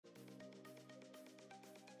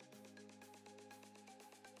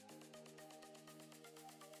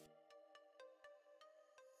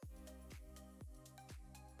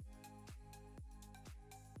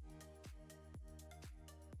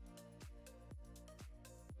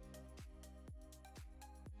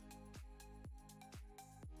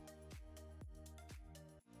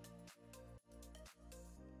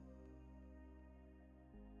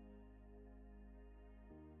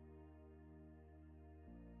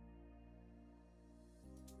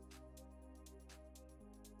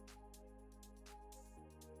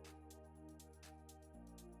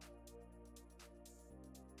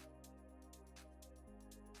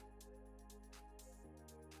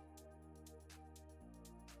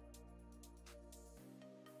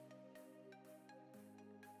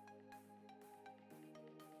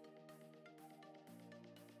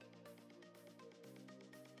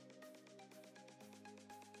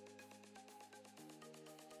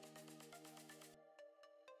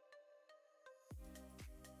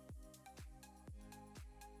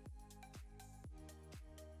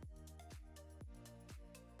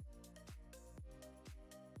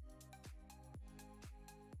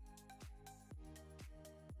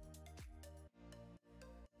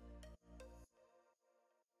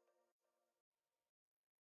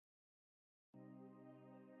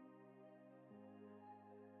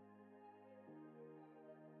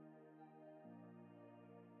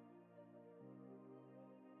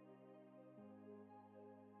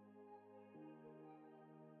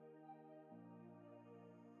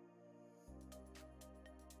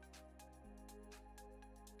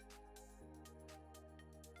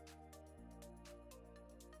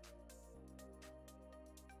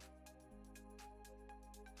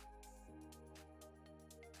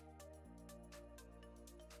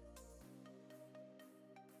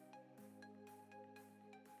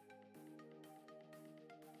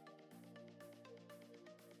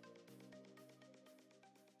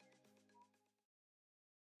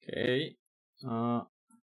Okay.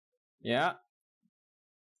 Yeah.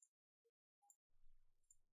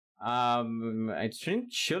 I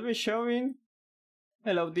think should be showing.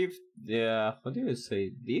 Hello, diff. Yeah. How do you say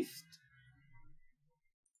diff?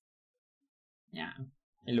 Yeah.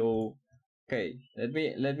 Hello. Okay. Let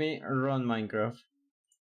me run Minecraft.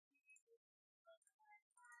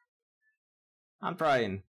 I'm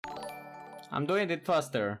trying. I'm doing it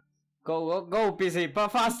faster. Go, PC!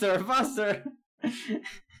 Faster, faster! I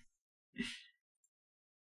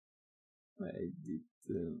did.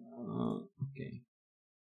 Okay.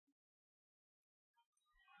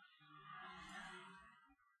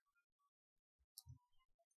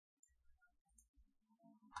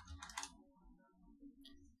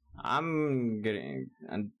 I'm getting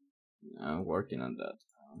and I'm working on that.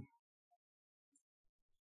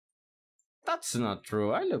 That's not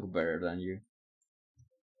true. I look better than you.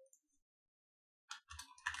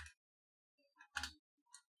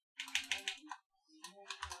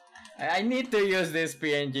 I need to use this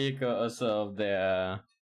PNG because of the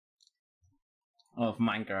of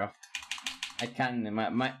Minecraft. I can't.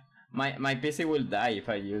 My PC will die if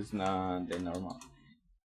I use the normal.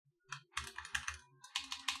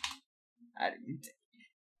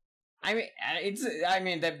 I mean, it's. I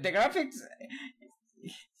mean, the graphics.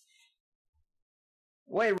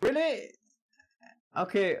 Wait, really?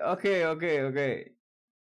 Okay.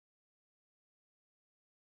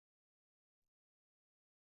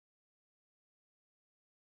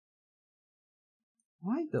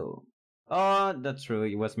 Why though? Oh, that's true.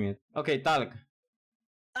 It was mute. Okay, talk.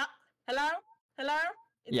 Hello? Hello?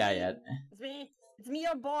 It's Yeah, me. yeah. It's me. It's me,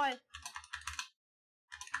 your boy.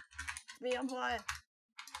 It's me, your boy.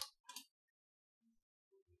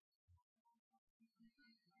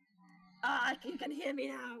 Ah, you can hear me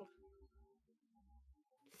now.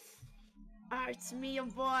 Ah, it's me, your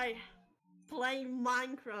boy, playing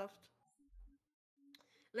Minecraft.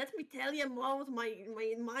 Let me tell you more of my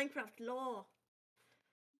Minecraft lore.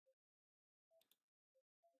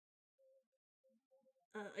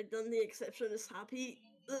 I done the exception is happy.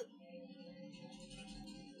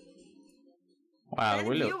 Wow, And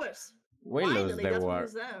viewers. we lose Finally, the that's war.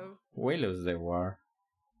 what we know. We lose the war.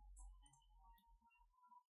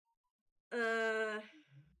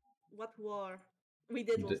 What war? We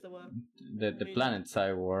did lose the war. The planet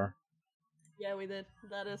side war. Yeah, we did.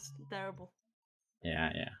 That is terrible.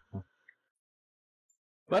 Yeah.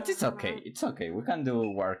 But it's okay. It's okay. We can do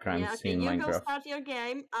war crimes in Minecraft. You go start your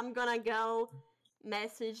game. I'm gonna go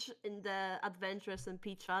message in the Adventures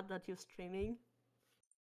MP chat that you're streaming.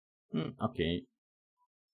 Okay.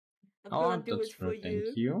 I'm gonna do it for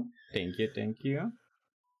you. Thank you.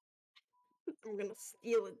 I'm gonna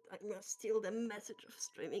steal it. I'm gonna steal the message of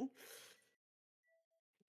streaming.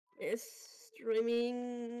 Is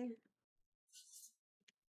streaming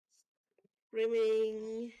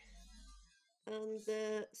on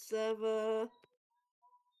the server,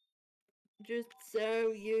 just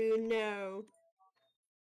so you know.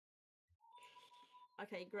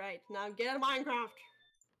 Okay, great. Now get in Minecraft.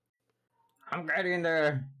 I'm getting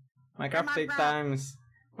there. Minecraft take times.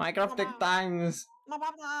 Minecraft take times.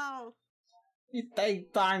 It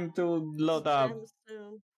takes time to load up.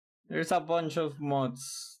 There's a bunch of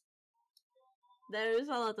mods. There is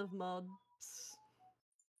a lot of mods.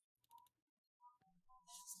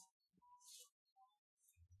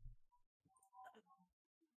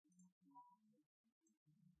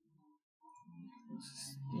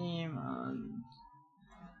 Steam and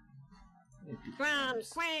Grant,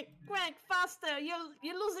 quick, faster!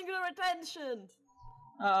 You're losing your attention.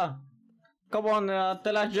 Come on,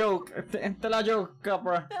 tell a joke. Tell a joke,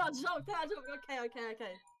 Capra. Tell a joke. Okay.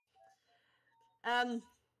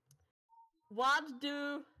 What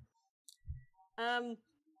do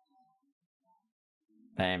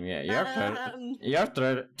Damn, yeah, you're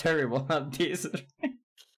terrible at this.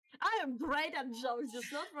 I am great at jokes,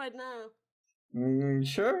 just not right now.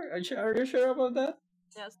 Sure? Are you sure about that?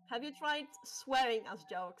 Yes. Have you tried swearing as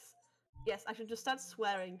jokes? Yes, I should just start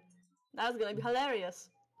swearing. That's gonna be hilarious.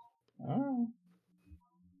 Oh.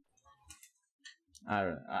 I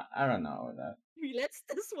don't know that. Let's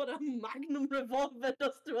test what a magnum revolver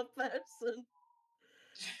does to a person.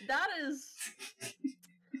 That is...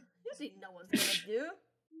 You didn't know what it's gonna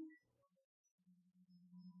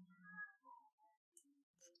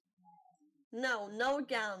do. No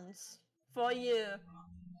guns. For you.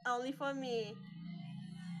 Only for me.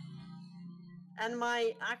 And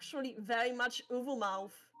my actually very much evil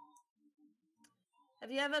mouth. Have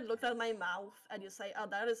you ever looked at my mouth and you say, oh,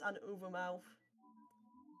 that is an evil mouth?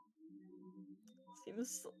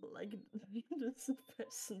 Seems like this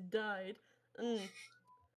person died.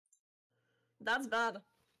 That's bad.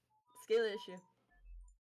 skill issue.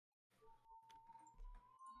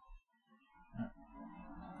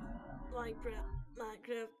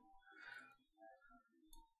 Minecraft.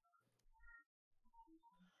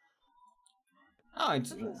 Oh, it's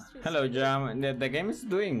just hello, weird. Jam. The game is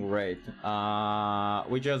doing great.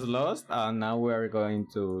 We just lost, and now we are going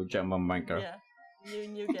to jump on Minecraft. Yeah,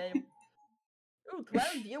 new game. Ooh,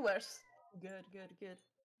 12 viewers. Good.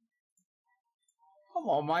 Come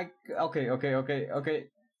on, Mike. Okay.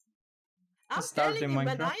 I'm Start telling in you, when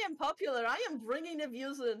Minecraft. I am popular, I am bringing the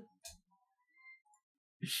views in.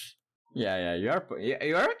 Yeah, you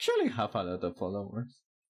actually have a lot of followers.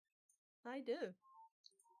 I do.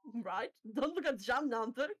 Right? Don't look at Jam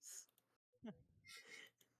numbers.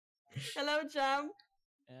 Hello, Jam.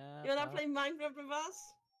 Yeah, You wanna well, play Minecraft with us?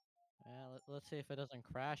 yeah, let's see if it doesn't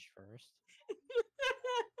crash first.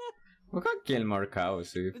 We can kill more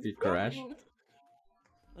cows if It's we crash. probably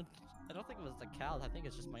I don't think it was the cows. I think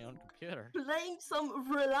it's just my own computer. playing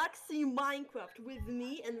some relaxing Minecraft with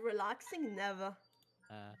me and relaxing never.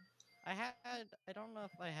 I don't know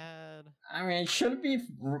if I had. I mean, it should be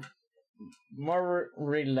more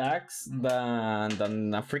relaxed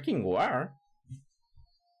than a freaking war.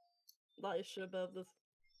 Not sure about this.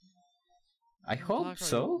 I hope Talk, are you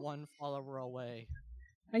so. 1 follower away?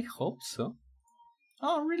 I hope so.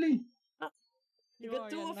 Oh, really? You Oh,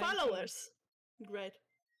 got yeah, 2 19. followers. Great.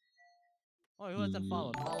 Oh, who hasn't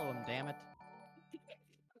followed? Follow him, damn it.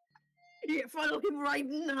 Yeah, follow him right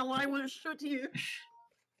now. I will shoot you.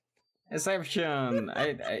 Exception.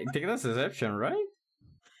 I think that's exception, right?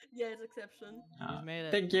 Yeah, it's exception. He's made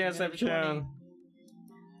it. Thank you, He made it to 20. exception.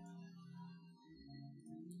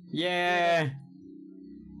 Yeah.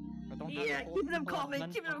 But don't Yeah, have keep them people at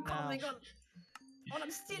coming. Keep them gunpoint now. coming.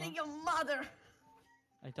 I'm stealing your mother.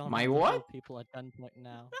 I don't My have to what? hold people at gunpoint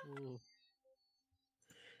now. Ooh.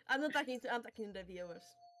 I'm attacking the viewers.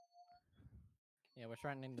 Yeah, we're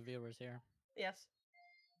threatening the viewers here. Yes.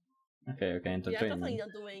 Okay, We are definitely entertainment.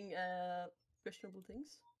 not doing questionable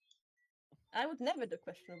things. I would never do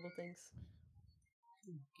questionable things.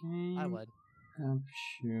 I would.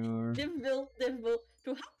 Capture. Difficult.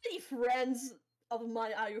 To how many friends of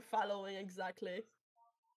mine are you following exactly?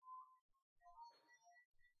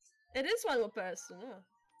 It is one more person, yeah.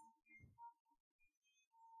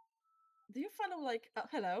 Do you follow like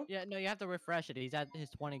hello? Yeah, no, you have to refresh it. He's at his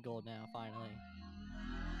 20 gold now, finally.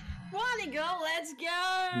 20 go, let's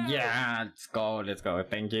go! Yeah, let's go.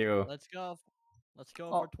 Thank you. Let's go. Let's go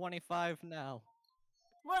Oh. for 25 now.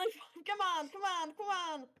 Come on!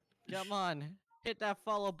 Come on. Hit that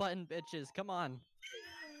follow button, bitches. Come on.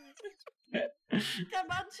 Come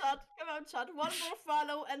on, chat. One more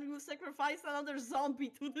follow and we will sacrifice another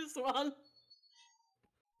zombie to this one.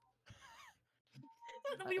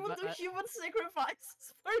 We will do human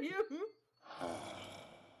sacrifices for you.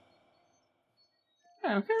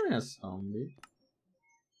 I'm hearing a zombie.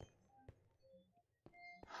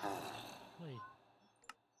 Wait.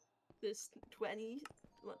 This 20,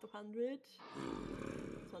 what, 200?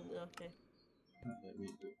 Okay. Let me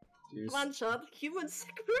do this. One shot, human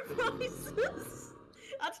sacrifices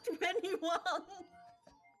at 21.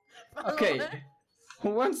 Okay. Follower. Who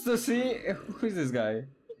wants to see who is this guy?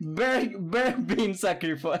 Bear being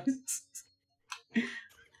sacrificed.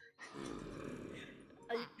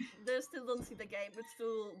 They still don't see the game. It's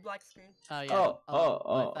still black screen. Oh, yeah.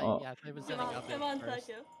 Oh. Yeah, I was setting up Come on, first.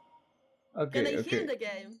 Taco. Okay, Can I hear okay. the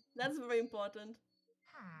game? That's very important.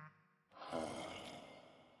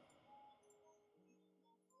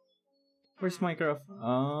 Where's Minecraft?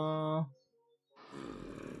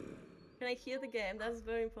 Can I hear the game? That's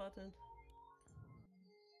very important.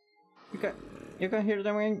 You can hear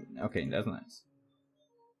the game? Okay, that's nice.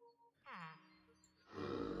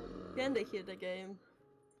 Can they hear the game?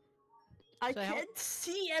 I can't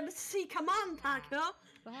see MC. Come on, Taco.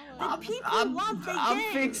 The people want the game.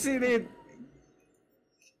 I'm fixing it.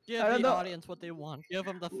 Give the audience what they want. Give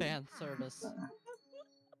them the fan service.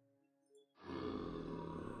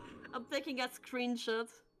 I'm taking a screenshot.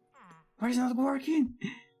 Why is it not working?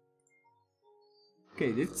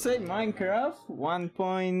 Okay, did it say Minecraft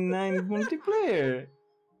 1.9 multiplayer?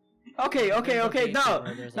 Okay,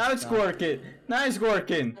 now it's working. Now it's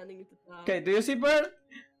working. Okay, do you see Bird?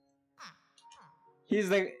 He's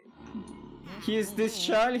this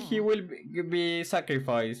child, he will be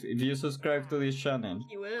sacrificed if you subscribe to this channel.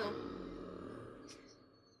 He will.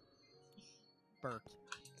 Bert.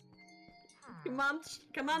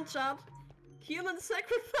 Come on, chat. Human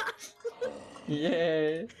sacrifice.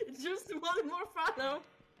 Yeah. Just one more follow.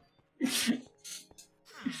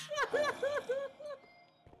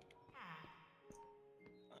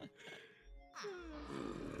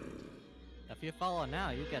 if you follow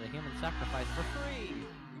now, you get a human sacrifice for free.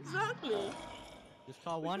 Exactly. Just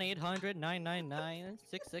call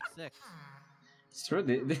 1-800-999-666. It's true.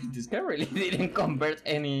 This guy really didn't convert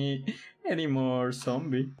any more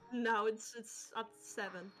zombie. No, it's at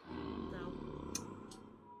 7 now.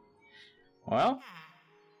 Well,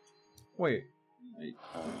 wait.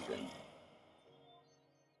 Okay.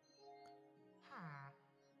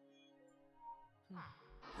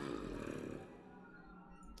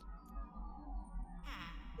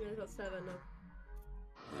 It's at 7 now.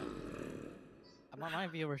 My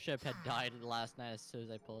viewership had died last night as soon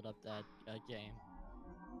as I pulled up that game.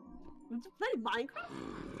 Did you play Minecraft?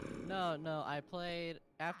 No, I played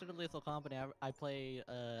after the Lethal Company. I played.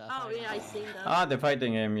 Oh yeah, I seen that. Ah, the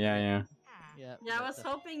fighting game. Yeah. Yeah. Yeah, I was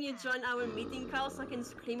hoping you'd join our meeting call so I can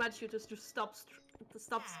scream at you to stop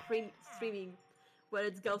streaming when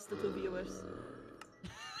it goes to 2 viewers.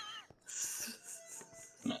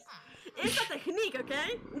 It's a technique,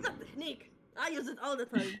 okay? It's a technique. I use it all the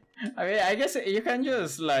time. I mean, I guess you can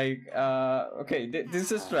just like okay,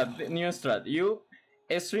 this is the new strat. You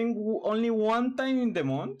stream only one time in the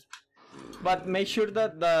month, but make sure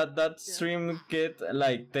that stream get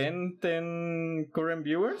like 10 current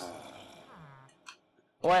viewers.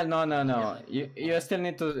 Well, no. Yeah. You still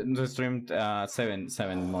need to stream 7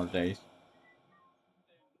 more days.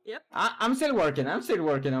 Yep. I'm still working on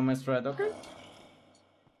my strat. Okay.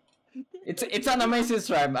 It's an amazing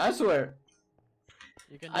strat. I swear.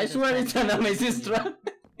 I swear it's an amazing strat.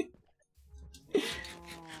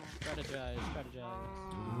 Strategize.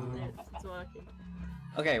 It's working.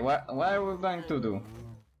 Okay, what are we going to do?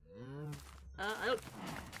 I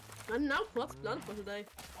don't know what's planned for today.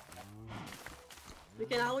 We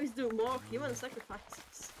can always do more human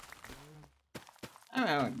sacrifices.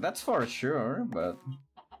 I mean, that's for sure, but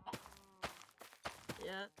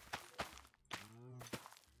Yeah.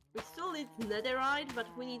 We still need netherite, but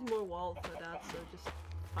we need more wall for that, so just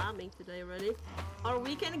farming today really. Or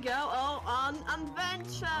we can go on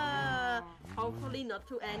adventure! Hopefully not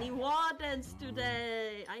to any wardens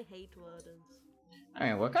today! I hate wardens. I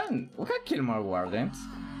mean, we can kill more wardens.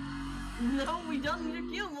 No, we don't need to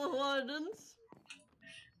kill more wardens!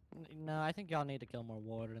 No, I think y'all need to kill more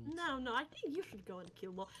wardens. No, I think you should go and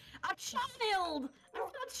kill more. A child! A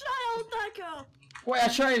child, Decker! Wait, a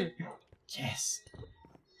child! Yes!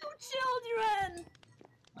 2 children!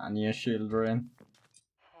 And your children.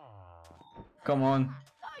 Come on,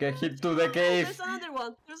 get him to the cave! There's another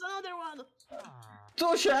one!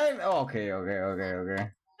 2 child! Okay. 2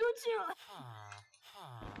 children!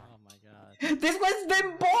 Oh my god. This was the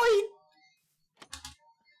boy!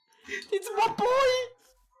 It's my boy!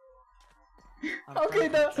 Okay,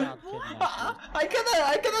 now I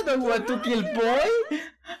cannot know what to kill boy.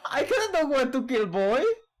 I cannot know what to kill boy.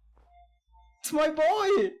 It's my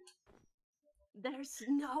boy. There's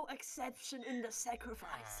no exception in the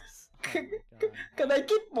sacrifices. Can I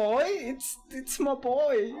kill boy? It's my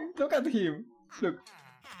boy. Look at him. Look.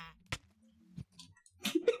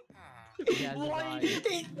 Yeah,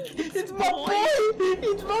 It's my boy.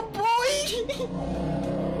 It's my boy.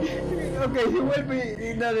 Okay, he will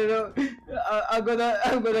be. No. I'm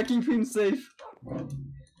gonna keep him safe.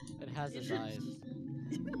 It has its eyes.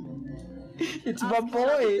 It's Ask my Chad if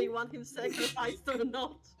boy. they want him sacrificed or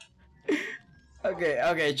not.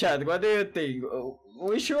 Okay, Chad, what do you think?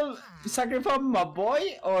 We should sacrifice my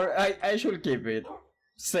boy, or I should keep it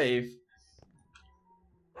safe?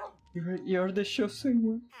 You're the chosen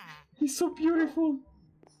one. He's so beautiful.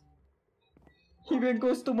 He even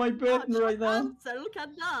goes to my bed right now. Answer, look at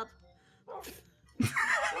that.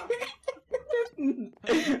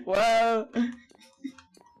 Well,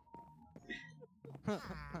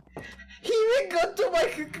 he even got to my.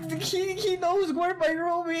 He knows where my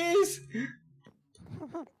room is.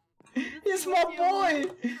 He's my boy.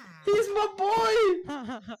 He's my boy.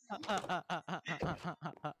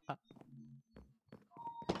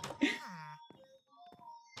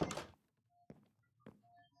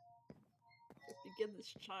 You get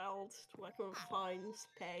this child to a confined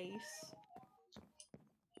space.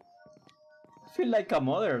 I feel like a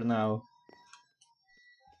mother now.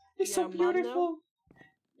 He's so You're a mom now? beautiful.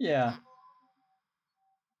 Yeah.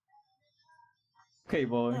 Okay,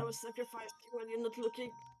 boy. I will sacrifice you when you're not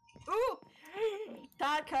looking. Ooh!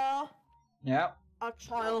 Taka! Yeah. A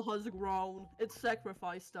child has grown. It's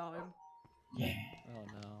sacrifice time. Yeah. Oh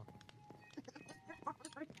no.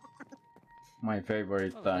 My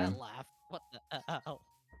favorite Oh, time. that laugh. What the hell?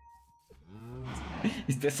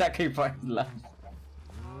 It's the sacrifice laugh.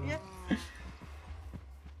 Yeah.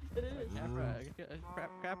 It is.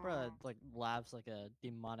 Capra like laughs like a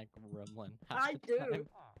demonic gremlin. half I the do. time.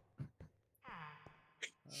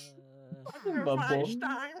 Sacrifice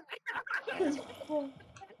time. Oh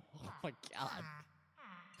my god.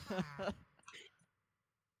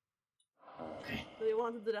 Do you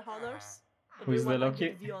want to do the honors? Or Who do is you the want, like, lucky?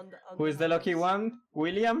 view on Who is the lucky honors? one?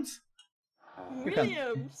 Williams?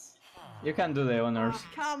 Williams! You can do the honors. Ah,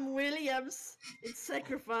 come, Williams! It's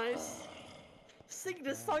sacrifice. Sing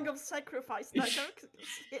the song of sacrifice, Tucker.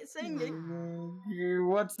 Sing it.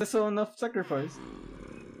 What's the song of sacrifice?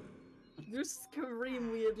 You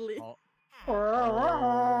scream weirdly. Oh.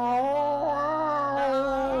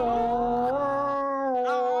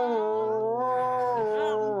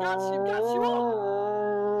 Got you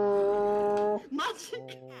all!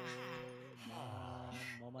 Magic!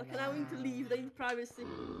 Okay, now we need to leave, they need privacy.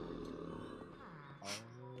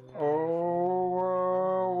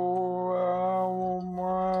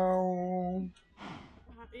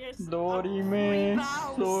 Yes. Dorime,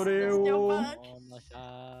 Let's go soreo. back.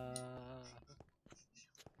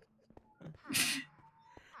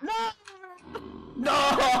 No!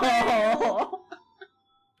 No!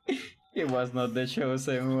 He was not the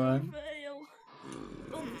chosen one. Fail.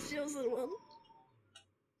 Not the chosen one.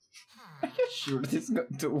 Are you sure this is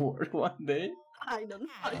going to work one day? I don't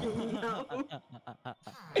know.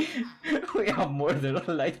 We have more than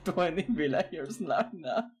like 20 villagers now.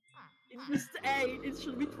 It's just 8. It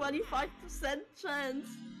should be 25% chance.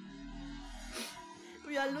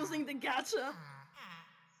 We are losing the gacha.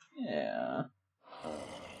 Yeah. How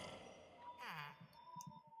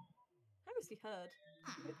is he hurt?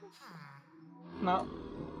 No.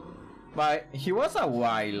 But he was a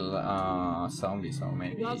wild zombie, so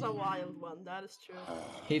maybe He was a wild one, that is true.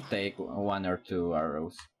 he'd take 1 or 2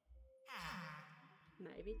 arrows.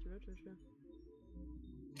 Maybe, true.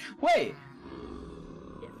 Wait!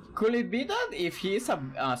 Yes. Could it be that if he is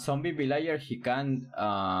a zombie villager, he can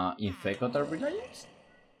infect other villagers?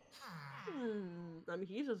 I mean,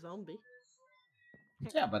 he's a zombie.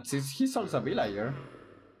 Yeah, but he's also a villager.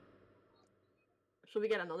 Should we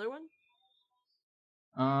get another one?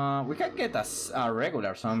 We can get a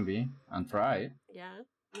regular zombie and try it. Yeah.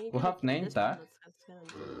 We have name tag.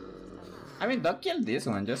 I mean, don't kill this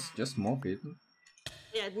one, just move it.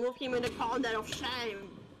 Yeah, move him in the corner of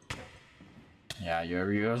shame. Yeah,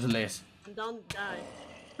 you're useless. And don't die.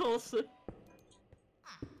 Also.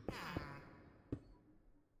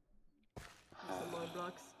 Some more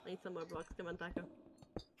blocks. I need some more blocks. Come on, Taco.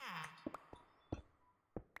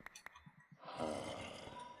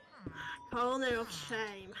 Corner of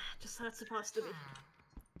shame. Just how it's supposed to be.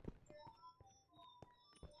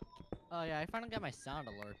 Oh yeah, I finally got my sound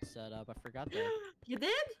alert set up. I forgot that. You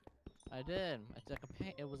did? I did. I took a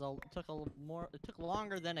pain. It took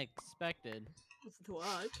longer than expected. It's to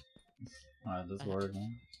watch. Alright, this works.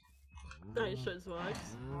 I sure it works.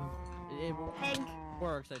 It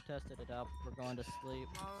works. I tested it out. We're going to sleep.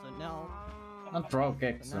 So now, Not throw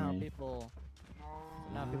kicks so to now me. people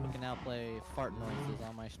can now play fart noises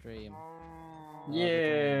on my stream.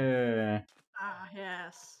 Yeah. Ah,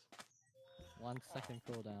 yes. 1 second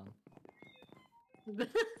cooldown. I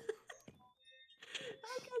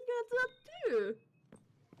can get that too.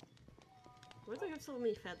 Why do I have so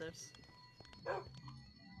many feathers?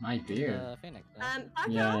 My dear. Phoenix. Taco,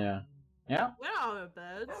 Yeah? where are our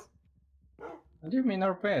birds? What do you mean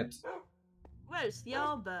our pets? Where's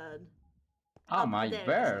your bird? Oh, my there it is,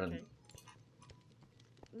 bird. okay.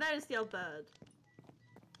 There's your bird.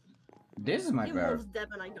 This is my He bird. moves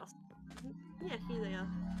Devon, I guess. Yeah, here they are.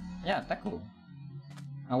 Yeah, that's cool.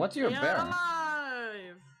 And what's your They are bird?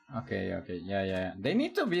 alive! Okay, yeah. They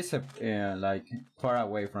need to be like far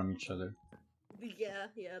away from each other. Yeah,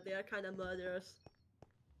 they are kind of murderers.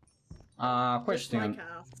 Question. Just like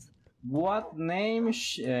us. What name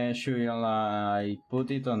should I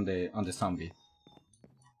put it on the zombie?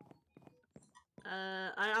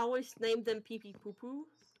 I always name them pee pee poo poo.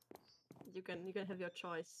 You can have your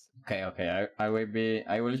choice. Okay. I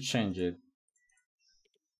will change it.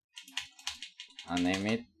 I'll name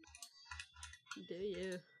it. Do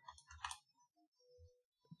you?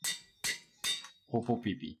 Poo Poo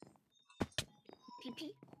Pee Pee. Pee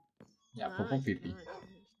pee? Yeah, Poo Poo Pee Pee. Nice.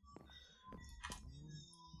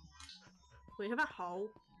 We have a hoe.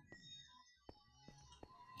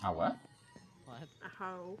 Ah, what? What? A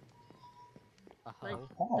hoe. A Like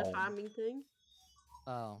hoe? the farming thing.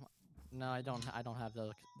 Oh, no, I don't have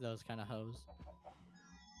those kind of hoes.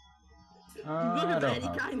 You don't I have don't any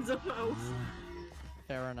know. kinds of hoes.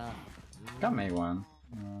 Fair enough. Can make one.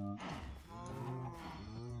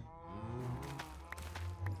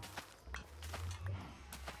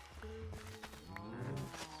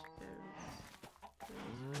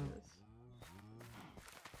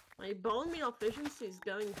 My bone meal efficiency is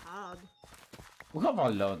going hard. We have a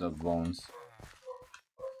lot of bones.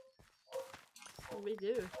 We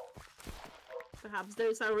do. Perhaps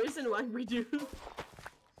there's a reason why we do.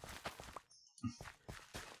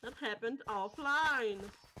 That happened offline.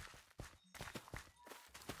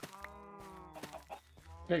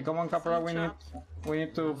 Okay, come on, Capra. We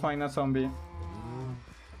need to find a zombie.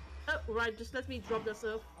 Oh, right. Just let me drop this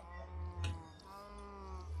off. Let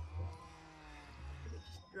me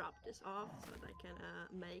just drop this off so that I can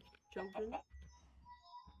make children.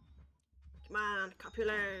 Come on,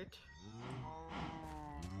 copulate.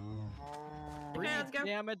 Breed, Okay, let's go.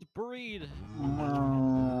 damn it, breed.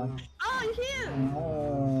 Oh, you're here!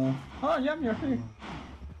 Oh, yeah, you're here.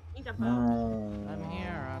 Eat a boat. I'm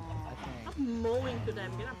here. I think. Stop mowing to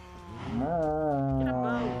them. Get up. Get a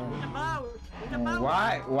boat. Eat a boat. Eat a boat.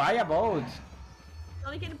 Why a boat? So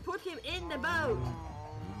we can put him in the boat.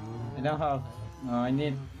 I don't have. I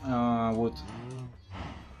need wood.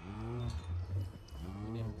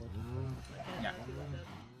 Yeah.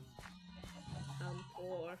 I'm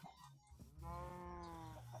poor.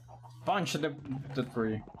 Punch the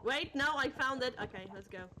tree. Wait, no, I found it. Okay, let's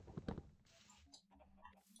go.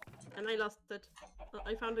 And I lost it. Oh,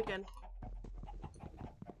 I found it again.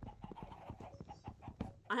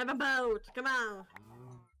 I have a boat. Come on.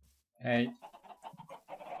 Hey.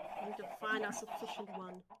 I need to find a sufficient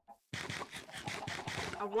one.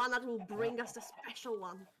 A one that will bring us the special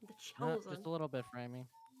one, the chosen. Just a little bit, Framey.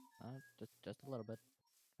 Just a little bit.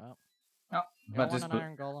 Oh. Oh, You but want an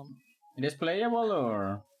iron golem? it is playable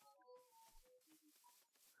or?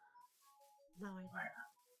 No, I don't.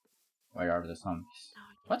 Where are the zombies? No,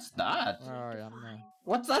 I don't. What's that? Where are you? I'm there.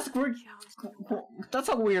 What's that weird? Chosen. That's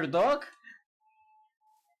a weird dog.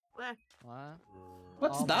 Where? What?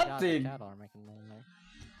 What's Oh my that God, thing? The cattle are making noise.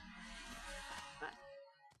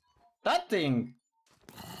 That thing.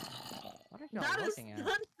 What are y'all That is looking at? No,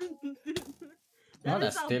 that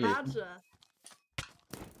that's is a Tilly. badger.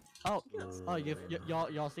 Oh,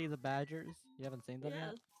 y'all see the badgers? You haven't seen them Yeah.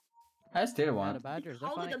 yet? I still Yeah, want. the badgers. They're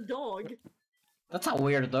Call it funny. a dog. That's a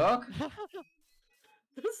weird dog.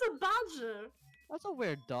 That's a badger. That's a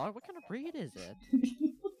weird dog. What kind of breed is it?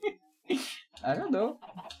 I don't know.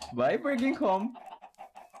 Bye, bringing home.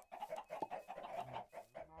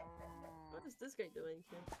 What is this guy doing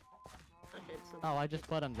here? Okay, so Oh, I just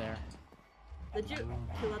put him there. did you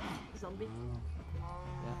kill that zombie?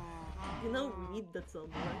 Yeah. You know we need that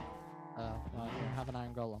zombie, right? Well, here, have an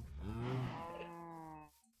iron golem.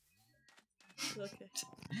 Okay.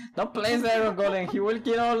 Don't place the Iron Golem. He will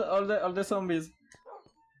kill all the zombies.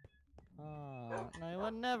 Oh, no, he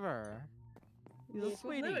would never. He's a He would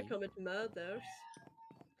sweetie. never commit murders.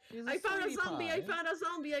 He's I found a sweetie zombie! pie. I found a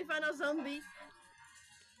zombie! I found a zombie!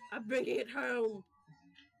 I'm bringing it home!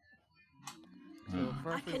 So I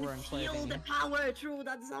first we can were feel enslaving. the power through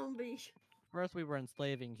that zombie! First we were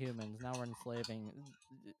enslaving humans. Now we're enslaving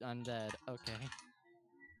undead. Okay.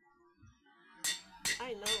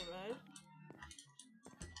 I know, right?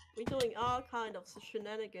 We're doing all kind of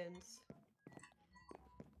shenanigans.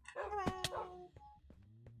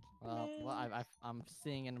 Well, I'm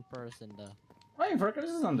seeing it in person. Why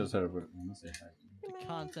Freckles is on the server? Let me say hi. The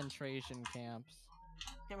concentration camps.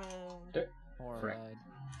 Come on. Horrified.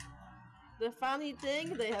 The funny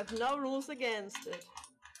thing, they have no rules against it.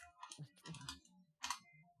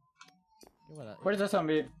 Where's the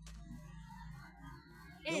zombie?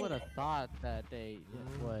 You would have thought that they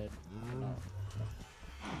would, you know.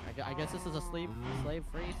 I guess this is a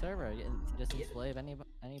slave-free server. You can just enslave any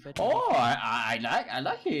bitch. Oh, I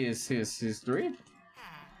like his dream.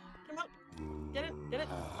 Come on. Get it, get it.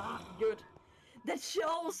 Ah, good. The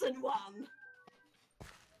chosen one!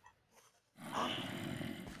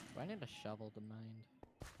 Do I need a shovel to mine?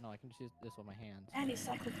 No, I can just use this with my hands. Any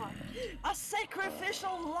sacrifice. A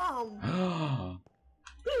sacrificial lamb!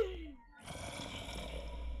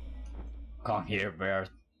 Come here, Bert.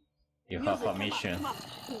 You have a mission.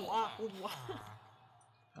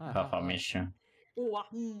 Have a mission.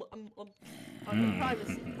 Okay,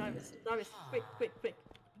 privacy. Quick.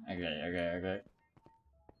 Okay.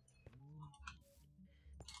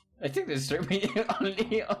 I think the streaming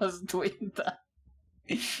only us doing that.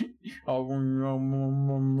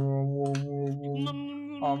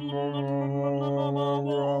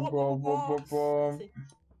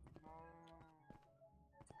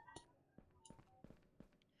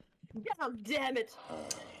 God damn it!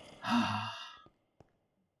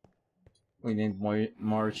 We need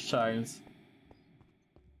more childs.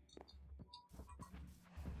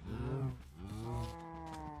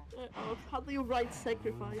 How do you write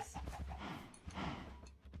sacrifice?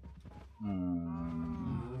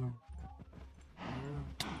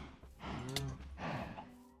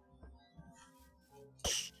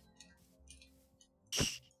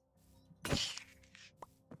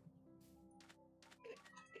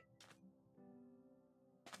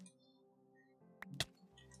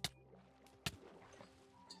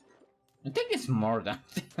 I think it's more than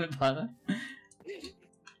but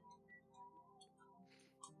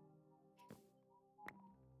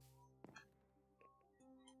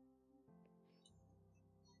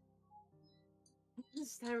This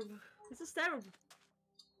is terrible. This is terrible.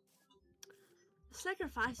 The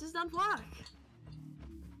sacrifices don't work.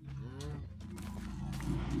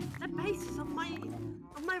 The basis of my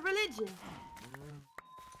religion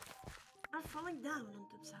are falling down on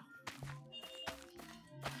themselves.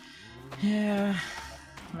 yeah,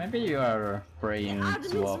 maybe you are praying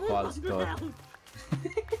to a false god.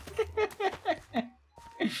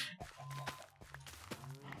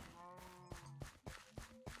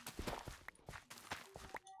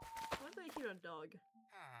 Why do I hear a dog?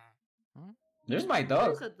 There's my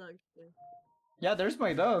There's dog. a dog. Yeah, there's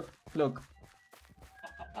my dog. Look.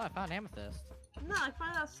 Oh, I found amethyst. No, I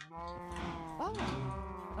found us. Oh,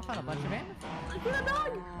 I found a bunch of amethyst. I hear a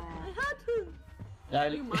dog. I had to. Yeah,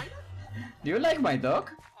 You mind? do you like my dog?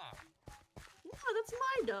 No, that's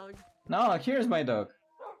my dog. No, here's my dog.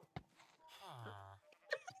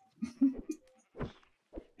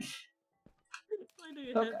 Why do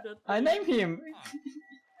you Look, have that? I named him.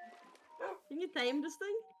 Can you tame this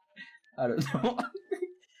thing? I don't know.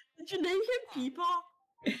 Did you name him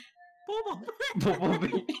Peepaw? Bobo.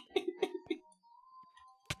 Bobby.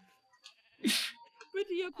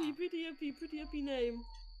 Pretty happy name.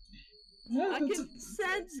 Yeah, I can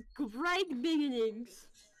sense great beginnings.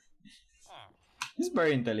 he's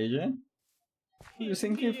very intelligent. You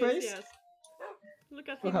think He your is, face? yes. Look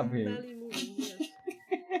at Look him at him. belly moving, yes.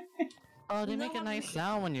 Oh, they No make a one nice will-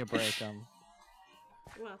 sound when you break them.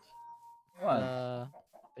 What? What?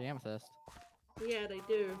 The amethyst. Yeah, they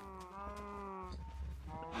do.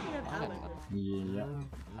 You have I don't amethyst. Yeah.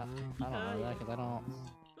 I don't know that because I don't.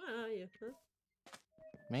 Where are you? Huh?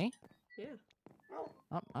 Me? Yeah.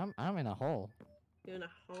 I'm in a hole. You're in a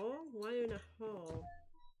hole? Why are you in a hole?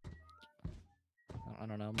 I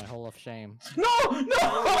don't know, my hole of shame. No! No!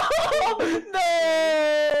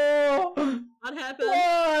 No! What happened?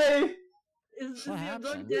 Why? Is What your dog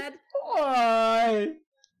happened? dead? Why?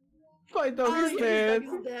 My dog is yeah, dead.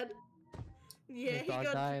 his dog is dead. Yeah, Your he dog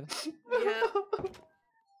got. died. Yeah.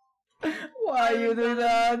 Why you do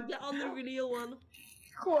that? The unreal one.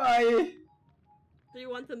 Why? Do you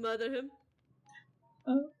want to murder him?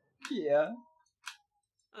 Yeah.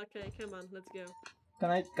 Okay, come on, let's go. Can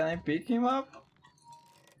I pick him up?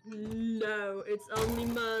 No, it's only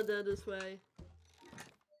murder this way.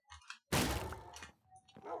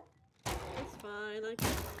 It's fine, I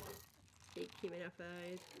can kick him in the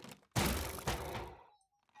face.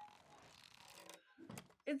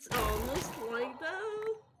 It's almost like that.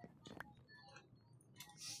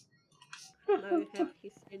 Now you have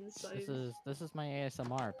his inside. This is my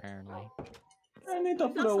ASMR apparently. I need a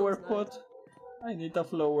That flower sounds pot. I need a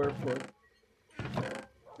flower pot.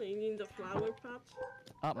 So you need the flower pot?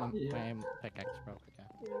 Oh, my Yeah. pickaxe broke again.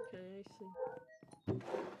 Okay, I see.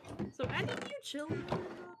 So any new children got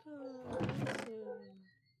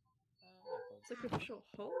sacrificial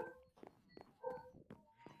hole?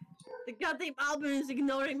 The goddamn album is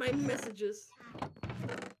ignoring my messages.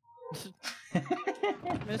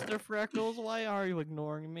 Mr. Freckles, why are you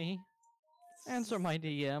ignoring me? Answer my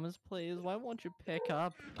DMs, please. Why won't you pick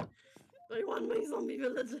up? I want my zombie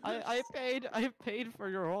villagers. I paid for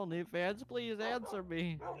your OnlyFans. Please answer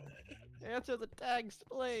me. Answer the text,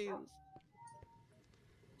 please.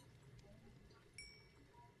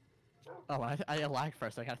 Oh, I lagged for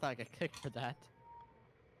a second. I thought I got kicked for that.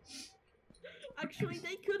 Actually,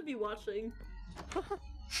 they could be watching. Oh,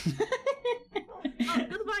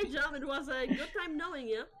 goodbye, John. It was a good time knowing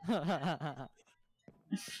you.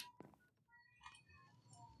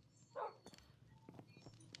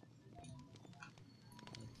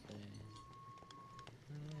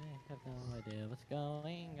 I have no idea what's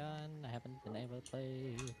going on. I haven't been able to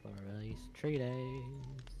play for at least 3 days.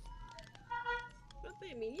 What do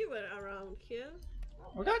you mean? You were around here.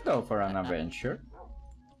 We can go for an adventure.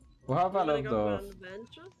 We have a You wanna lot go for of an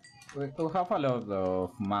adventure? we have a lot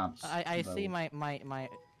of maps. I see though. my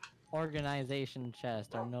organization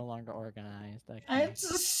chest are no longer organized. Actually.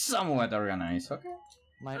 It's somewhat organized, okay?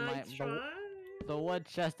 My I tried. the wood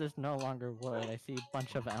chest is no longer wood. I see a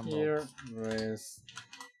bunch of emeralds. Here is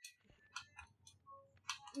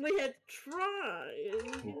We had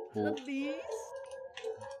tried. Cool. At least.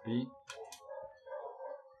 B.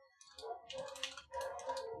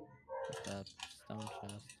 The stone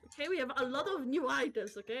chest. Okay, we have a lot of new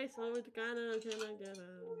items, okay? So it kinda get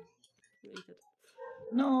make it.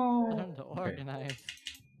 No. Learn to Okay. organize.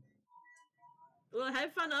 Well,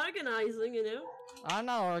 have fun organizing, you know? I'm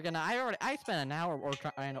not I spent an hour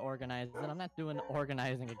trying to organize it. I'm not doing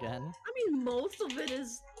organizing again. I mean, most of it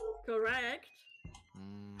is correct.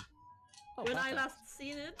 Oh, When I perfect. last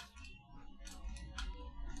seen it.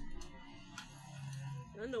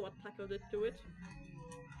 I don't know what Taco did to it.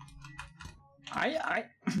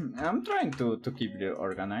 I'm trying to keep it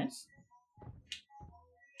organized.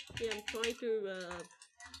 Yeah, I'm trying to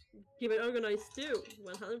keep it organized too,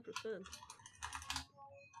 100%.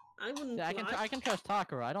 I wouldn't Yeah, lie. I can trust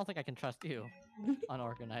Takara. I don't think I can trust you on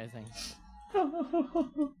organizing.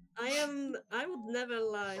 I would never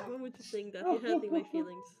lie. Who would you think that? You're hurting my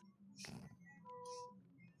feelings.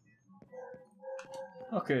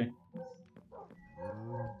 Okay.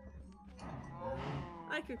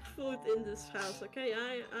 I cook food in this house, okay?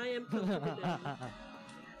 I am comfortable there.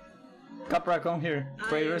 Capra, come here.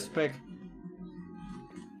 Pay am. respect.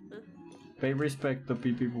 Huh? Pay respect to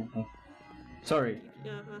pee pee poo poo. Sorry.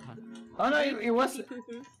 Yeah, Oh no, it was.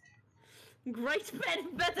 Great pet,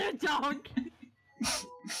 better dog.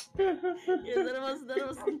 Yeah, that was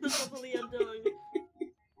totally a dog.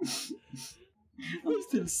 I'm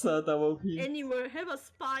still sad about him. Anywhere, have a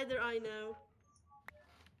spider I know.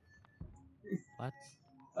 What?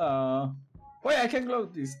 Wait, I can glow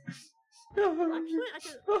this. Actually, I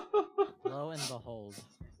can. Lo and behold.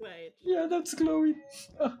 Wait. Yeah, that's glowing.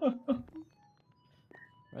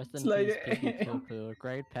 Rest It's in like- peace, Pee Poo Poo.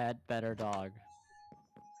 Great pet, better dog.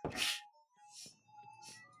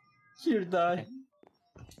 Here, die.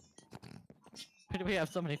 Why do we have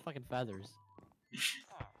so many fucking feathers?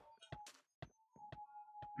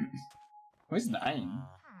 Who's dying?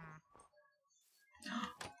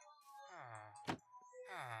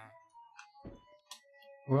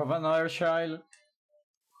 We have another child.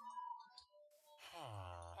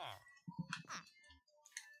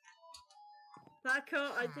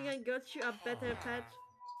 Taco, I think I got you a better pet.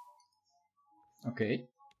 Okay.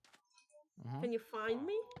 Can you find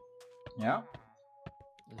me? Yeah.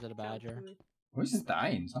 Is it a badger? Who's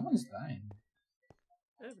dying? Someone's dying.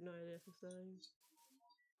 I have no idea who's dying.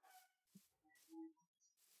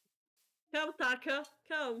 Come, Taco,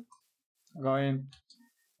 come. Going.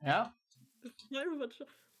 Yeah. Very much.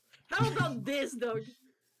 How about this, dog?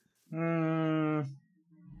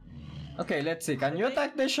 Okay, let's see. Can you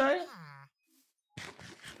attack the child?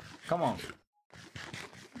 Come on.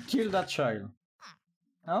 Kill that child.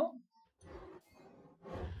 No?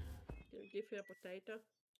 Can you give you a potato?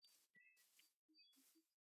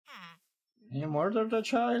 Can you murder the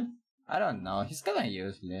child? I don't know. He's kinda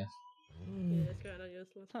useless. Yeah, it's kinda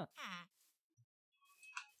useless. Huh.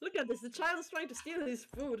 Look at this, the child is trying to steal his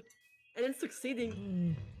food. And it's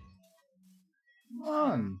succeeding. Come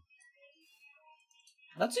on.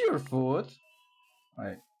 That's your food.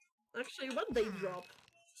 Wait. Actually, what they drop?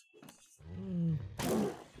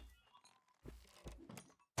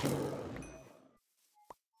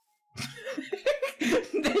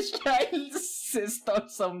 The child stole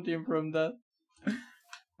something from that.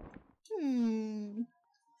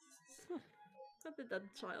 What did that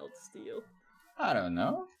child steal? I don't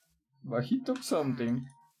know. But he took something.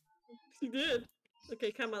 He did.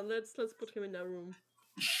 Okay, come on, let's put him in a room.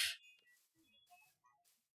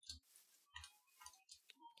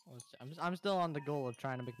 I'm still on the goal of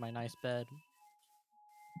trying to make my nice bed.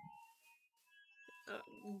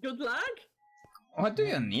 Good luck? What do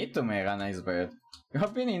you need to make a nice bed? You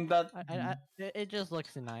have been in that. It just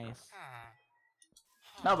looks nice.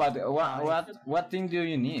 No, but what thing do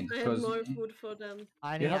you need? I have more food for them.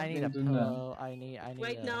 I You need have a been doing pillow. I need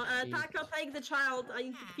Wait, a now, sheet. Taco, take the child. I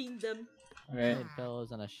need to feed them. Okay. I need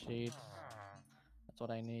pillows and a sheet. That's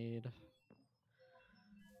what I need.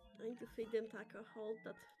 I need to feed them, Taco. Hold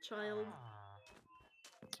that child.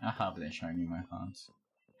 I have the shine in my hands.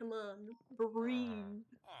 Come on, breathe.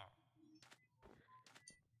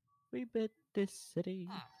 We bit this city.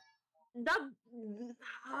 That.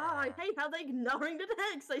 I hate how they're ignoring the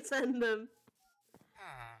text I send them.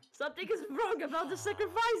 Something is wrong about the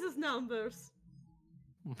sacrifices numbers.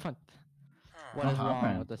 What? What What is wrong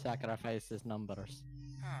happened? with the sacrifices numbers?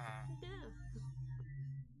 Yeah.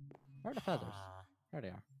 Where are the feathers? There they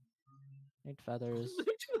are. Need feathers.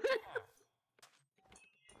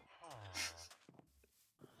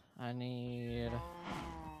 I need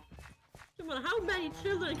Come on, how many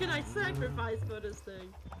children can I sacrifice for this thing?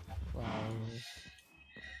 flowers.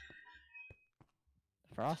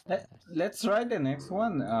 Frost. Let's try the next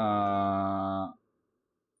one.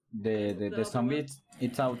 The zombie.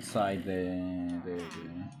 It's outside the.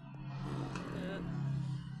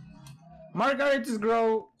 Margaret is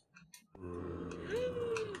grow.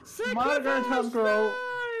 Margaret has grown.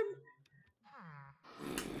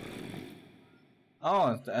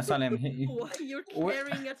 Oh, Salem. Why you're we-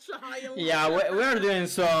 carrying a child? Yeah, we're doing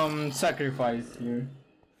some sacrifice here.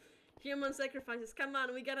 Human sacrifices. Come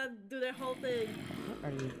on, we gotta do the whole thing. What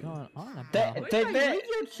are you going on about? Why Take did I read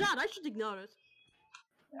your chat? I should ignore it.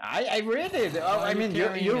 I read it. Oh, Oh, I mean, you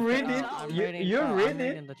carrying read the- it. I'm You reading, you I'm read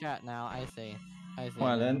reading it. the chat now. I see. I see.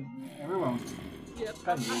 Well then, everyone. Yep,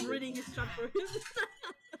 I'm reading his chat for him.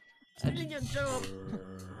 Stealing your job.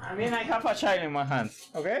 I mean, I have a child in my hands.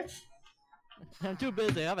 Okay. I'm too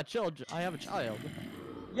busy. I have a child.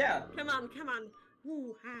 Yeah. Come on, come on.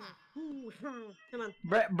 Ooh, ha, ooh, ha. Come on.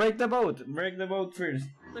 Break the boat. Break the boat first.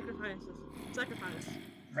 Sacrifices. Sacrifice.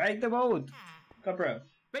 Break the boat. Capra.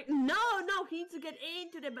 Wait, no, he needs to get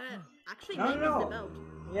into the boat. Actually, No, make no. this the boat.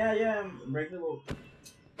 Yeah. Break the boat.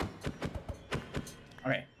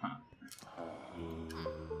 Okay. Huh.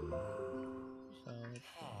 So,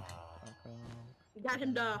 Got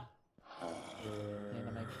him the. I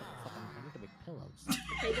need to make pillows.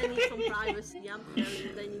 Okay, they need some privacy. I'm telling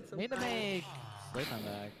you, they need some Need to privacy. make sleeping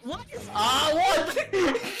bags. What is What?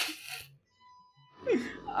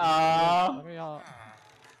 What are y'all?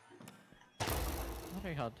 What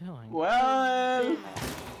are y'all doing? Well,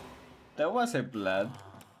 that was a plan.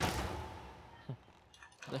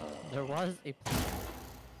 There was a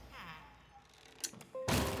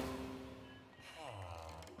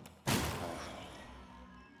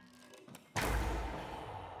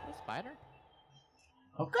spider?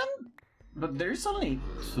 How come? But there's only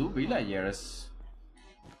 2 villagers.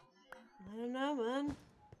 I don't know, man.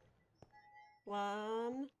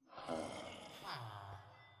 One.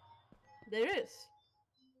 There is.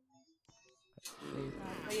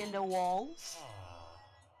 Are they in the walls?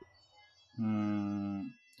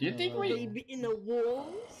 Do you think we? Maybe in the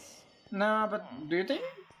walls? No, but do you think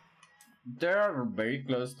they are very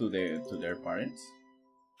close to their parents?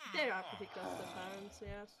 They are pretty close to parents,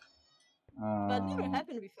 yes. But never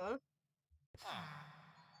happened before.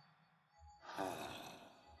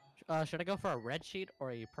 Should I go for a red sheet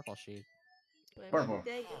or a purple sheet? Purple.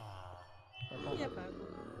 Take it. Purple. Yeah, purple.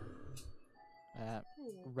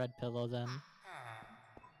 Red pillow then.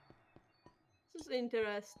 This is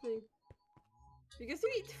interesting. Because you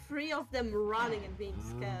need 3 of them running and being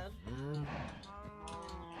scared.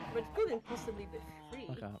 But it couldn't possibly be 3.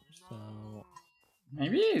 Okay, so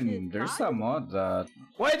Maybe there's a mod that.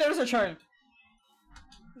 Wait, there's a child.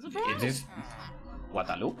 Surprise! Is this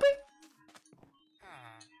Guadalupe?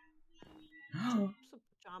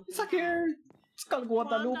 It's a girl. It's called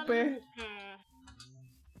Guadalupe.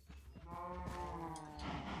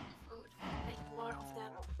 Make more of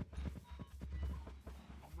them.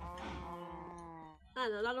 I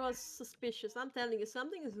know, that was suspicious. I'm telling you,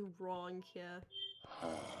 something is wrong here.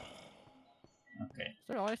 Okay.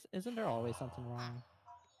 isn't there always something wrong?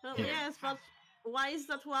 Well, Yeah. yes, but why is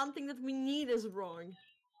that one thing that we need is wrong?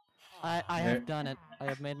 I have done it. I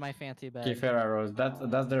have made my fancy bed. Give her a rose. That's the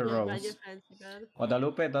Yeah, by rose. your fancy bed.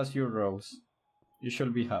 Guadalupe, that's your rose. You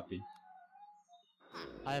should be happy.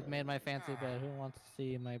 I have made my fancy bed. Who wants to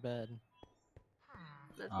see my bed?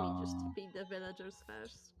 Let me just feed the villagers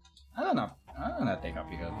first. I don't know. I'm gonna take a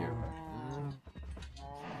peek at your bed.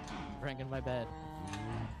 Bring in my bed.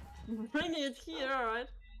 Bring it here, alright?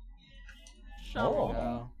 Oh. Shovel.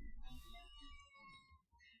 Go.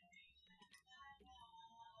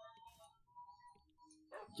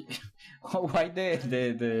 Why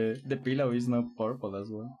the pillow is not purple as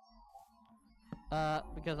well?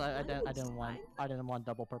 Because I didn't want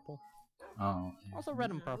double purple. Oh. Also, red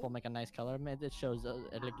and purple make a nice color. It shows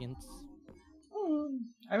elegance.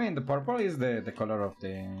 I mean, the purple is the color of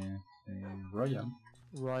the royal.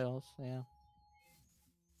 Royals, yeah.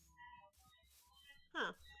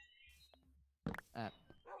 Huh.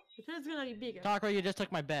 It is gonna be bigger. Takra, you just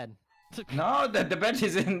took my bed. No, the bed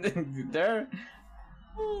is in there.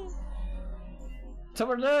 It's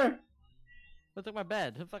over there. Who took my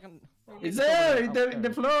bed? Who fucking? It's there in the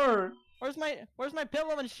floor. Where's my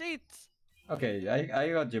pillow and sheets? Okay, I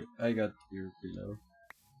got your pillow.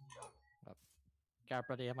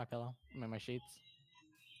 Capra, do you have my pillow? I mean my sheets.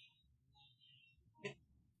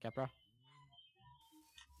 Capra.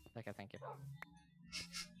 Okay, thank you.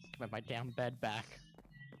 Give me my damn bed back.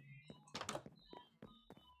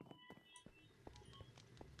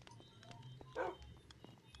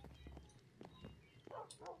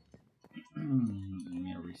 Let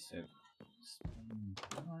me reset.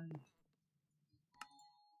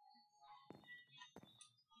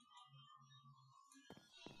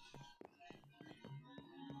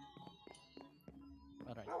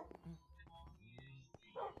 Alright.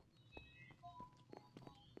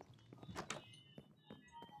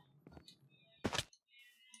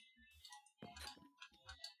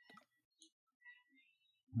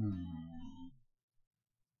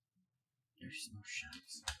 There's no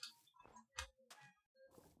chance.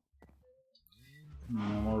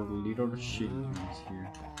 No more little chickens here.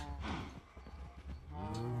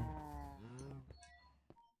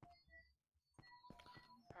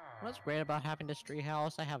 What's great about having this tree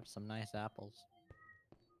house? I have some nice apples.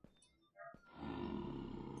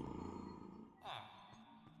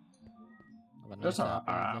 Have a nice Those are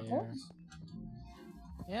apple there. apples?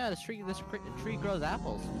 Yeah, this tree grows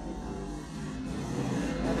apples.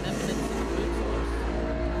 I have an infinite food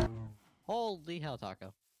source. Holy hell,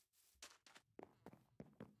 Taco.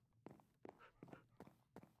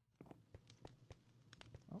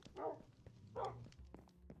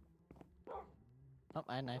 Oh,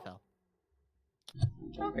 I fell.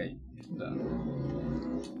 Okay,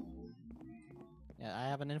 done. Yeah, I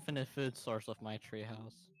have an infinite food source with my tree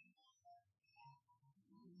house.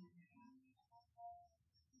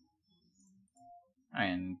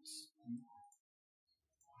 And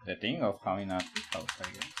the thing of having a house, I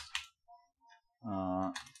guess.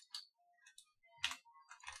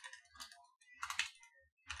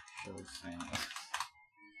 Shows saying.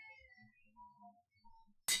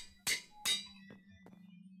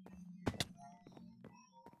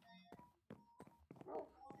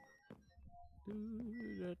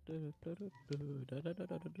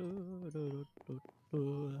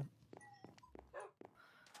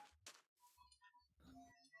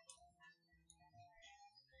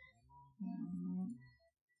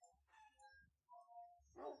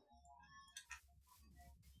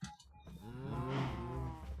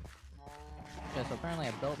 Okay, so apparently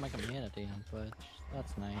I built my community on Twitch.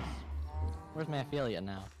 That's nice. Where's my affiliate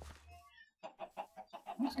now?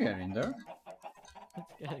 It's getting there. It's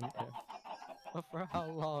getting there. But for how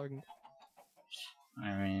long?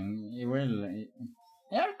 I mean, it will.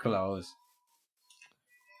 You're close.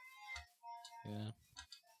 Yeah.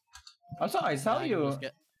 Also, I saw I can you. just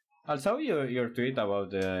get- I saw your tweet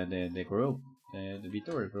about the group, the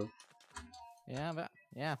VTuber group. Yeah, but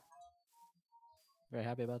yeah. Very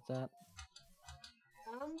happy about that.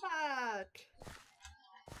 I'm back.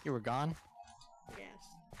 You were gone? Yes.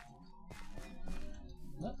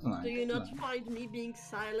 That's nice. Do you not Nice. find me being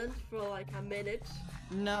silent for like a minute?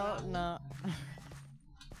 No, no.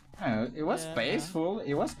 It was Yeah. peaceful.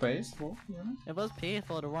 It was peaceful. Yeah. It was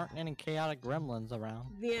peaceful. There weren't any chaotic gremlins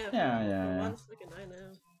around. Yeah. Yeah, for yeah. 1 second, I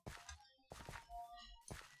know.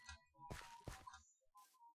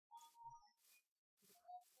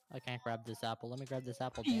 I can't grab this apple. Let me grab this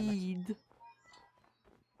apple, damn it. Feed.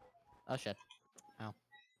 Oh shit.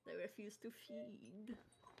 They refuse to feed.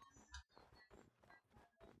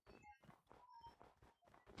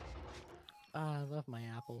 Ah, I love my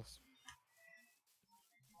apples.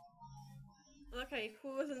 Okay,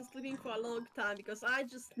 who wasn't sleeping for a long time? Because I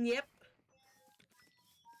just yep.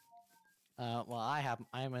 Well,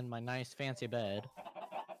 I'm in my nice fancy bed.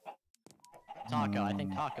 Taco, I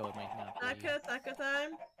think Taco would make an apple. Taco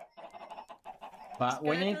time. But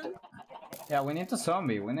we need. Skeleton. Yeah, we need a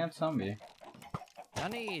zombie. We need a zombie.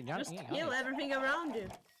 Johnny, Just kill everything around you.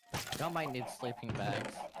 Y'all might need sleeping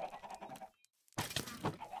bags.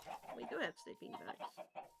 We do have sleeping bags.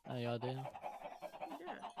 Oh, y'all do?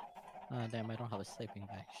 Yeah. Oh, damn, I don't have a sleeping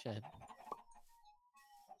bag. Shit.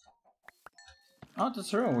 Oh, that's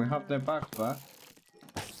true. We have the bags back.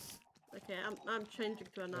 Okay, I'm changing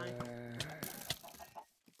to a knife.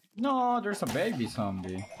 No, there's a baby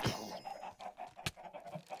zombie.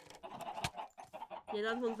 Yeah,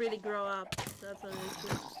 that won't really grow up. That's an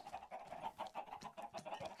issue.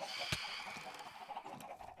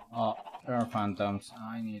 Oh, there are phantoms.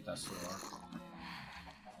 I need a sword.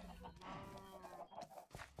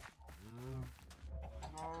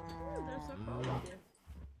 Oh, there's a hole here.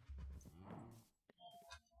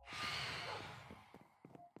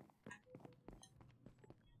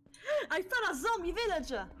 I found a zombie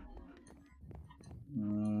villager!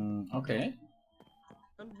 Okay.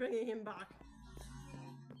 I'm bringing him back.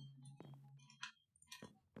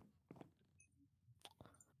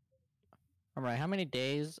 Alright, how many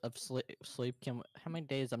days of how many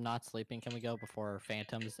days of not sleeping can we go before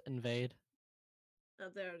phantoms invade? Oh,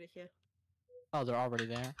 they're already here. Oh, they're already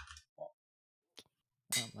there? Oh,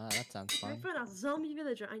 wow, that sounds I fun. found a zombie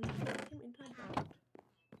villager. I need to get him in time.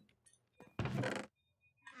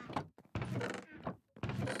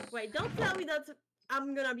 Wait, don't tell me that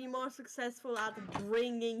I'm gonna be more successful at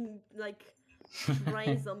bringing, like,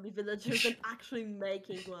 stray zombie villagers than actually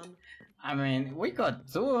making one. I mean, we got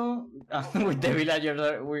two with the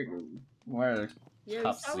villagers. Well, Yeah,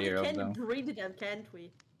 Top we zero of can them. breed them, can't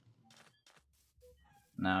we?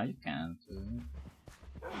 no, you can't.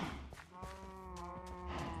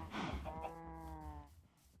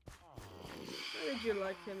 Where did you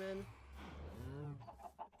like him in?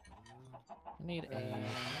 I need a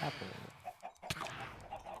apple.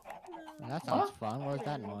 That sounds fun. What is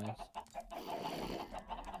that noise?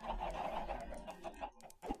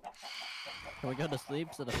 Can we go to sleep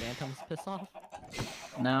so the phantoms piss off?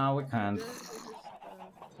 No, we can't.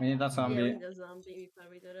 We need a Yeah, zombie. we need a zombie before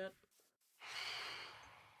we do that.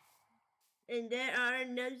 And there are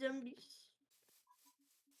no zombies.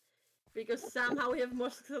 Because somehow we have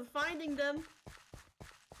more success finding them.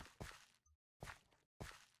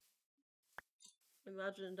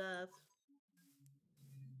 Imagine that.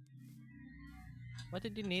 What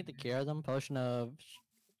did you need to cure them? Potion of...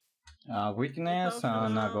 Weakness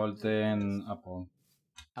and a golden apple.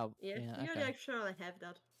 Oh, Yeah, yeah, you okay. actually have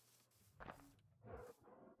that.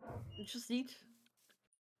 You just need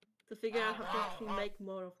to figure out how to actually make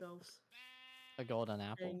more of those A golden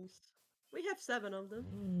apple. things. We have 7 of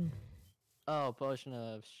them. Oh, potion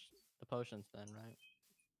of... the potions then, right?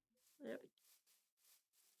 Yep.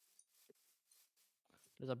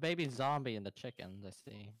 There's a baby zombie in the chickens, I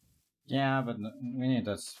see. Yeah, but we need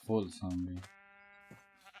a full zombie.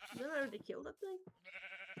 Did I already kill that thing?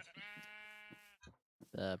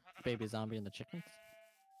 The baby zombie in the chickens?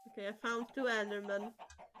 Okay, I found 2 Endermen.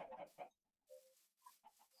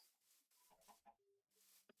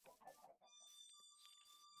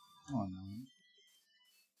 Oh no.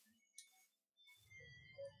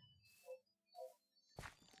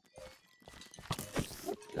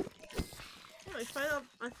 Oh,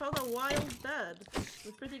 I found a wild bed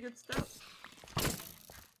with pretty good stuff.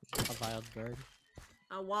 A wild bird.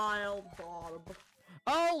 A wild barb.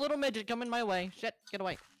 Oh, little midget coming my way. Shit, get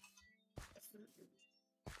away.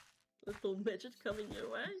 Little midget coming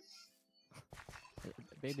your way.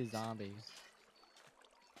 Baby zombie.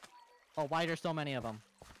 Oh, why are there so many of them?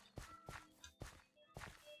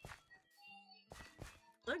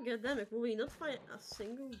 Oh goddammit, will we not find a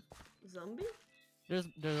single zombie? There's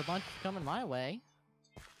a bunch coming my way.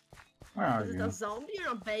 Where are Is it you? a zombie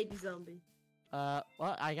or a baby zombie? Well,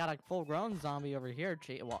 I got a full-grown zombie over here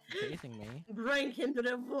chasing me. Bring him to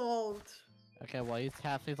the vault! Okay, well he's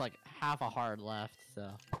like half a heart left, so.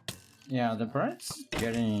 Yeah, the bird's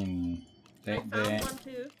getting... I found one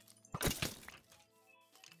too.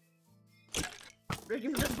 Bring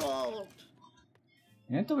him to the vault!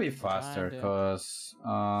 You need to be faster, Trying to. cause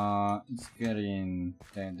it's getting...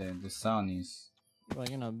 the sun is... Well,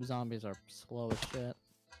 you know, zombies are slow as shit.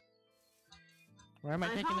 Where am I I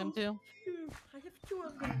taking them found to? 2. I have 2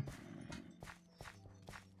 of them.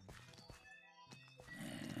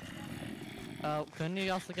 Oh, couldn't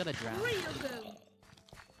you also get a drown? 3 of them!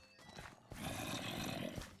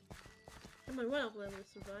 Come on, one of them will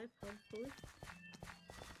survive, hopefully.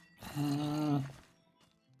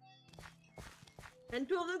 And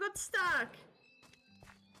 2 of them got stuck!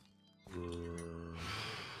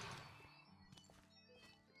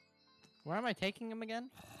 Where am I taking him again?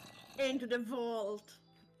 Into the vault!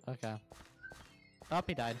 Okay. Oh,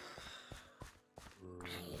 he died.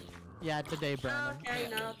 Yeah, today, Brandon. Okay,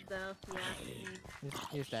 no, yeah.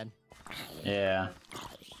 He's dead. Yeah.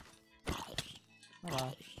 Oh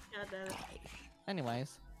well. God damn it.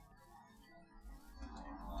 Anyways,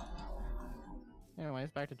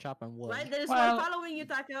 back to chopping wood. Right, there's Well- one following you,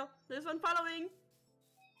 Taco. There's one following.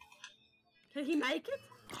 Can he make it?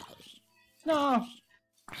 No!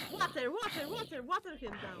 Water him down. Water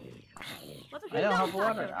him I don't down, have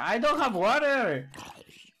water. Taco. I don't have water!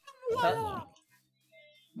 Water.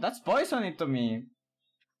 That's poisoning to me.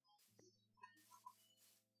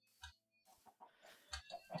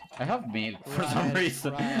 I have milk for some Right,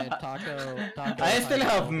 reason. right, taco, I still taco,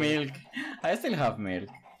 have taco. milk. I still have milk.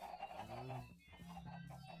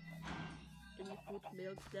 Can you put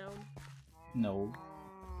milk down? No.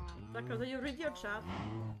 Taco, do you read your chat?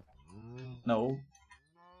 No.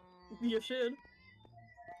 You should.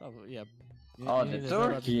 Oh yeah. You- Oh, you the need to build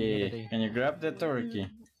up turkey. immunity. Can you grab the turkey?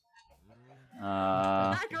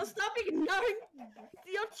 Taco, stop ignoring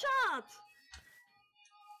your chat!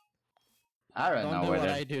 I don't Don't know do what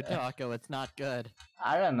whether I do, Taco. It's not good.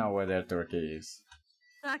 I don't know where the turkey is.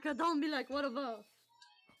 Taco, don't be like one of us.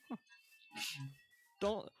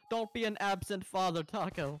 Don't be an absent father,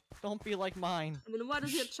 Taco. Don't be like mine. I mean, what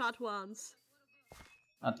does your chat want?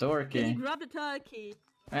 A Can turkey. you grab the turkey?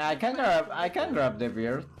 I can grab the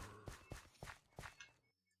beard.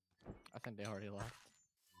 I think they already left.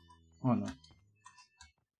 Oh no.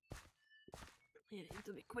 You need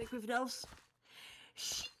to be quick with those.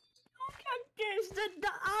 Shh! Look at this!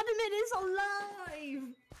 The admin is alive!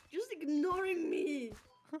 Just ignoring me!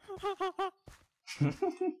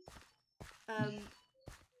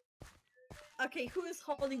 Okay, who is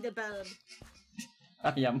holding the bed?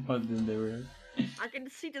 I am holding the beard. I can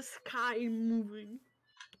see the sky moving.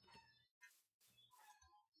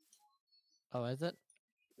 Oh, is it?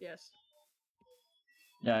 Yes.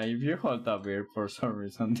 Yeah, if you hold a bird for some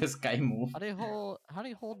reason, the sky moves. How do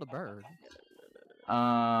you hold the bird?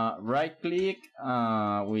 Right click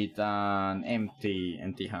with an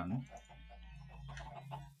empty hand. Right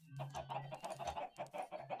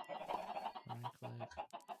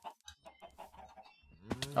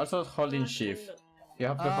click. Also holding shift. You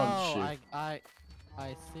have to hold Oh, shift. I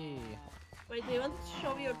see. Wait, do you want to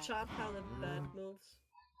show your chat how the bird moves?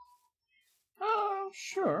 Oh,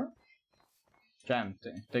 sure. Jam,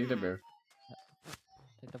 take the bird.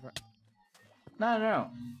 Take the bird. No. No,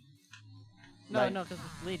 Like- no, because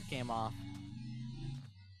the lead came off.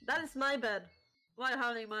 That is my bed. Why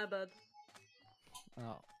having my bed?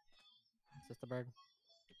 Oh. Is this the bird?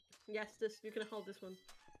 Yes, this. You can hold this one.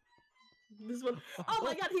 This one. Oh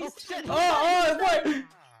my god, he's shit! Oh, wait!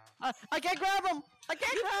 I can't grab him! I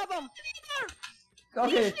can't grab him!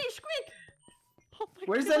 Okay, Leash, quick! Oh my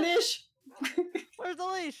where's God. the leash? Where's the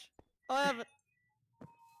leash? Oh, I have it.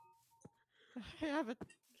 I have it.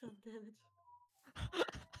 God damn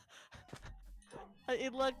it.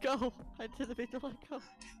 It let go. I didn't mean to let go.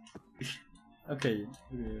 Okay.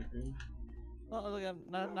 Oh, look,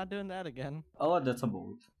 I'm not doing that again. Oh, that's a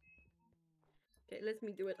boat. Okay, let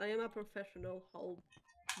me do it. I am a professional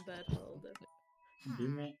bed holder. Give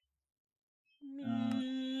me.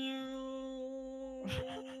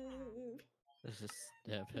 This is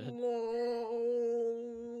stupid.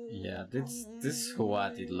 Yeah, this is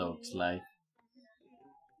what it looks like.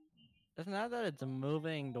 It's not that it's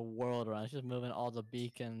moving the world around, it's just moving all the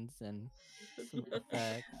beacons and some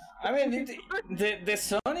effects. I mean, the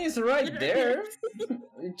sun is right there.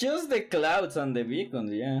 Just the clouds and the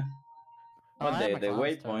beacons, yeah. Oh, But I have the my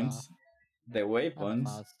clouds turned waypoints. off. The I have my waypoints.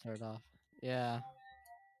 clouds turned off. Yeah.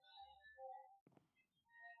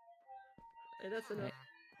 Hey, that's enough.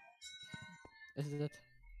 This is it.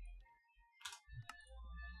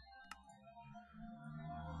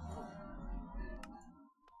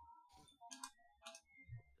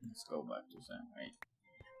 Let's go back to Sam. Wait.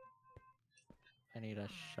 I need a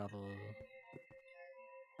shovel.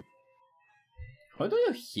 How do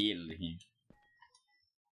you heal him?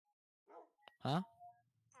 Huh?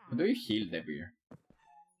 How do you heal the beer?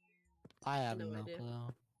 I have No no idea.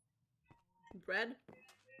 clue. Bread?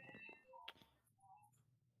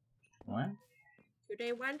 What? Do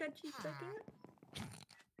they want a cheeseburger?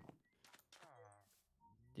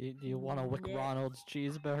 Do you want a McDonald's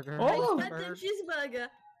cheeseburger? Oh! I fed him cheeseburger.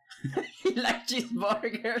 He likes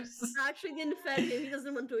cheeseburgers. I actually didn't fed him. He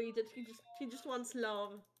doesn't want to eat it. He just wants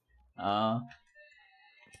love.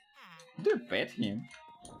 Do you pet him?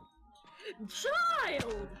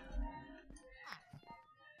 Child.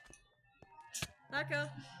 Taka.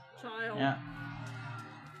 Child. Yeah.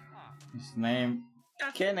 His name.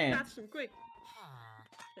 Catch, Kenneth. Catch him quick.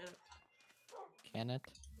 Cannot. Can it?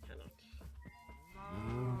 Cannot.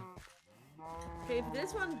 Okay, if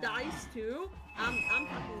this one dies too, I'm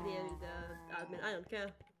fucking the admin. I don't care.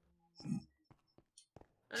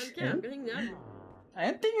 I don't care. I'm getting the admin. I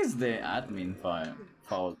don't think it's the admin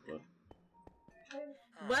fault, but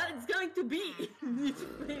Well, it's going to be. It's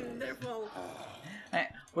their fault.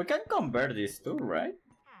 we can convert these two, right?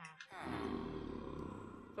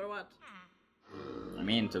 For what? I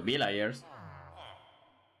mean, to villagers.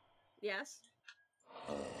 Yes.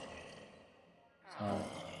 So,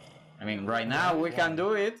 I mean, right now we can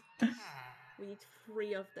do it. We need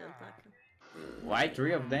 3 of them, Taka. Why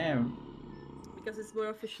 3 of them? Because it's more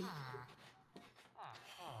efficient.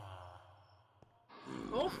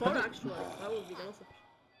 Oh, 4 actually. That would be also.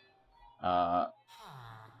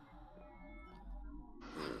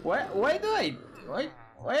 Why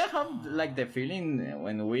I have like the feeling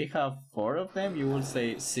when we have 4 of them, you will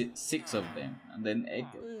say 6 of them, and then 8.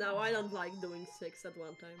 No, I don't like doing 6 at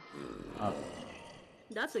one time. Oh.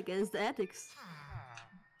 That's against the ethics.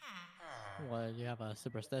 What, you have a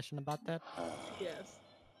superstition about that? Yes.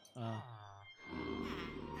 Oh.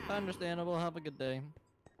 Understandable, have a good day.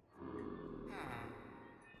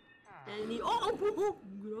 And he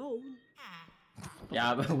grown.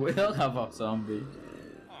 Yeah, but we don't have a zombie.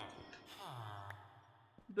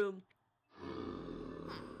 Boom.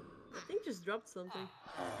 I think just dropped something.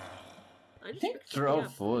 I think throw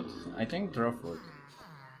food. I think throw food.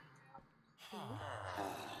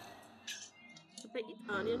 Should they eat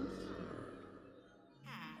onions?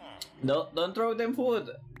 No, don't throw them food.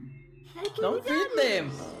 They can Don't eat feed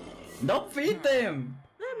onions. them. Don't feed them.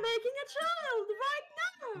 They're making a child right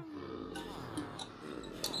now.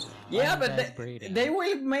 Yeah, but bad breeding. they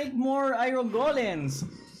will make more iron golems.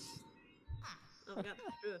 Oh god,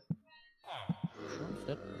 true. Oh,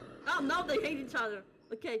 shit. Oh no, they hate each other.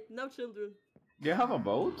 Okay, no children. Do you have a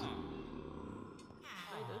boat?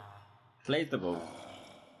 do. Place the boat.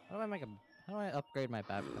 How do I make a? How do I upgrade my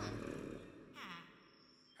backpack?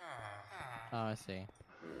 Oh, I see.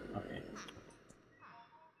 Okay.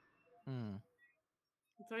 Hmm.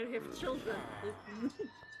 I'm trying to have children.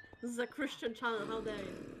 This is a Christian channel, how dare you?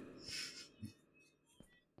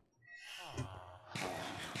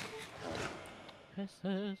 This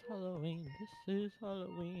is Halloween. This is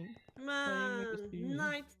Halloween. Playing with the Man, spirit.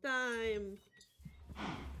 nighttime.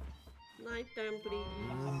 Nighttime,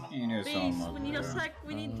 please. You need Please, some we need a up there. sec.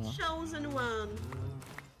 We need chosen one.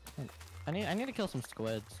 I need to kill some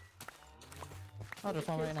squids. Oh, there's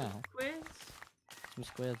one right now. Squids? Some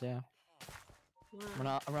squids, yeah.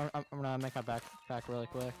 Wow. I'm gonna make my backpack really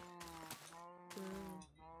quick.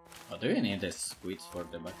 Oh, do you need the squids for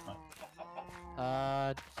the backpack?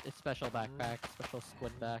 It's special backpack, special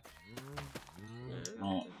squid back.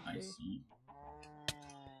 Oh, I see.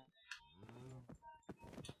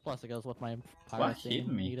 Plus, it goes with my What pirate hit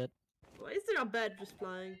theme. me? Need it. Why is there a bed just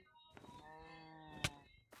flying?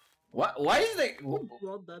 What? Why is the? Who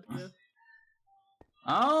brought that here?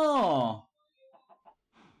 Oh.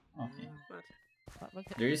 Okay. What? What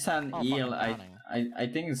There is an Oh, eel. fucking drowning. I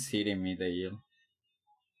think it's hitting me. The eel.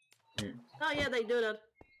 Here. Oh yeah, they do that.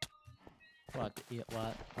 What?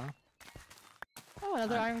 What? Huh? Oh,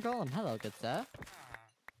 another iron golem. Hello, good stuff.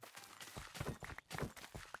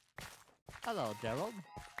 Hello, Gerald.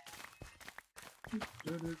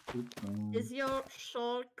 Is your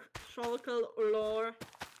shulker lore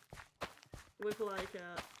with like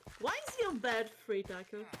a... Why is your bed free,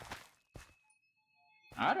 Taco?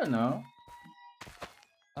 I don't know.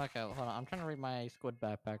 Okay, hold on. I'm trying to read my squid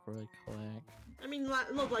backpack really quick. I mean,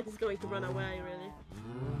 not like it's going to run away, really.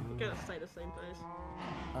 You're gonna stay the same place.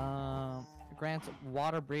 Grants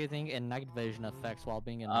water breathing and night vision effects while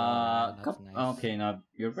being in water. Yeah, that's nice. Okay, now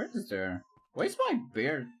your bird is there. Where's my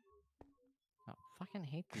beard? I fucking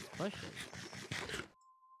hate these bushes.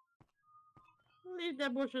 Leave the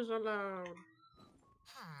bushes alone.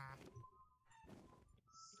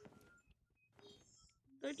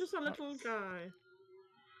 They're just a little guy.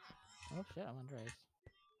 Oh shit, I'm Andres.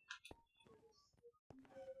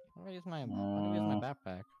 How do I use my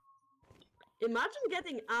backpack? Imagine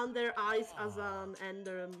getting under eyes as an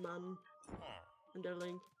Enderman.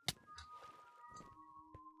 Enderling.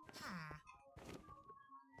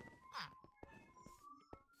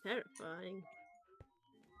 Terrifying.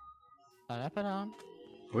 I put on.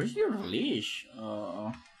 Where's your leash?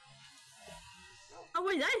 Oh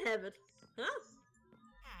wait, I have it. Huh?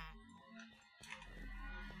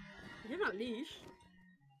 You have a leash.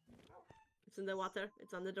 It's in the water.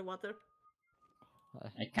 It's under the water.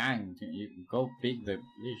 I can't. You go pick the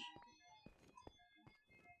leash.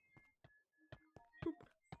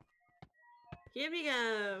 Here we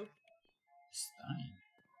go. Stein.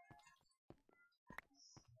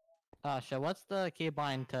 Shit, what's the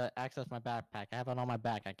keybind to access my backpack? I have it on my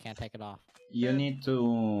back. I can't take it off. You need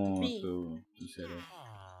to B. to set it.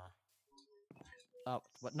 Oh,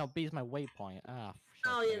 what? No, B is my waypoint. Ah. Shit,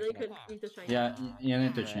 Oh yeah, okay, they okay. could need to change. Yeah, you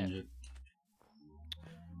need to Right. change it.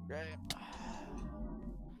 Great.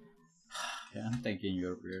 Yeah, I'm taking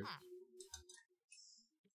your beard.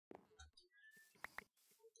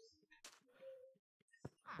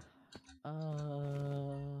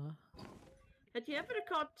 Had you ever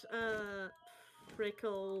caught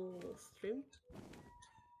Frickle stream?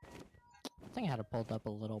 I think I had it pulled up a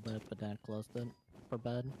little bit, but then I closed it for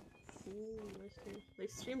bed. I see. They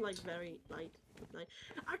stream like very late at night.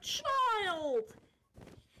 A child!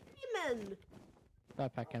 Demon!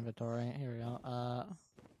 Backpack inventory. Here we go.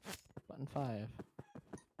 Button 5.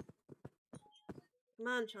 Come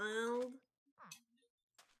on, child.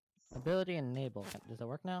 Ability enable. Does it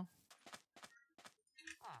work now?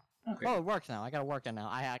 Okay. Oh, it works now. I gotta work it now.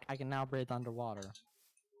 I can now breathe underwater.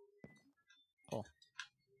 Cool.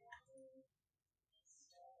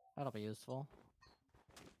 That'll be useful.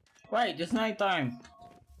 Wait, it's nighttime.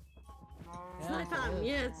 It's Yeah, nighttime. it is.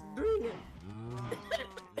 Yes, bring it.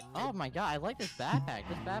 Oh my god, I like this backpack.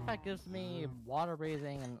 This backpack gives me water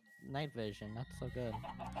breathing and night vision. That's so good.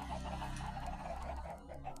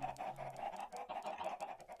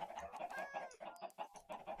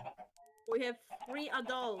 We have 3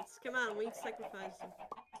 adults. Come on, we sacrifice them.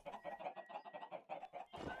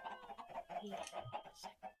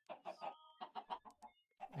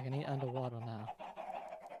 I can eat underwater now.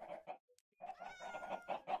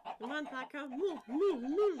 Come on, Taco. Move, move,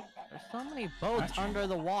 move. There's so many boats Gotcha. under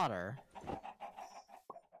the water.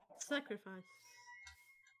 Sacrifice.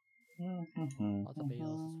 Lots of eels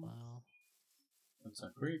as well. That's a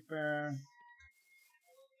creeper.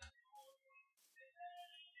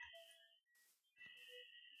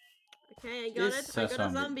 Okay, I got This it. is I a got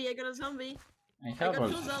zombie. a zombie. I got a zombie. I I have got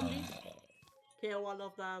also two zombies. Kill one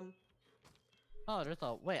of them. Oh, there's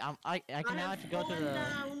a wait. I can now have actually go to fallen the.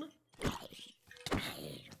 down.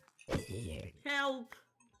 Help!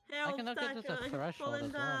 I Help, can look at Taka! just a I have threshold fallen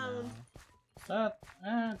as well down. now.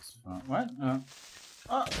 That's fine. What? Oh,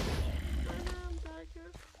 Fall down,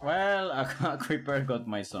 Taka. well, a creeper got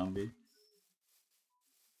my zombie.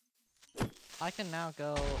 I can now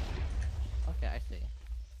go. Okay, I see.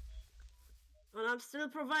 And I'm still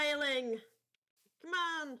prevailing. Come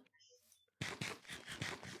on.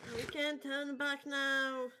 We can't turn back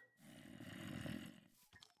now.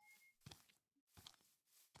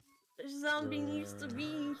 The zombie needs to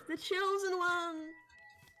be the chosen one.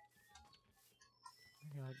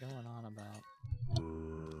 What are you going on about?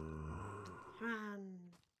 Come on.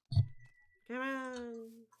 Come on.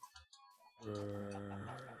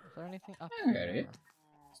 Is there anything up I get here? it.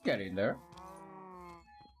 Let's get in there.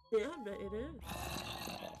 Yeah, but it is.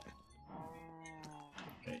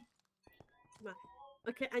 Okay. Come on.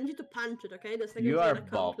 Okay, I need to punch it, okay? The second You it's are gonna come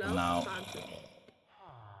Bob close, now. punch it.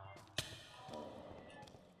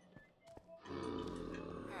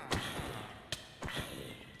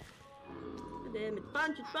 God damn it,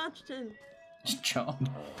 punch it! John.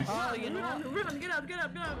 Oh, you know what? Run, get out!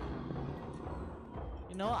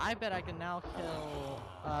 You know what? I bet I can now kill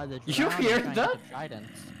the drowned. You hear and try and that? get the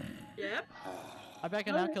tridents. Yep. I bet I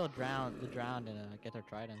can now kill the drowned and get their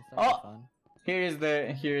tridents. That'd Oh! be fun.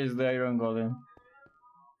 Here is the iron golem.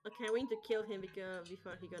 Okay, we need to kill him because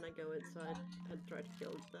before he gonna go inside and try to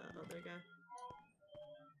kill the other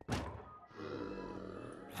guy.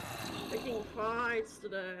 Picking fights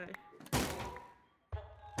today.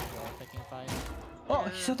 You're all picking fights. Oh, Yeah.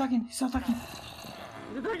 he's attacking! He's attacking!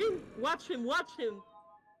 The dragon! Watch him!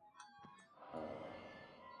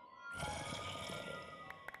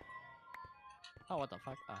 Oh, what the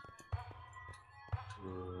fuck? Oh.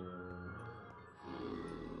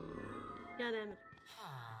 God damn it.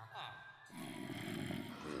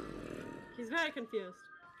 He's very confused.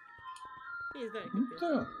 He's very confused.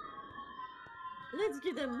 What Let's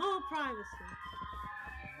give them more privacy.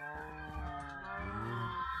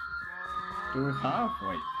 do we have?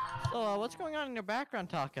 Wait. So, what's going on in your background,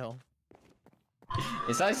 Taco?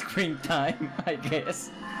 It's ice cream time, I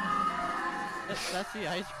guess. That's the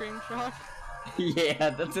ice cream truck?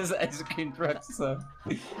 Yeah, that's his ice cream truck song.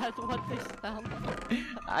 That's what they sound like.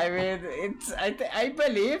 I mean, it's I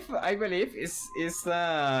believe it's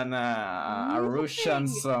a Russian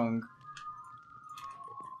song.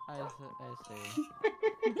 I see.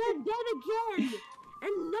 They're dead again!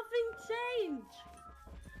 And nothing changed!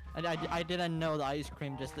 I didn't know the ice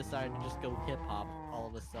cream just decided to just go hip hop all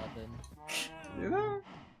of a sudden. You know,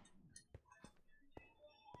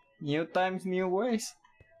 new times, new ways.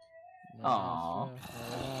 Yeah, Aw. that's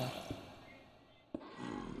true. Yeah.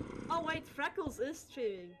 Oh wait, Freckles is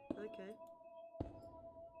streaming. Okay.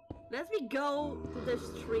 Let me go to the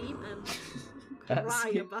stream and cry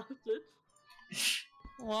about it.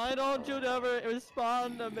 Why don't you never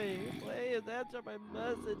respond to me? Please answer my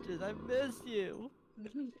messages. I miss you.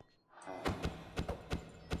 Something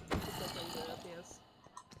like that, yes.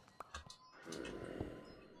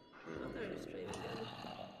 Oh, they're streaming again.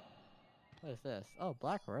 What is this? Oh,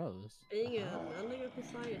 Black Rose. Being an underground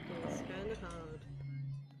society is kinda hard.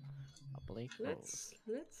 A bleak rose.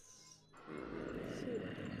 Let's see what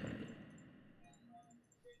they find.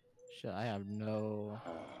 Shit, I have no.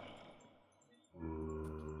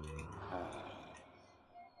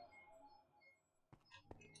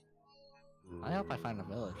 I hope I find a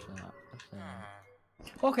village.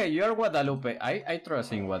 Okay, you're Guadalupe. I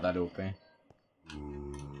trust in Guadalupe.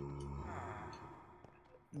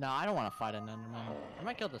 No, I don't want to fight an enderman. I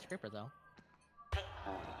might kill this creeper though.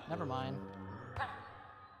 Never mind.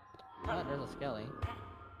 Oh, there's a skelly.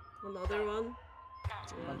 Another one.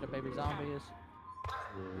 Bunch of baby zombies.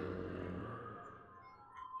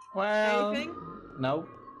 Well, Anything? no,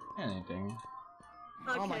 anything.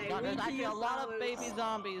 Okay, Oh my god, we there's need to actually a use lot of ours. baby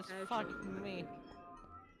zombies. Okay. Fuck me.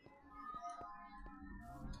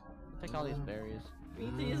 Take all these berries. We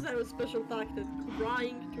need to use our special tactic,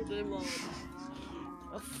 crying to the mobs.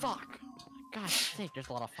 Oh fuck! God's sake, there's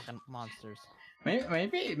a lot of fucking monsters.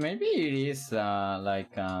 Maybe it is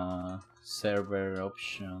like a server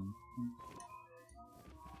option.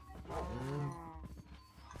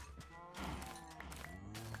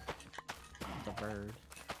 The bird.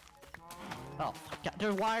 Oh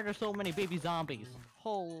fuck! Why are there so many baby zombies?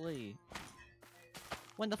 Holy!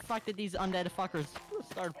 When the fuck did these undead fuckers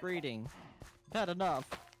start breeding? I've had enough.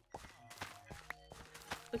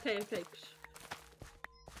 Okay.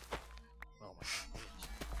 Oh my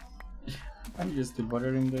god. I'm just still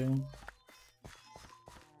bothering them.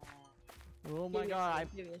 Oh my god, I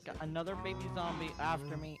Give me a got second. another baby zombie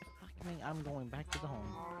after me. Fuck me, I'm going back to the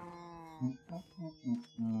home.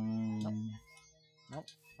 Nope.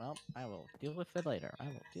 Well, I will deal with it later. I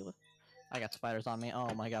will deal with. I got spiders on me.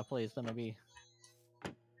 Oh my god, please let me be.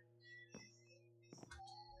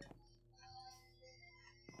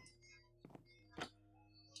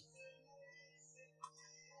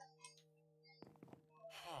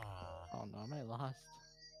 Oh no, am I lost?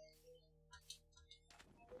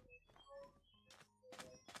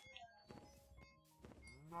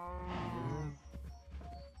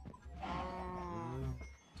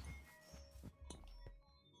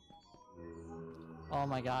 Oh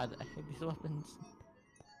my god, I hate these weapons.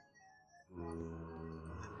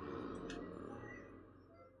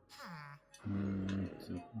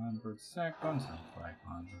 200 seconds and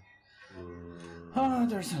 500. Oh,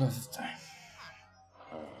 there's a lot of time.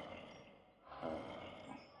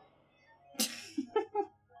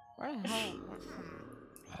 Where the hell?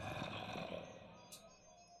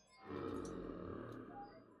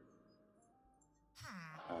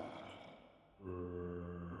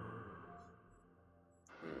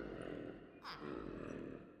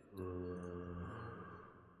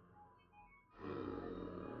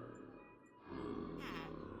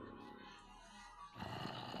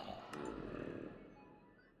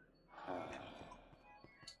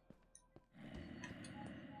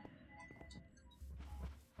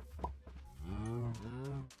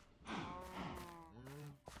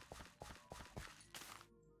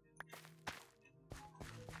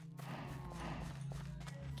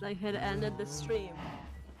 They had ended the stream.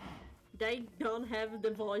 They don't have the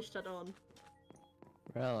voice chat on.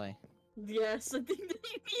 Really? Yes, I think they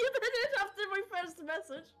muted it after my first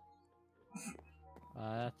message.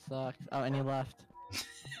 That sucks. Oh, and he left.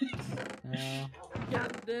 No.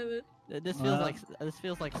 God damn it. This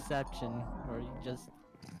feels like Inception, where he just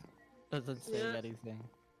doesn't say Yeah. anything.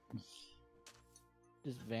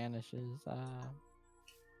 Just vanishes.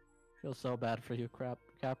 Feel so bad for you,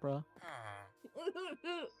 Capra.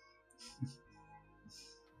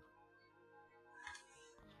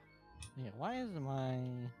 Yeah, why is my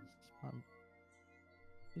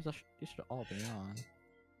these should all be on.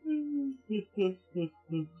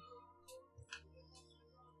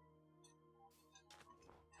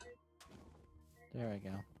 There we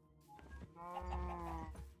go.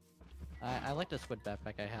 I like the squid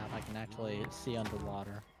backpack I have. I can actually see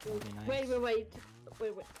underwater. That'd be nice. Wait.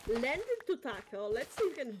 Land into tackle. Let's see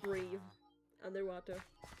if he can breathe underwater.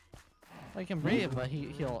 Well, he can breathe, but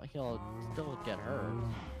he'll still get hurt.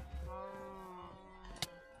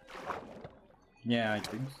 Yeah, I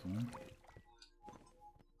think so.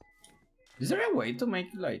 Is there a way to make,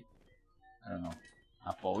 like, I don't know,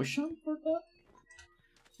 a potion for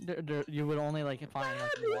that? You would only like find like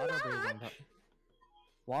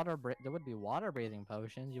there would be water breathing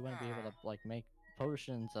potions. You wouldn't be able to like make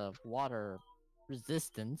potions of water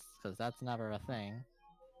resistance because that's never a thing.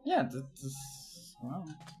 Yeah, that's well.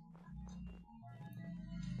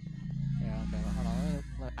 Yeah, okay, well, hold on.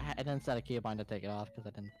 I didn't set a keybind to take it off because I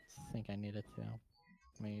didn't think I needed to.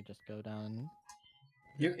 Let me just go down.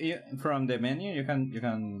 You from the menu you can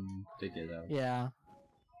take it out. Yeah.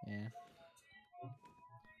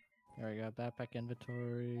 There we go. Backpack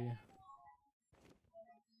inventory.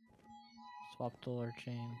 Swap tool or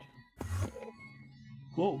change.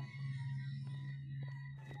 Whoa.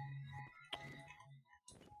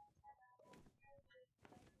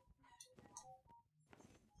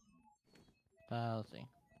 Let's see.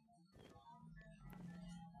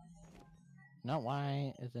 No,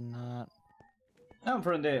 why is it not? No,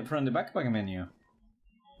 from the backpack menu.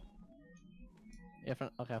 Yeah,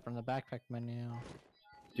 from the backpack menu.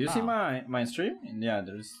 Do you see my stream? Yeah,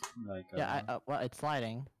 there's like. Yeah, well, it's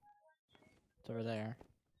sliding. It's over there.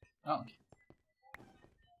 Oh. Okay.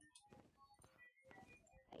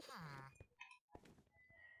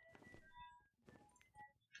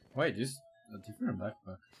 Wait, this is a different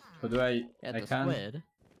backpack. But do I? Yeah, I the can't. squid.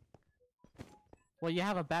 Well, you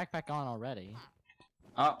have a backpack on already.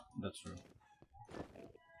 Oh, that's true.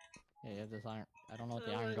 Yeah, you have this iron. I don't know what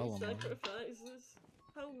the How iron many golem was. sacrifices?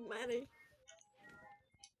 How many?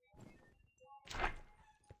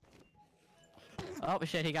 Oh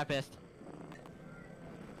shit, he got pissed.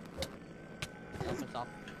 Oh, it's off.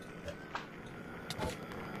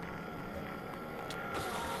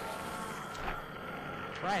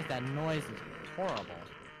 Christ, that noise is horrible.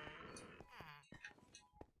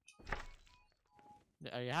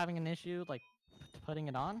 Are you having an issue, like, putting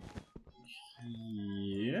it on?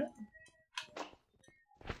 Yeah.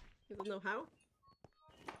 You don't know how?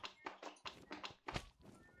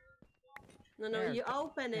 No, no, There, you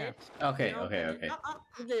open yeah. it. Okay, You okay, open it. okay. Oh, oh,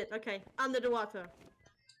 you did. Okay, under the water.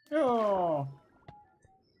 Oh,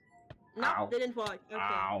 No, ow, didn't work. Okay.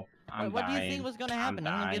 ow, I'm What do you think dying. was gonna I'm happen? It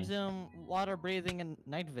only gives dying. him water breathing and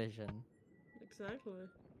night vision. Exactly.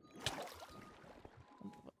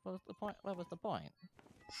 What was the point? What was the point?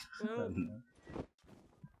 Well,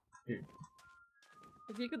 Here.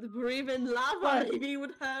 if you could breathe in lava, What? maybe it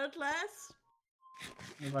would hurt less.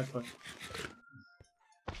 If I could.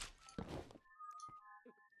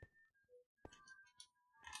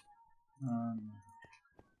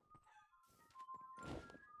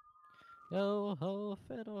 Yo ho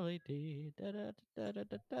fiddly dee da da da da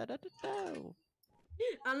da da da da da.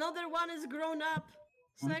 Another one is grown up.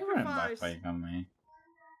 I'm throwing Sacrifice. backpack on me.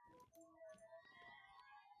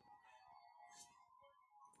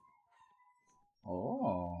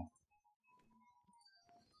 Oh.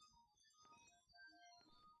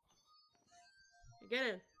 Get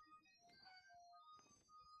it.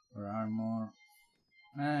 There are more.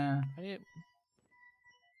 How do you...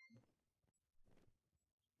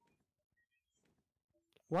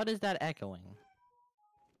 What is that echoing?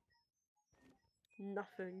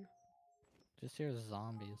 Nothing. Just hear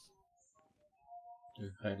zombies.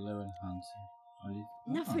 The high level Hansi.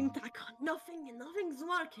 Nothing, Takon. Nothing. Nothing's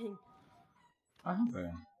working. Okay.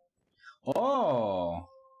 Oh.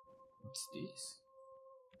 What's this?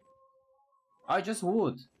 I just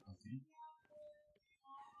wood. Okay.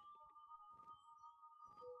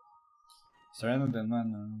 Surrounded the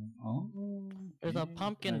man. Oh. There's a okay.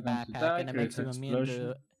 pumpkin I'm going to backpack die, and it makes creates you immune to...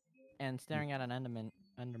 explosion. And staring at an Enderman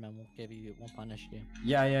will give you... won't punish you.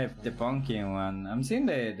 Yeah, yeah, the pumpkin one. I'm seeing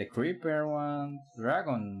the creeper one.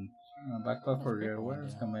 Dragon. Backpack What for does your creeper one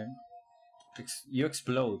wares do? coming. You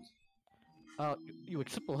explode. Oh, you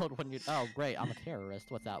explode when you... Oh, great, I'm a terrorist.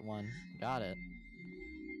 What's that one? Got it.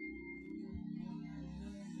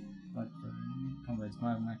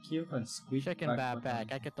 My cube and squeak Chicken backpack.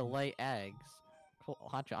 backpack. I get to lay eggs. Cool.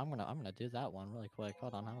 Hotcha, I'm gonna do that one really quick.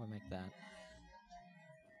 Hold on, how do I make that?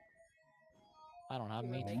 I don't have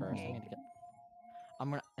meat Make first. I egg. need to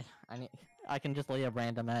get... I can just lay a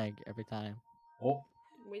random egg every time. Oh,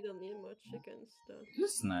 We don't need much chickens, though.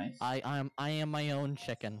 this is nice. I am my own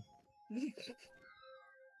chicken.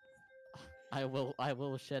 I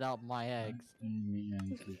will shit out my eggs. Me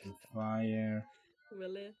and to the fire.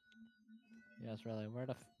 Really? Yes, really. Where?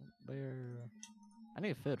 I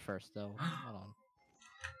need food first, though. Hold on.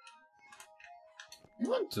 I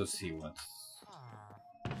want to see what's.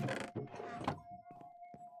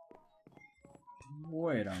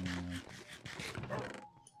 Wait a minute.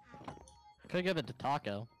 Could give it to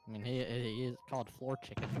Taco. I mean, he is called floor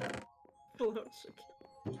chicken. Floor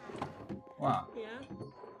chicken. Wow. Yeah?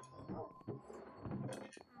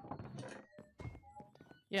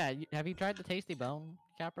 Yeah, have you tried the Tasty Bone,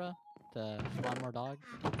 Capra? To spawn more dogs?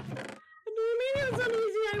 What do you mean it's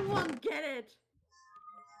uneasy? I won't get it!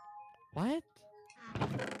 What?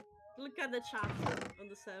 Look at the chat on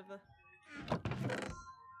the server.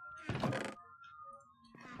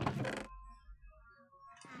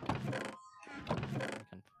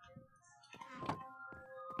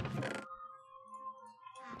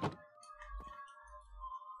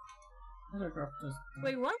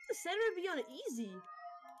 Wait, why the server be on easy?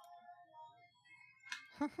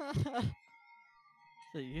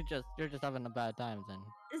 So you're just having a bad time then.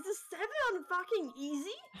 Is the server on fucking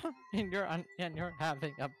easy? and you're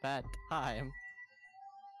having a bad time.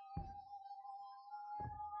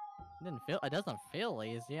 It doesn't feel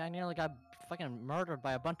easy. I nearly got fucking murdered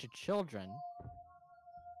by a bunch of children.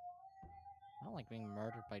 I don't like being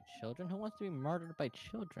murdered by children. Who wants to be murdered by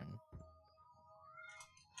children?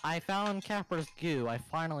 I found Capra's goo. I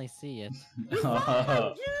finally see it.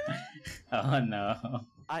 Oh. Oh no.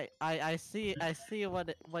 I see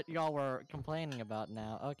what y'all were complaining about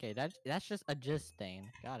now. Okay, that's just a jizz stain.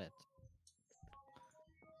 Got it.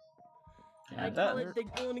 Yeah, I call it the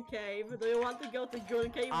Goon Cave. Do you want to go to Goon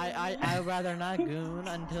Cave? I'd rather not goon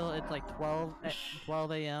until it's like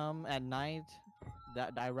 12 a.m. at night.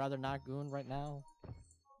 I'd rather not goon right now.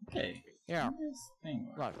 Okay. Here, This thing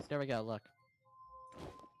works. look, there we go. Look,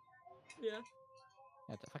 Yeah.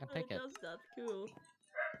 yeah, fucking Oh, take it it. does that. Cool.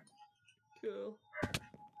 Cool.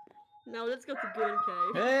 Now let's go to Goon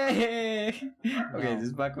Cave. Hey! Okay, No.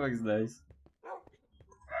 this backpack is nice.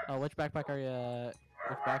 Oh, which backpack are you?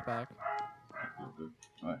 Which backpack?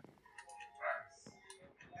 What?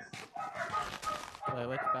 Wait,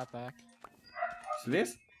 which backpack? So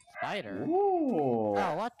this? Spider. Ooh.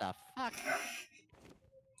 Oh, what the fuck?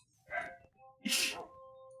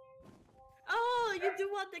 Oh, you do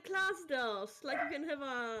what the class does. Like you can have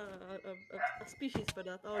a species for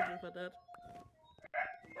that, origin for that.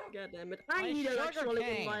 God damn it. I My need that sugar actually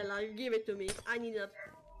in my cane. life. Give it to me. I need that.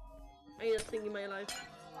 I need that thing in my life.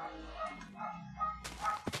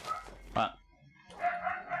 What?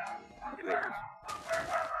 Give me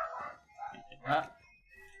that.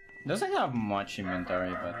 Doesn't have much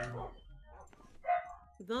inventory, but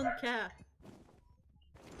Don't care.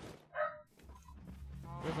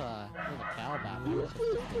 There's a cow back there.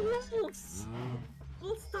 Walls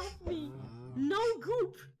will stop me. No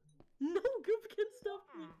goop. No goop can stop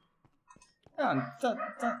me.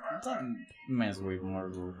 don't mess with more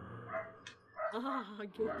group. Ah,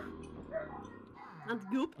 goop. And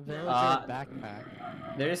goop. Villager backpack.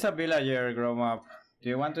 There is a villager grown up. Do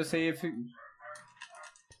you want to see if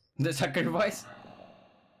the sacrifice?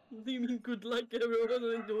 Do you mean good luck,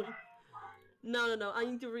 everyone doing? No. I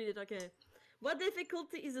need to read it. Okay. What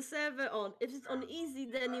difficulty is the server on? If it's on easy,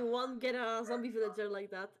 then you won't get a zombie villager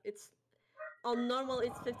like that. It's on normal,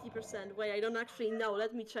 it's 50%. Wait, I don't actually know.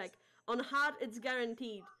 Let me check. On hard, it's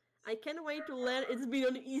guaranteed. I can't wait to learn it's been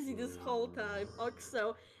on easy this whole time.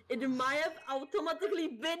 Also, it might have automatically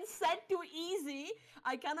been set to easy.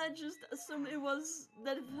 I cannot just assume it was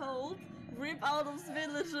default. Rip out of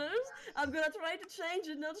villagers. I'm gonna try to change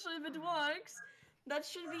it, not sure if it works. That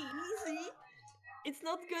should be easy. It's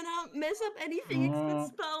not gonna mess up anything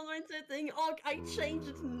except spawn or anything. Oh, I changed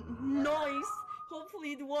it. Noise.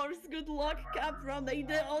 Hopefully it works. Good luck, Capra. May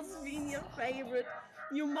the odds be in your favorite.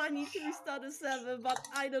 You might need to restart the server, but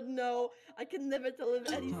I don't know. I can never tell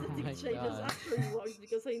if any setting my changes God. actually worked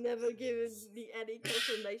because I never gave the any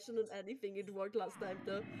confirmation on anything. It worked last time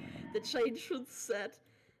though. The change should set,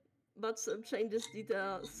 but some changes did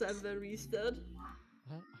server restart.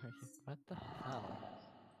 What are you? What the hell?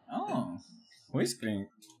 Oh, who is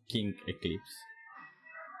King Eclipse?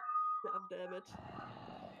 God damn it.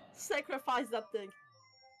 Sacrifice that thing.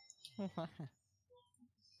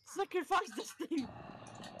 Sacrifice this thing!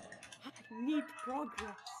 I need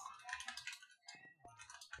progress.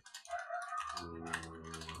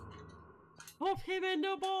 Put him in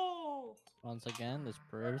the ball! Once again, this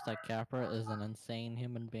proves that Capra is an insane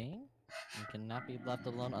human being and cannot be left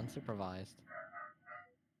alone unsupervised.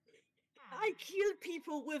 I kill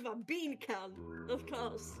people with a bean can, of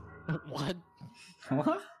course. What?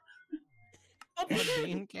 What? Of A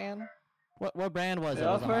bean can? What brand was it?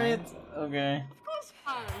 Go Was it for it. Heinz? Okay. course,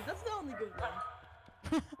 fine. That's the only good one.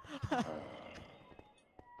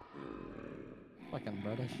 Fucking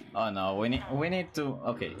British. Oh no, we need to.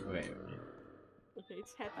 Okay, wait. Okay,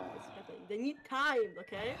 it's happening. They need time,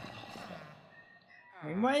 okay?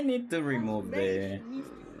 We might need to remove the. Information needs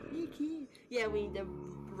to be sneaky. Yeah, we need the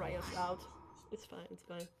riot out. It's fine.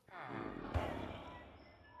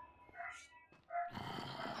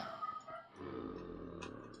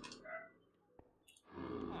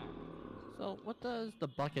 So, what does the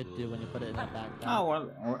bucket do when you put it in the backpack? Oh well,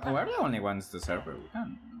 we're the only ones to server. We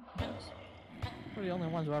can. We're the only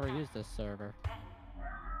ones who ever used this server.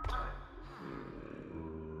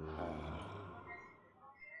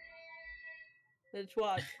 Let's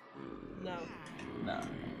watch. No. No.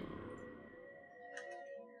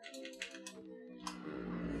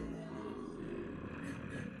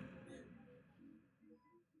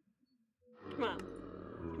 Come on.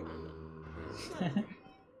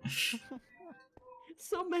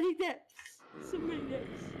 So many depths. So many.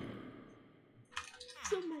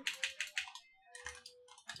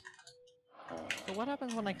 So what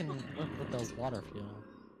happens when I can look with the water fuel?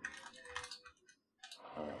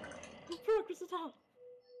 No progress at all.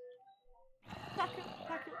 Back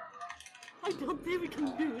up. I don't think we can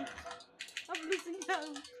do it. I'm losing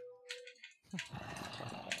hope.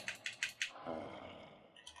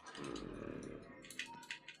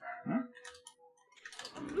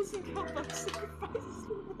 I'm losing hope. I'm sacrifices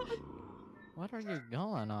for what? What are you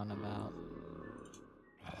going on about?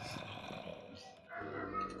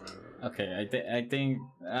 Okay, I think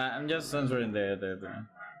I'm just answering the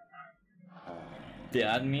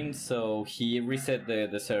admin, so he reset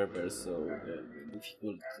the server, so the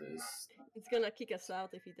difficulties. It's gonna kick us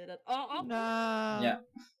out if he did that. Oh! Nah. Yeah.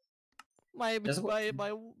 My Just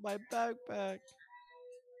backpack.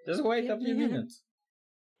 Just wait a few minutes.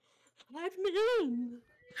 Let me in!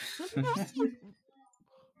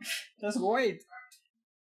 Just wait.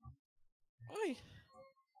 Oi.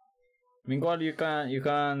 Meanwhile, you can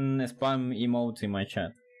spam emotes in my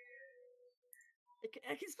chat.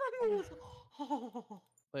 I can spam you. Oh,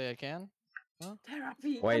 Wait, I can? Huh?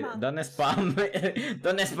 therapy. Wait, come on. don't spam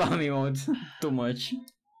don't spam emotes too much. Therapy,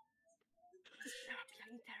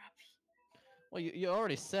 I need therapy. Well, you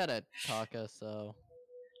already said it, Taka, so...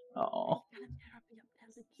 Oh. I need therapy, I'm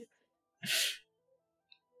telling you.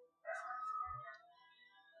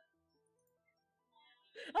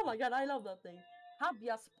 Oh my god, I love that thing. Happy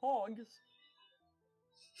as pogs.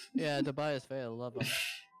 Yeah, Tobias failed. Love him.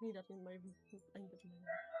 Need that in my.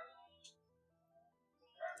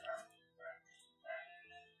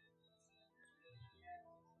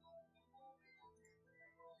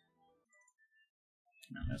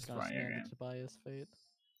 Let's Gotta try stand again. the Tobias fate.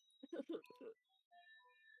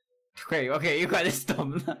 Okay, okay, you gotta stop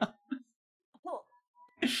now. Oh.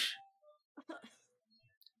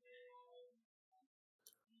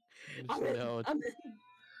 I'm in. No. I'm in.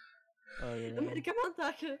 Oh, you're I'm in. in. Come on,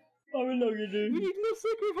 Taka. I will not get We need no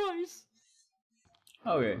sacrifice.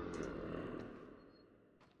 Okay.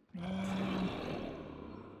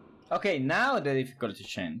 Okay, now the difficulty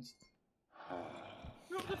changed.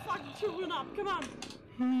 Drop the fucking children up. Come on.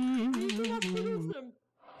 We need to not lose them.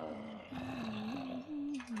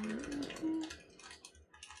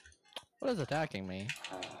 What is attacking me?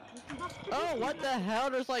 Oh, what the hell?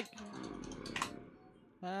 There's like...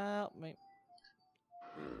 Help me.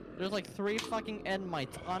 There's like 3 fucking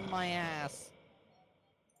Enmites on my ass.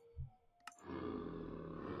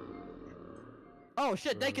 Oh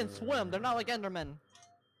shit, they can swim. They're not like Endermen.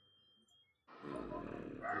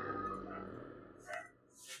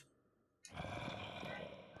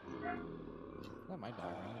 That my dog,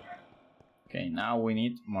 right? Okay, now we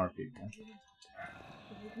need more people.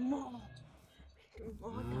 More.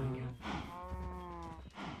 More, Taka.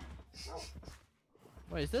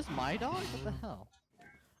 Wait, is this my dog? What the hell?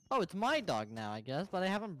 Oh, it's my dog now, I guess, but I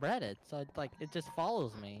haven't bred it, so it's like, it just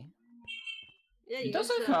follows me. Yeah, It you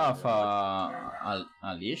doesn't use, have a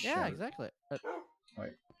leash. Yeah, or- exactly. Wait,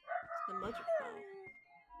 the magic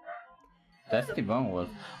that's the bone was.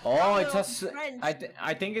 Oh, it's a. no, Su- French.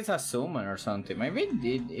 I think it's a summon or something. Maybe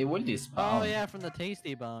it will despawn. Oh yeah, from the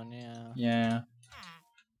tasty bone, yeah. Yeah.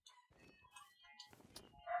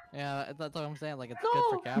 Yeah, that's what I'm saying, like, it's No. good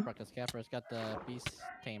for Capra, because Capra's got the beast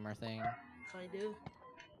tamer thing. I do.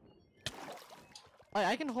 Oh,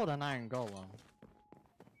 I can hold an iron golem.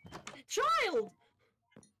 Child!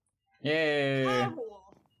 Yay!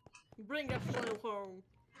 Terrible! Bring that child home.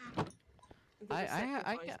 Into the I sacrifice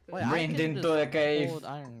can, pit. wait, I Bring can it into just the cave. hold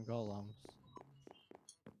iron golems.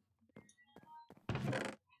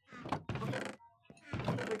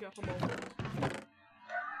 Bring up a moment.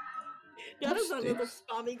 Yeah, there's a What's little this?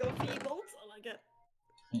 spamming of emotes. I like it.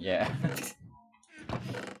 Yeah.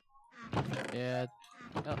 Yeah.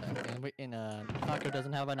 Oh, and Taco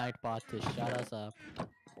doesn't have a nightbot to shut us up.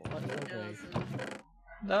 What so great.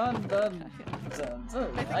 Don't. I think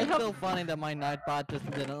I it's have. so funny that my nightbot just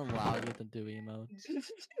didn't allow you to do emotes.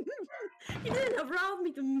 You didn't allow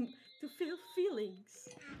me to feel feelings.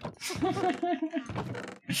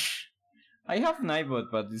 I have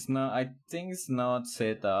Nightbot, but it's not. I think it's not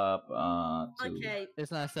set up. To. Okay.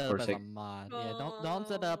 It's not set For up as a sec- mod. Yeah, don't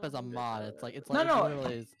set it up as a mod. It's like No, no,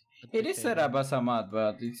 literally is a It is set dictator. up as a mod,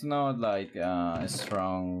 but it's not like a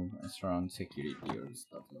strong security or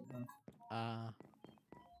stuff like that.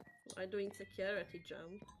 I'm doing security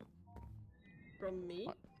jump. From me?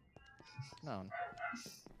 What? No.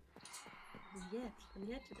 And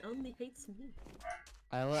yet it only hates me.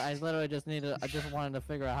 I literally just needed. I just wanted to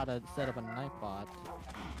figure out how to set up a nightbot.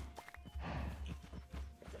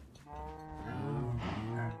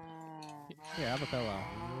 Here, have a pillow.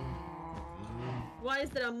 Why is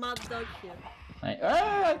there a mad dog here?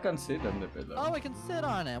 I can sit on the pillow. Oh, we can sit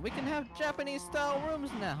on it. We can have Japanese-style rooms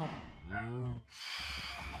now.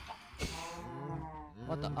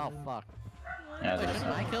 What the? Oh fuck. Yeah, Wait, that's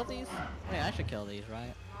shouldn't I kill these? Wait, I should kill these,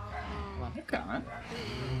 right? Come on, You can. come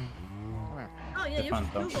here. Oh yeah, The you should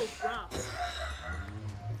phantom. kill those rats.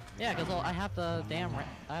 Yeah, cause I have the damn.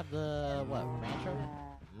 I have the what? Rancher?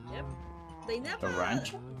 Yep. They never. The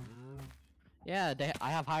ranch? Yeah, I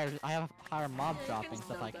have higher mob Yeah, you can droppings if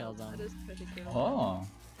still I kill that. them. That is pretty cool. Oh.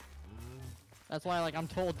 That's why, like, I'm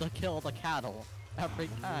told to kill the cattle every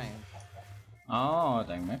time. Oh,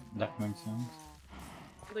 that makes sense.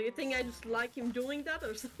 Do you think I just like him doing that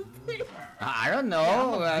or something? I don't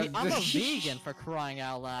know. Yeah, I'm a vegan for crying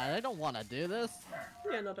out loud. I don't want to do this.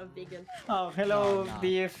 You're not a vegan. Oh, hello, No, no.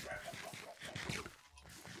 Beef.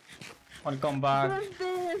 Welcome back.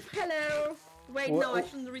 Hello. Wait, Wha- no, I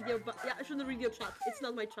shouldn't read your. Yeah, I shouldn't read your chat. It's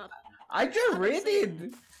not my chat. I can can read see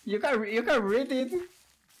it. You can read it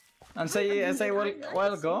and say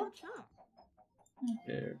well go.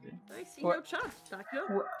 Okay, okay. I see What- your chat,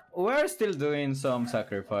 Taco. We're still doing some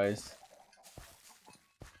sacrifice.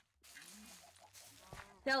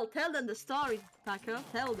 Tell them the story, Taco.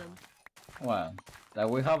 Tell them. Well, that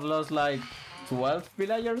we have lost like 12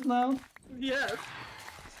 villagers now. Yes.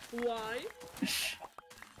 Why?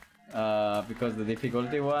 Because the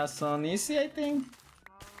difficulty was on easy, I think.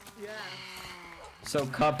 Yeah. So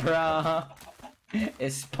Capra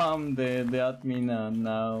spammed the admin and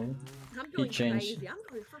now I'm he going changed. crazy. I'm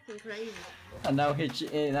going fucking crazy.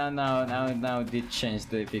 And now now did change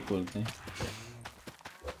the difficulty.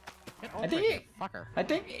 Get I over think it, fucker. I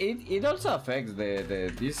think it also affects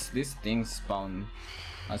the this thing spawn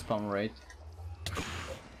rate.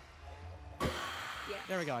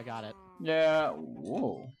 There we go, I got it. Yeah.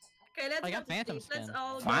 Whoa. Okay, let's I go got to phantom sleep. Let's skin.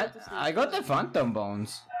 all go to sleep. I got the phantom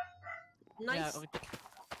bones. Nice. Yeah,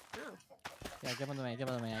 Oh. yeah, give them to me, give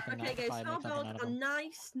them to me. I can Okay, guys, probably how make something out about of a them.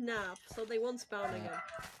 nice nap so they won't spawn Yeah. again?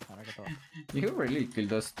 Alright, I got the- You really kill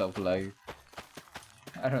those stuff like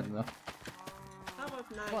I don't know. How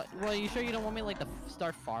about nice? What? Well, you sure you don't want me like to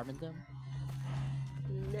start farming them?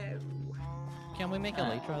 No. Can we make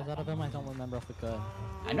elytras out of them? I don't remember if we could.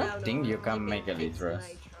 I don't think you can make fix elytras.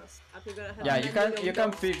 elytras. I think we're gonna have Yeah, many you of can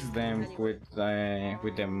those fix them anyway. with the Also, why do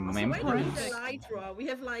we need membranes. elytra? We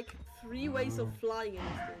have like 3 ways of flying in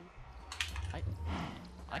this thing.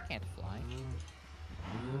 I can't fly.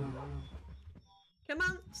 Come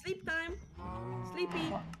on, sleep time. Sleepy.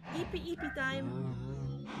 Eepy time.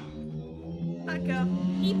 Taka.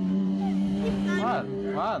 Eep. Eep time.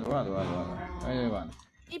 What? What do you want?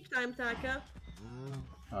 Eep time, Taka.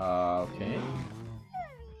 Okay.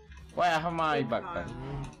 Why I have my backpack?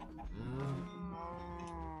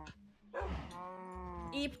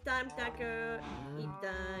 Eep time, Taka. Eep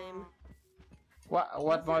time.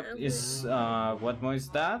 What mod is that? What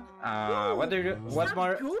Stop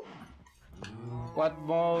more goop. what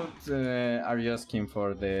mode are you asking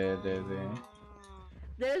for the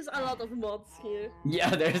There's a lot of mods here. Yeah,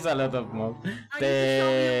 there's a lot of mods. I need to The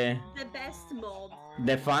show you the best mod.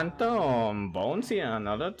 the phantom bones and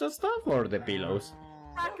all that stuff or the pillows?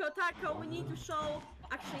 Taco, we need to show.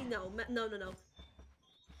 Actually, no.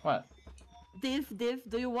 What? Div,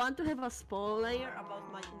 do you want to have a spoiler about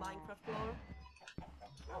my Minecraft lore?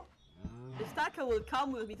 If Taco will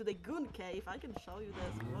come with me to the Goon Cave, I can show you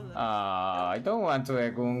the spoiler. I don't want to a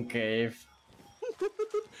goon cave.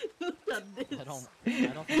 Look at this. I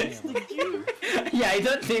don't think any of them. Yeah, I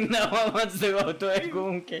don't think no one wants to go to a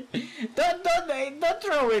goon cave. Don't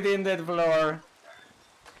throw it in that floor.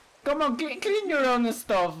 Come on, clean your own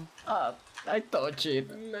stuff. I touch it.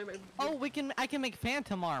 Oh, I can make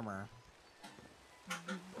phantom armor.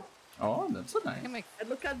 Oh, that's so I nice. can make. And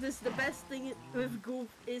look at this, the best thing with Goof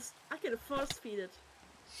is I can force feed it.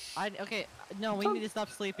 Okay, no, we need to stop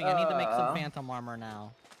sleeping. I need to make some Uh. phantom armor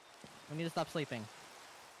now. We need to stop sleeping.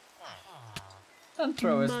 Don't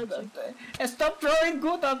throw it. Stop throwing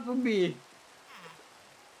good at me.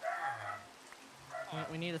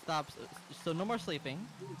 We need to stop. So no more sleeping.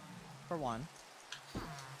 For one.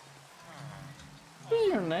 What's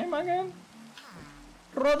your name again?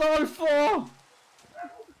 Rodolfo!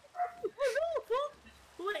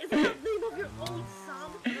 What is that name of your old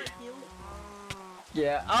son? Can I kill?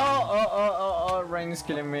 Yeah. Oh, Rain is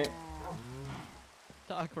killing me.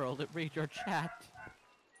 Dogworld, read your chat.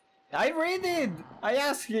 I read it. I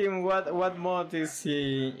asked him what mod is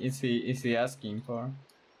he asking for.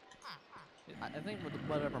 I think with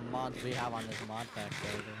whatever mods we have on this mod pack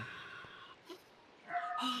server.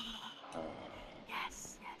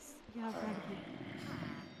 Yes. You have ready.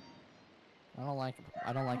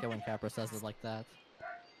 I don't like it when Capra says it like that.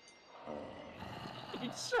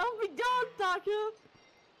 It shall be done, Taco.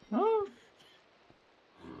 Oh.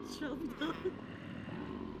 It shall be done.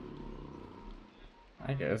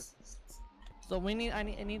 I guess. So I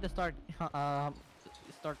need to start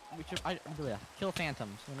kill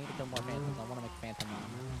phantoms. We need to kill more phantoms. I want to make phantom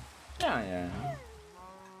armor. Yeah.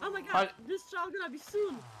 Oh my god, this shall gonna be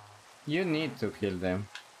soon. You need to kill them.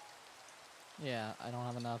 Yeah, I don't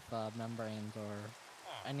have enough membranes or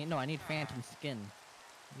I need phantom skin.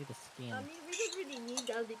 I need the skin. I mean, we don't really need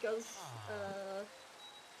that because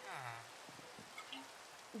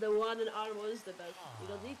the one in armor is the best. We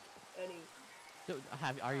don't need any. So,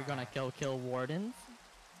 are you gonna kill wardens?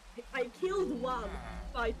 I killed one.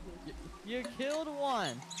 Fight me. You killed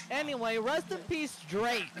one. Anyway, rest in peace,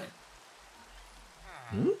 Drake.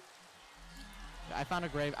 Hmm? I found a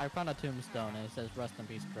tombstone and it says rest in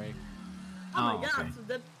peace, Drake. Oh my Oh, god, okay. so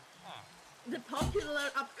the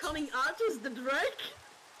popular upcoming artist, the Drake?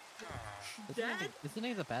 Dead? Isn't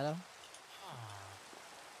he the pedo?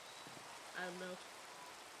 I don't know.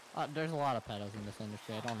 There's a lot of pedos in this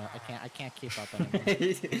industry. I don't know. I can't keep up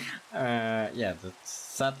anymore. Yeah,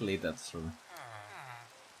 sadly that's true.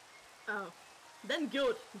 Oh. Then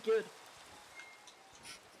good.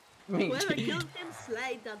 Me Whoever too. killed him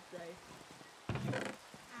slayed that day.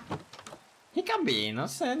 He can be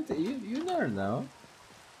innocent. You never know.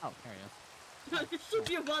 Oh, there he is. Should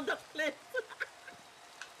you want that clip?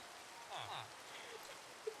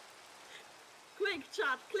 Quick,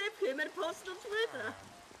 chat, clip him and post it on Twitter.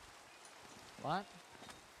 What?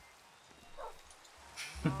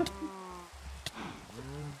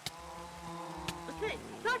 Okay,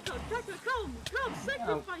 Taco, come,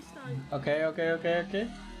 sacrifice time. Okay.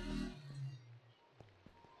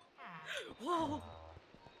 Whoa,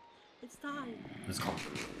 it's time. Let's go.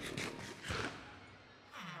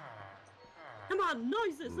 Come on,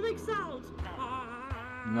 noises, make sounds.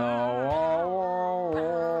 No.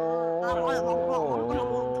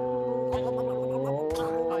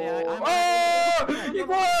 Oh yeah, Oh! It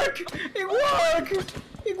worked! It worked!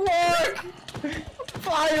 It worked!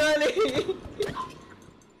 Finally!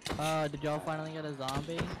 did y'all finally get a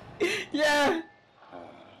zombie? Yeah!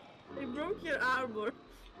 They broke your armor.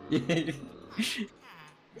 It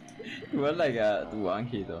was like a one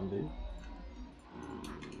hit only.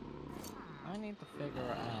 I need to figure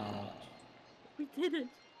out. We did it.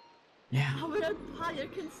 Yeah. Our empire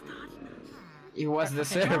can start now. It was the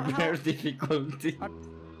Okay, server difficulty.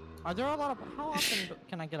 Are there a lot of? How often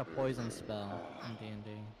can I get a poison spell in D&D?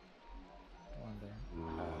 Wonder.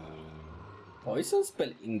 Poison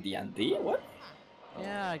spell in D&D? What?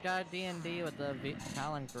 Yeah, I got D&D with the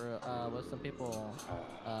Talon group, with some people,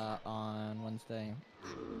 on Wednesday.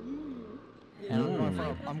 And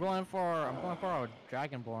I'm going for a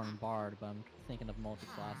Dragonborn Bard, but I'm thinking of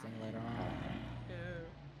multi-classing later on. Yeah.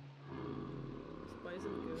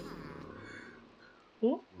 Poison good.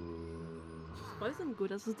 Who? Poison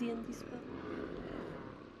good as a D&D spell.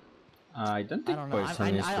 I don't I think don't know.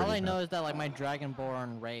 poison is All I really know bad. is that like my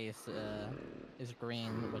Dragonborn race is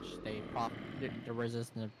green, which they're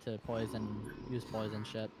resistant to poison, use poison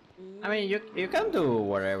shit. I mean, you can do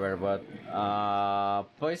whatever, but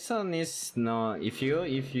poison is not. If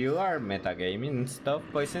you are metagaming and stuff,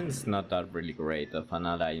 poison is not that really great of an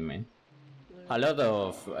alignment. A lot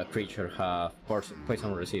of creatures have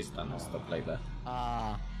poison resistance and stuff like that.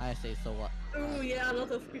 I see. So what? Oh yeah, a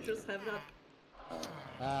lot of creatures have that.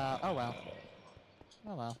 Oh well.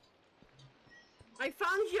 Oh well. I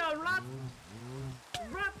found your rat!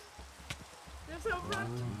 Rat! There's a rat!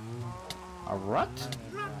 A rat?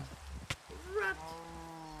 Rat! Rat!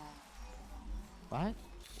 What?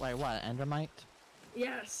 Wait, what? Endermite?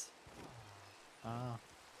 Yes! Oh.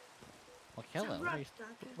 Well, kill It's a it. rat,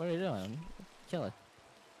 Dad. What are you doing? Kill it.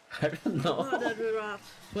 I don't know. Oh, that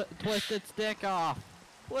rat. Twist its dick off.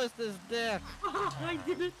 Twist its dick. I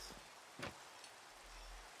did it!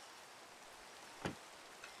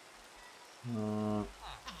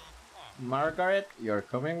 Margaret, you're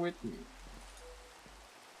coming with me.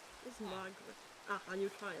 It's Margaret. A new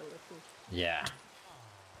trial, I think. Yeah.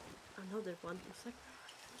 Another one to sacrifice.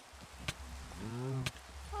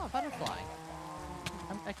 Oh, butterfly.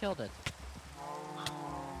 I killed it.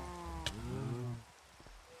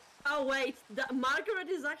 Oh wait, Margaret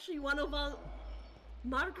is actually one of our...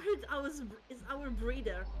 Margaret is our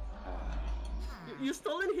breeder. You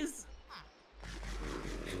stolen his...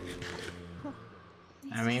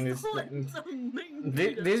 I mean, it's the main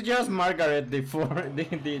breeder. this just Margaret the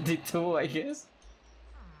two, I guess.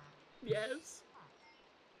 Yes.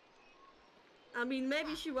 I mean,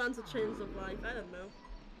 maybe she wants a change of life, I don't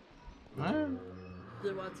know.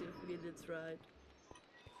 The what if we did right.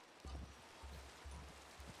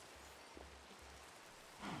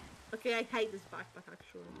 Okay, I hate this backpack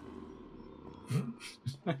actually.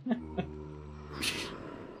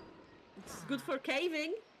 It's good for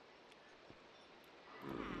caving.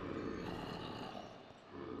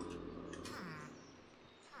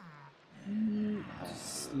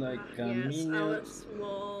 It's like a Yes, mini. our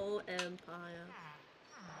small empire.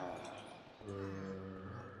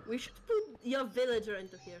 We should put your villager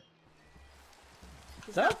into here.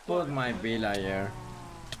 Is That put far? my villager.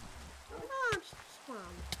 No, just one.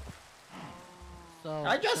 So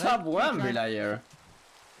I just should have one try- villager.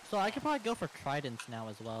 So I could probably go for tridents now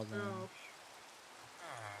as well. Then.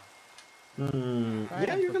 No. Tridents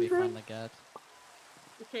Yeah, you would can be try. fun to get.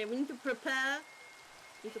 Okay, we need to prepare.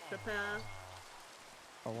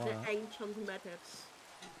 For The what? ancient methods.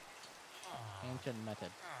 Ancient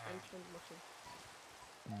method. Ancient methods.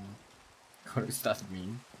 What does that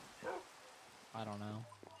mean? I don't know.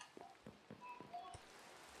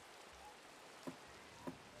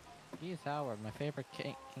 He's Howard, my favorite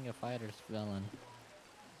King of Fighters villain.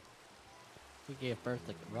 He gave birth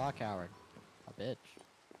to Rock Howard. A bitch.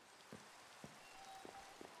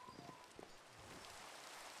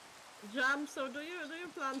 Jam, so do you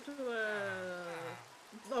plan to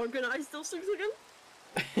organize those things again?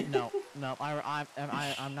 No,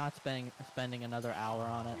 I'm not spending another hour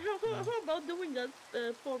on it. How about doing that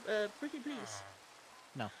for Pretty Please?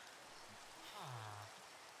 No.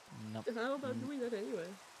 Nope. How about doing that anyway?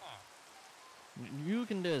 You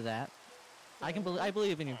can do that. I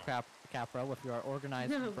believe in you, Capra, with your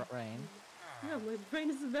organized No. brain. No, my brain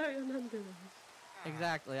is very unorganized.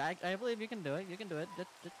 Exactly. I believe you can do it. You can do it.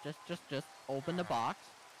 Just open the box,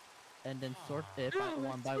 and then sort it No,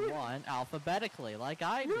 one by it's- one alphabetically, like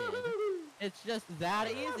I did. It's just that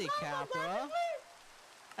easy, Capra.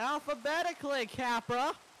 Alphabetically,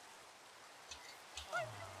 Capra.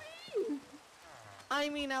 I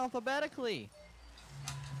mean alphabetically.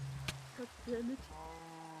 God damn it.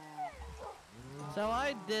 So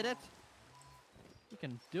I did it. You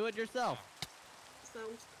can do it yourself.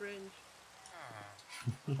 Sounds cringe.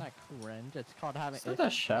 It's not cringe. It's called having Is that a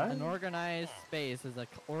shot? an organized space is a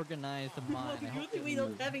organized mind. I hope Good thing we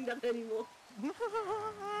don't having that anymore.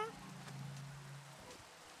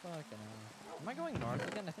 Fucking hell. Am I going north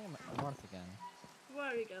again? I think I'm north again.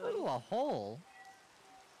 Where are we going? Ooh, a hole.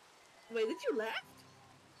 Wait, did you left?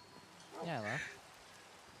 Yeah, I left.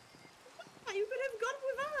 Ah, you could have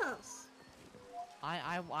gone with us.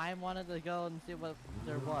 I wanted to go and see what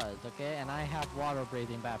there was, okay? And I have water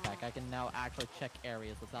breathing backpack. I can now actually check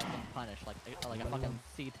areas without getting punished, like a fucking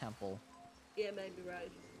sea temple. Yeah, maybe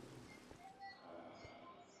right.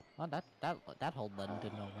 Oh, that hole led into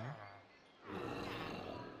nowhere.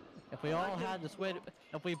 If we all had the squid,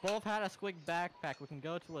 if we both had a squig backpack, we can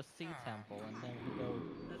go to a sea temple and then we can go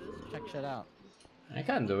That is check true. shit out. I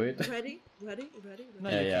can do it. Ready? No,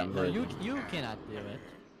 Yeah, you yeah, can't. I'm No, ready. you cannot do it.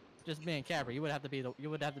 Just me and Capri. You would have to be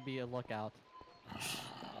a lookout.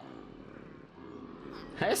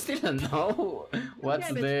 I still don't know what's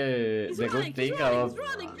Damn it. the He's the running, good thing he's running, about he's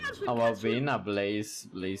running. Catch him, about catch him. being a blaze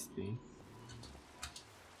thing.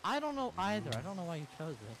 I don't know either. I don't know why you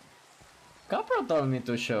chose it. Capra told me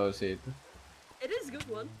to show it. It is a good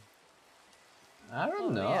one. I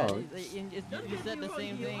don't know. Yeah, Don't you get said me the wrong,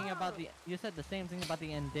 same you thing about are. the. You said the same thing about the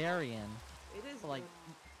Endarian. It is Like,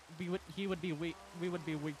 good. he would be weak. We would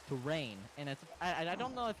be weak to rain, and it's. I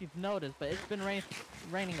don't know if you've noticed, but it's been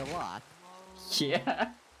raining a lot. Yeah.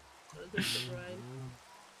 That is the brain.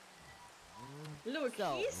 Look,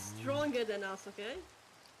 So- he's stronger than us, okay?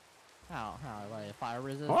 How like fire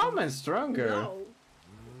resistance? Oh, I'm stronger. No.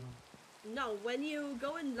 No, when you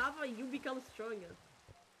go in lava, you become stronger.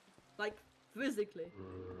 Like, physically.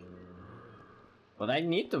 But I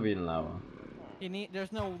need to be in lava.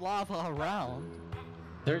 There's no lava around.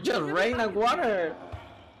 There's just rain and water.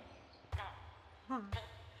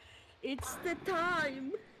 It's the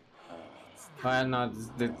time! Well, no,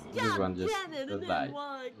 this God one just damn it, and died. then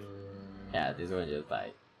like... Yeah, this one just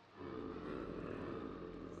died.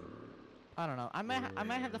 I don't know. I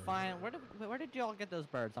might have to find where did y'all get those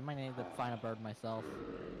birds? I might need to find a bird myself.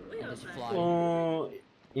 We And are just back. fly. Oh,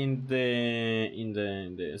 in the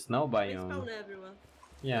snow They spawn biome. everywhere.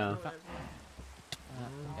 Yeah. Spawn everywhere.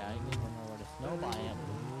 Okay, I need to know where the snow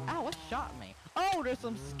biome. Ow, what shot me? Oh, there's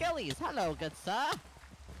some skellies. Hello, good sir.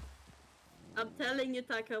 I'm telling you,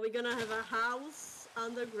 Taka, we're gonna have a house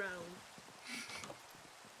underground.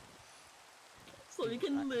 So we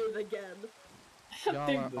can live again. Y'all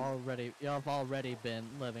have already been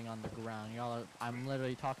living on the ground. I'm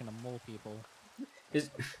literally talking to mole people. Is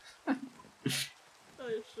Are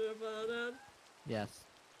you sure about that? Yes.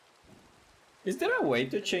 is there a way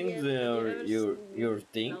to change Yes, the there's your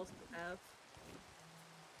thing? else to have.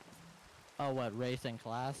 Oh, what, race and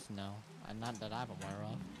class? No. Not that I'm aware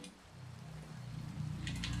of.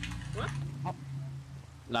 What?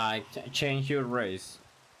 Like change your race?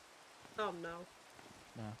 Oh no.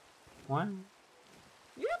 No. What?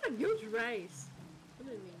 You have a huge race. What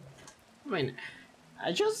do you mean? I mean,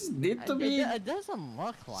 I just need to be. It doesn't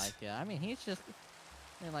look like it. I mean, he's just...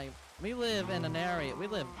 I mean, like, we live in an area... We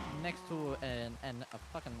live next to a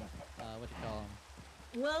fucking... what do you call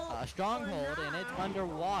them? Well, A stronghold, for and it's now-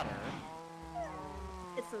 underwater.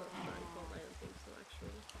 It's not a stronghold, I don't think so,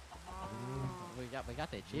 actually. We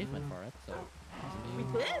got the achievement for it, so... We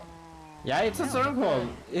did? Yeah, it's a stronghold.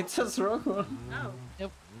 It's a stronghold. Oh.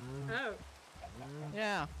 Yep. Oh.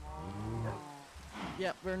 Yeah.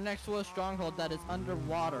 Yep, we're next to a stronghold that is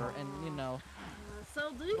underwater, and, you know...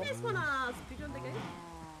 So, do you guys wanna speak on the game?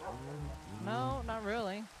 No, not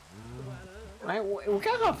really. We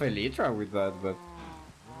can have Elytra with that, but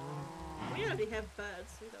We already have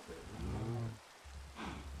birds. We don't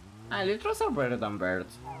really... Elytras are better than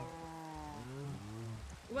birds.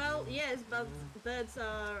 Well, yes, but birds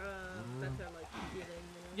are better, like, healing,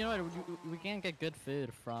 You know what, we can get good food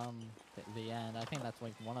from the end. I think that's,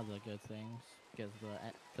 like, one of the good things,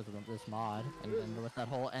 because of this mod. And then there was that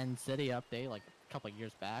whole End City update, like, a couple of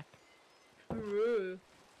years back. True.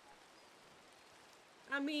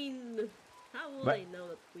 I mean, how will But- they know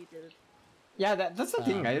that we did it? Yeah, that's the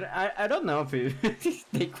thing. I don't know if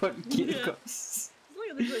they could kill Yeah. us. As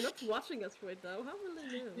long as they're not watching us right now, how will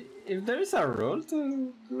they know? If there is a rule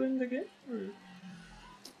to win the game.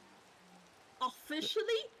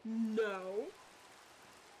 Officially? No.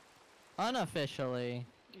 Unofficially.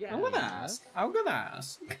 Yeah. I'm gonna ask. I'm gonna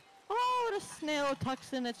ask. Oh, the snail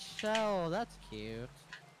tucks in its shell. That's cute.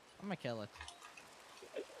 I'm gonna kill it.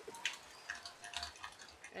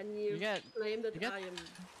 And you, get- claim that you get- I am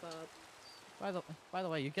bad. By the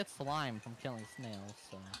way, you get slime from killing snails,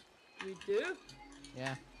 so We do?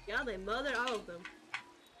 yeah. Yeah, they murder all of them.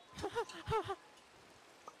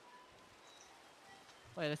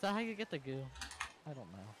 Wait, is that how you get the goo? I don't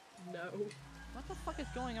know. No. What the fuck is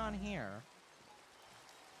going on here?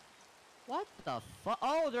 What the fuck?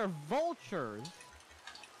 Oh, they're vultures!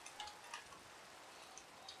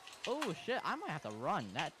 Oh shit, I might have to run.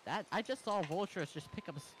 I just saw vultures just pick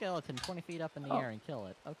up a skeleton 20 feet up in the air and kill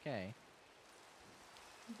it. Okay.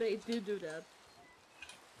 They do that.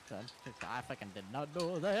 I fucking did not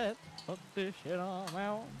know that. Fuck this shit, I'm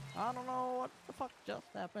out. I don't know what the fuck just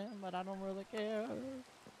happened, but I don't really care.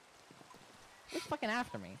 It's fucking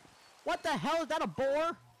after me. What the hell? Is that a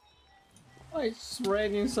boar? Oh, it's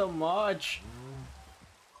raining so much.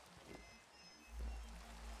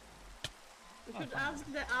 We should ask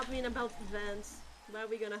the admin about events. Where are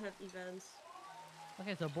we gonna have events?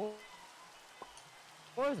 Okay, so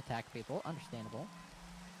boars attack people. Understandable.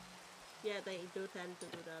 Yeah, they do tend to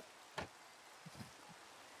do that.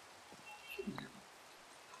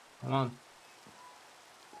 Come on.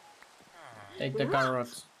 Take the What?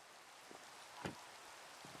 carrots.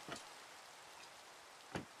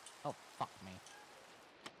 Oh, fuck me.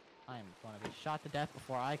 I'm gonna be shot to death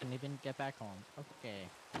before I can even get back home. Okay.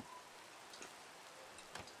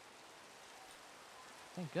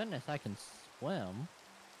 Thank goodness I can swim.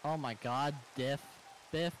 Oh my god, Biff,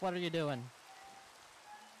 what are you doing?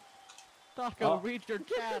 Taco, Oh. reach your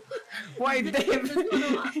chat! Why, Dave?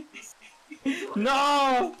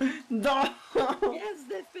 No! No! Yes,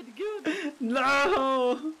 they fit good!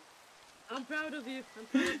 No! I'm proud of you. I'm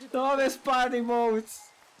proud of you. No, there's party modes.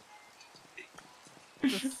 The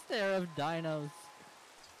stare of dinos.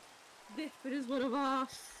 This is one of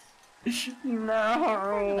us. I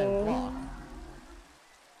No! walk.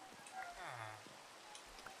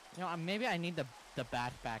 You know, maybe I need the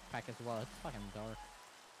bat backpack as well. It's fucking dark.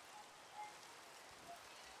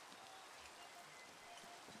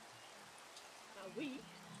 We?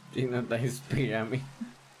 Dino dice pyramid.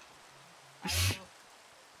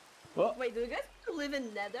 What? Wait, do you guys live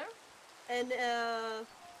in Nether? And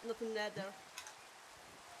not in Nether.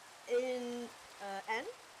 In N?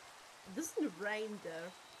 It doesn't rain there.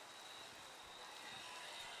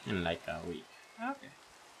 In like a week. Okay.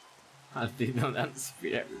 I'll Dino dance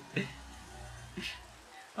pyramid.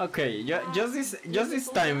 Okay, just this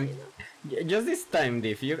time, just this time,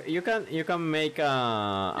 Diff. You can make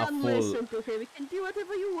a Don't full. listen to him. You can do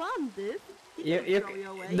whatever you want, dude. You,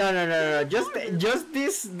 no. Just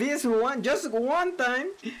this one, just one time.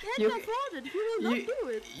 You can't You, afford it. He will not do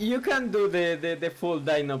it. you can do the full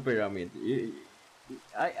dino pyramid.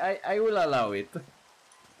 I will allow it.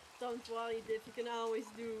 Don't worry, Div. You can always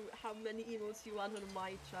do how many emotes you want on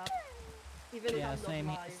my chat. Even Yeah, if I'm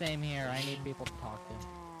not live. same here. I need people to talk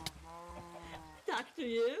to. Talk to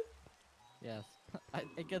you. Yes.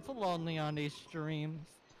 It gets lonely on these streams.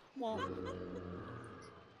 Well,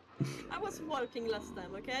 I was working last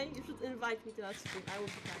time, okay? You should invite me to that stream. I will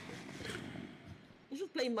be happy. You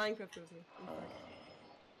should play Minecraft with me, in fact.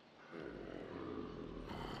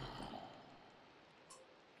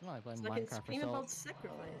 I'm only playing So I can Minecraft scream for about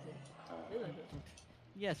sacrificing. Really good.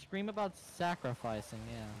 Yeah, scream about sacrificing,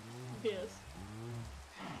 yeah. Yes.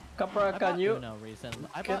 Capra, I can bought you? Uno recently.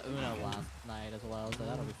 I bought Uno last night as well, so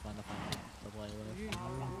that'll be fun to play with.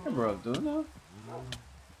 Hey, bro, do you know?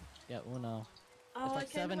 Yeah, Uno. Oh, It's I like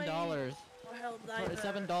can't wait $7. for Helldivers. It's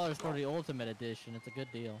 $7 for the Ultimate Edition. It's a good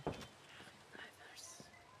deal.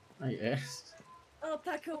 I guess. Oh,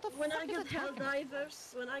 Taco, when I fuck is get a taco?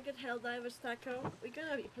 Helldivers, Taco, we're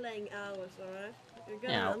gonna be playing hours, alright?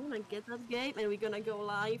 Yeah. I'm gonna get that game and we're gonna go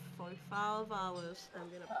live for 5 hours. I'm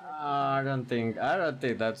gonna play. I don't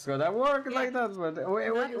think that's gonna work like that. But That is not we're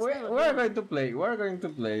good. going to play. We're going to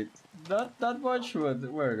play. That much wood.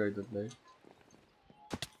 We're going to play.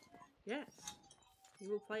 Yes.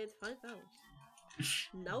 You will play it 5 hours.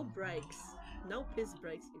 No breaks. No piss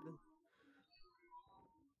breaks even.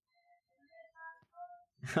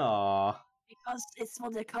 Aww. Because it's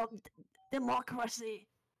what they call democracy.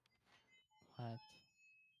 What?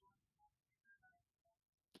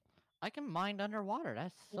 I can mine underwater.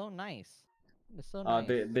 That's so nice. It's so nice.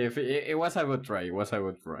 It was a good try. It was a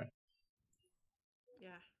good try.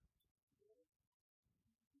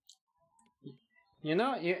 You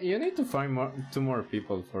know, you need to find two more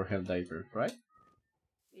people for Helldiver, right?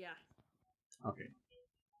 Yeah, Okay.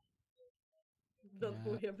 don't Yeah.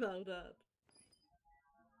 worry about that.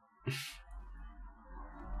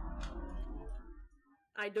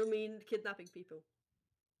 I don't mean kidnapping people.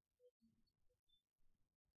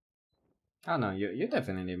 Oh no, you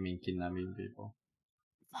definitely mean kidnapping people.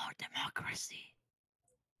 For democracy.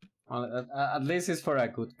 Well, at least it's for a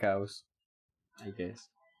good cause, I guess.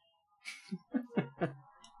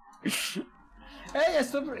 Hey, it's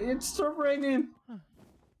stop raining!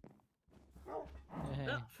 Hey.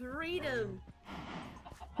 Freedom!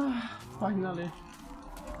 Finally.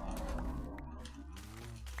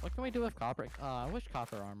 What can we do with copper? I wish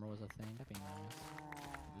copper armor was a thing. That'd be nice.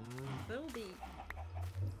 That will be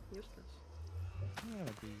useless. That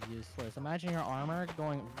would be useless. Imagine your armor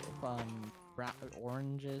going from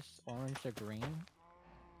orange to green.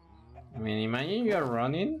 I mean, imagine you're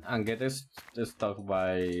running and get stuck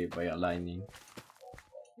by a lightning.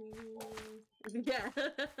 Yeah.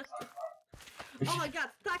 Oh my god,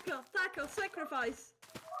 Taco, sacrifice!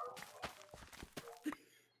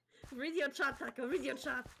 Read your chat, Taco, read your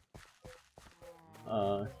chat.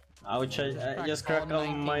 Ouch, I just cracked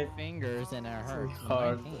on my fingers and it hurts.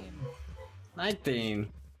 heart.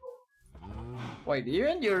 19. Wait,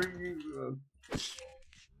 even your... Are you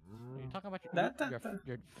talking about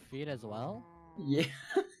your feet as well? Yeah.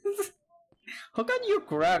 How can you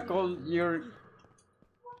crack all your...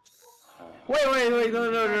 Wait,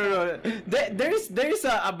 no. There is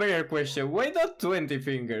a better question. Why not 20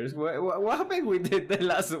 fingers? What happened with the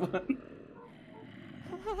last one?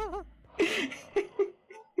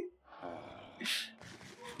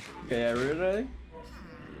 Okay, are we ready?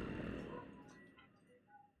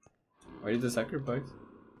 Where is the sacrifice?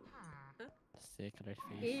 Secret face.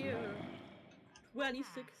 Here.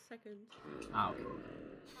 26 seconds. Ow.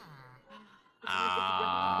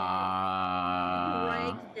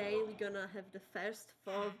 Great day, we're gonna have the first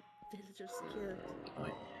 4 villagers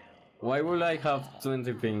killed. Why would I have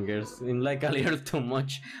 20 fingers? Seems like a little too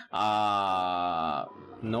much. No?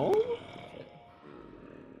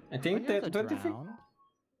 I think that 20 fingers.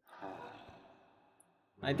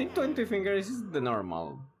 I think 20 fingers is the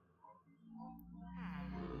normal.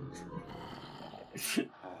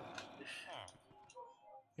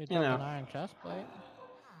 You You know. an iron chest plate?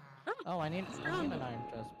 Oh, I need an iron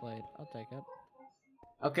chest plate. I'll take it.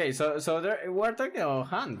 Okay, so we're talking about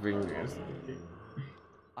hand fingers.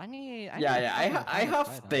 I need I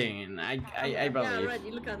have 10. I Yeah, believe.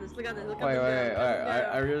 ready, look at this. Wait,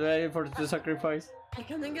 are you ready for the sacrifice? I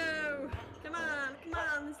can go! Come on,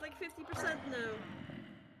 it's like 50% now.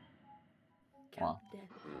 Wow. God damn.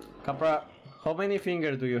 Capra, how many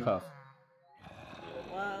fingers do you have?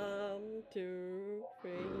 1, 2,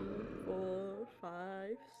 3, 4,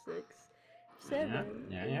 5, 6, 7,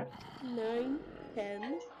 Yeah. 9,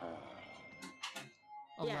 10.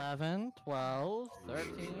 11, 12,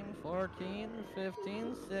 13, 14,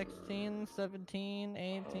 15, 16, 17,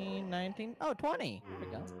 18, 19. Oh, 20. There we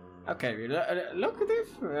go. Okay, look at this.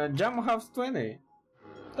 Jam has 20.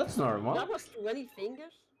 That's normal. That was 20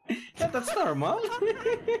 fingers? Yeah, that's normal.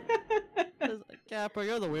 Capra,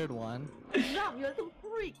 you're the weird one. No, you're the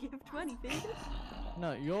freak. You have 20 fingers?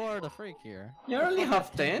 No, you're the freak here. You only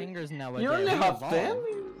have 10? Fingers nowadays. You only have 10?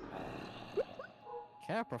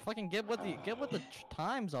 Capra, fucking get with the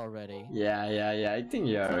times already. Yeah, I think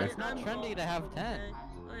you are. It's not trendy to have 10. Okay.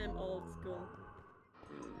 I am old school.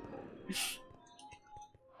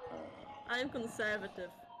 I am conservative.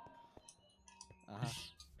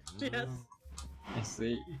 Yes. I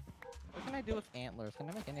see. What can I do with antlers? Can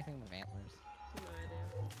I make anything with antlers? No idea.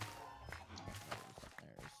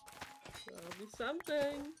 There's... That'll be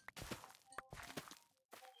something.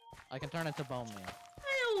 I can turn it to bone meal.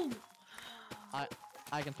 Ew.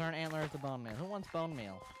 I can turn antlers to bone meal. Who wants bone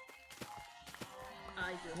meal?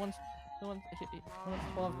 I Who do. wants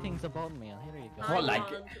 12 things of bone meal? Here you go. Well, like,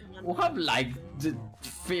 we have like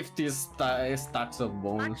 50 stacks of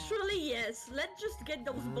bones. Actually, yes. Let's just get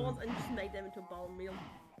those bones and just make them into bone meal.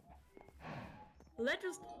 Let's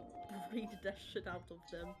just breed the shit out of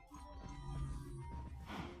them.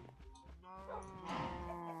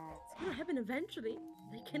 It's gonna happen eventually.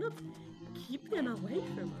 They cannot keep them away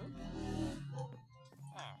from us.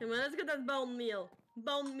 Come on, let's get that bone meal.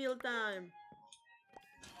 Bone meal time.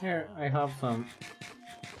 Here, I have some.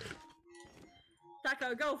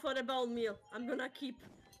 Taco, go for the bone meal. I'm gonna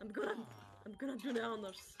do the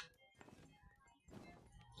honors.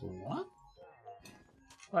 What?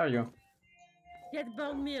 Where are you? Get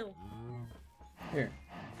bone meal. Here.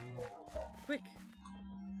 Quick.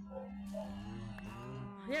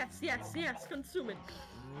 Yes, consume it.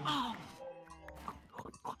 Oh.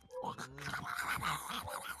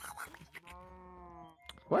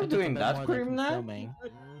 We're Just a doing bit that more than cream now? consuming.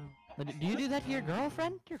 But do you do that to your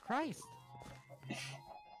girlfriend? Dear Christ.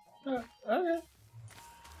 Okay.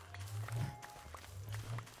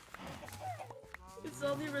 It's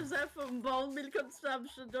only reserved for bone meal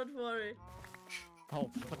consumption, don't worry. Oh,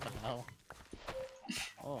 what the hell?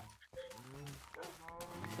 Oh.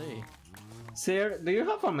 See. Sir, do you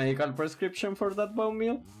have a medical prescription for that bone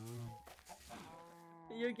meal?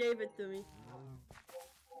 You gave it to me.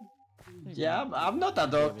 Yeah, I'm not a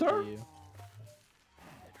Gave it to doctor. you.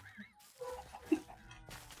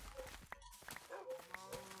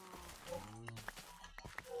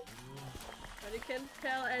 But you can't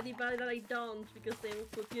tell anybody that I don't, because they will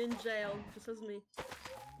put you in jail, just as me.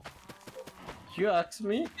 You asked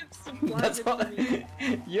me? You've supplied That's it all. to me.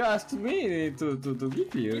 You asked me to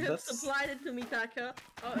give you. You have That's supplied it to me, Taka.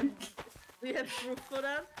 Oh, and do you have proof for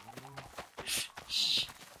that? Shh.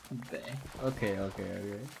 Okay.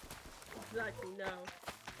 Exactly, no.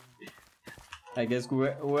 I guess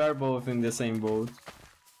we're both in the same boat.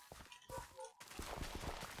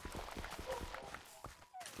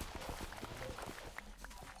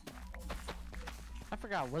 I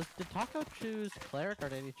forgot, did Taco choose cleric or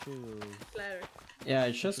did he choose... Cleric. Yeah,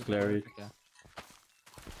 it's just cleric. Okay.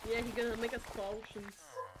 Yeah, he's gonna make us potions.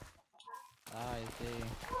 Ah, I see.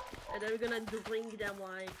 And then we're gonna drink them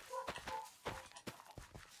like...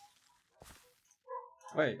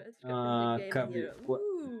 Wait, Let's get the game Kabi, here.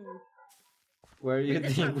 Ooh. where are you Bring the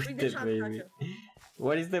doing chat, with bring the the chat, baby? Taka.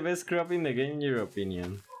 What is the best crop in the game in your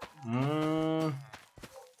opinion?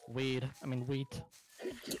 Weed. I mean wheat.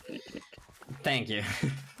 Thank you.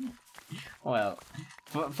 Well,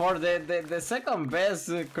 for the second best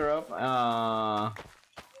crop, I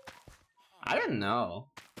don't know.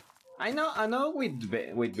 I know with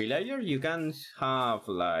villager you can have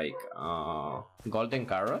like golden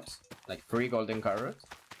carrots, like free golden carrots,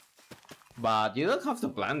 but you don't have to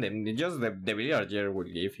plant them. Just the villager will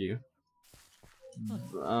give you.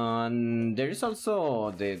 And there is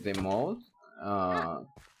also the mode.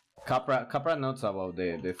 Capra notes about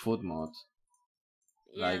the food mode.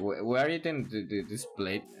 Yeah. Like we're eating this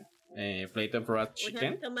plate of raw We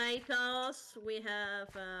chicken. have tomatoes, we have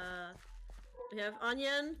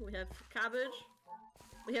onion, we have cabbage,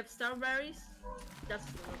 we have strawberries. That's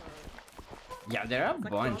Yeah, there are a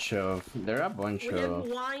bunch of we have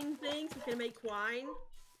wine things, we can make wine.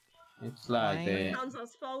 It's like Wine. the Counts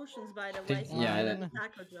as potions, by the way, so yeah, you that- can do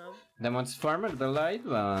taco job. most farmer delight,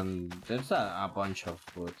 and there's a bunch of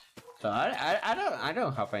food. So I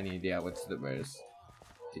don't have any idea what's the best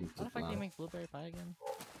thing to What if I can plant. make blueberry pie again?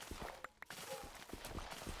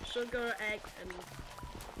 Sugar, egg, and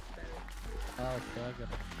berry. Oh, sugar.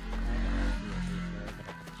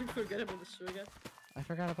 You forget about the sugar. I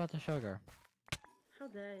forgot about the sugar. How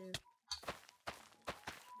dare you?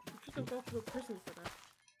 You should have gone to prison for that.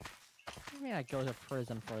 What do you mean I go to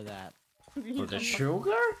prison for that? For the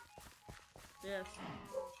sugar? Yes.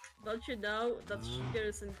 Don't you know that sugar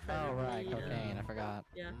is Oh incredibly... right, cocaine, I forgot.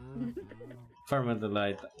 Yeah. Farmer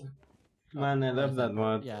delight. Man, I love that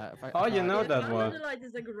mod. Yeah, if I, Oh, if you I- know that one. Light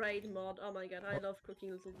is a great mod. Oh my god, I love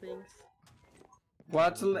cooking little things.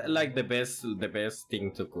 What's like the best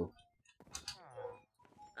thing to cook?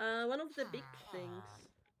 One of the big things.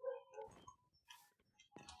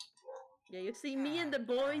 Yeah, you see, me and the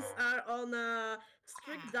boys are on a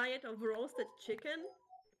strict diet of roasted chicken.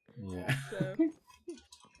 Yeah. So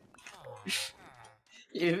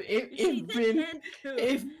It's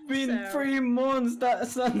been 3 months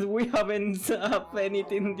that we haven't have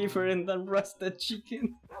anything different than roasted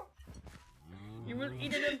chicken. you will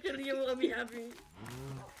eat it until you will be happy.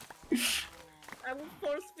 I will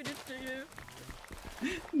force feed it to you.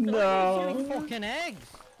 No. Fucking eggs!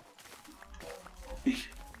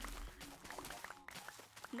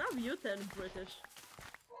 Now you turn British.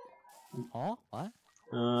 Oh, what?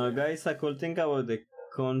 Guys, a cool thing about the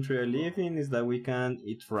country I live in is that we can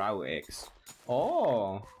eat raw eggs.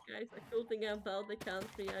 Oh. Guys, a cool thing about the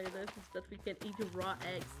country I live is that we can eat raw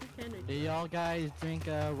eggs. Can Do y'all guys drink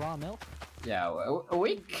raw milk? Yeah,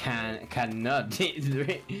 we cannot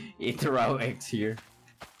eat raw eggs here.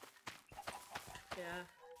 Yeah.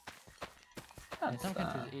 And some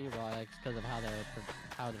countries eat raw eggs because of how they're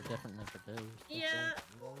differently produced. Yeah.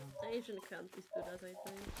 Asian countries do that, I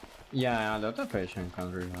think. Yeah, a lot of Asian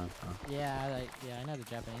countries have that. Yeah, I know the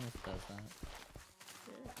Japanese does that.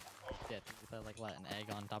 Yeah. Shit, you put like what, an egg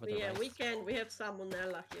on top of But the yeah, rice? we have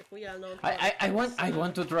salmonella here. We are not. I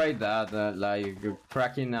want to try that, like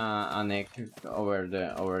cracking an egg over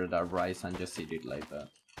the rice and just eat it like that.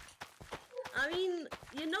 I mean,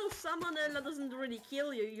 you know, salmonella doesn't really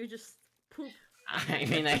kill you. You just poop. I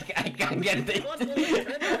mean, I can get it. What will it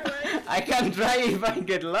anyway? I can try if I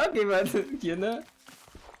get lucky, but you know.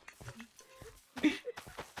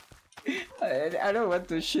 I don't want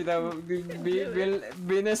to shit out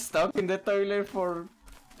been stuck in the toilet for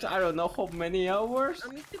I don't know how many hours. I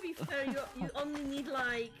mean, to be fair, you only need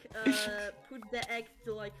like put the egg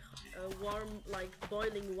to like warm, like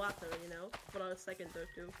boiling water, you know, for a second or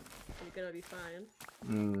two. You're gonna be fine.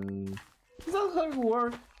 Is that how it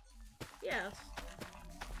works? Yes.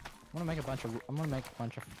 I'm gonna make a bunch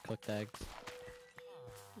of cooked eggs.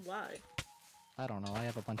 Why? I don't know. I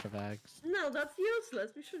have a bunch of eggs. No, that's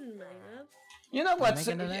useless. We shouldn't make that. You know what's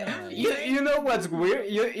Making it anyway. you know what's weird?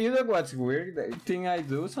 You know what's weird? The thing I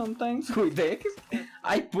do sometimes with eggs,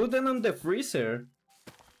 I put them on the freezer.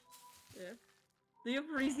 Yeah. Do you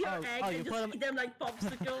freeze your egg you and put just them- eat them like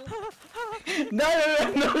popsicles? No,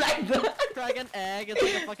 like that. Dragon egg. It's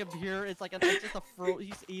like a fucking pure. It's like it's just a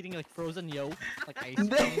he's eating like frozen yolk, like ice cream.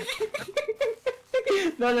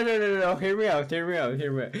 No. Hear me out.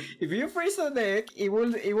 If you freeze an egg, it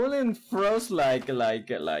wouldn't froze like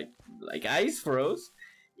ice froze.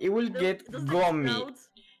 It will get Does that gummy. count?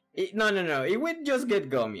 No. It will just get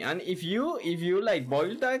gummy. And if you like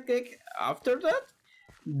boil that egg after that,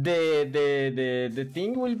 the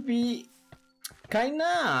thing will be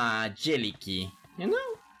kinda jelly-y, you know?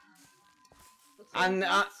 And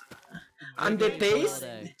the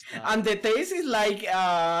taste is like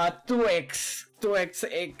 2x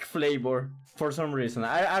egg flavor for some reason.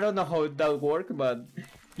 I don't know how that works, but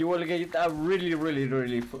you will get a really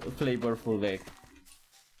flavorful egg.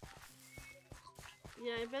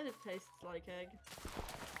 Yeah, I bet it tastes like egg.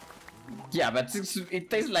 Yeah, but it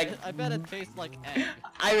tastes like. I bet it tastes like egg.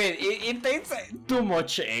 I mean, it tastes too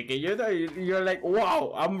much egg. You know, you're like,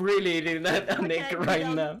 wow, I'm really eating an egg right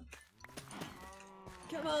now.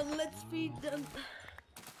 Come on, let's feed them.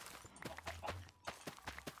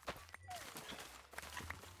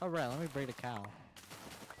 Alright, let me breed a cow.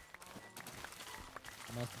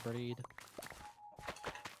 I must breed.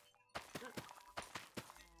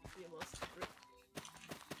 You must breed.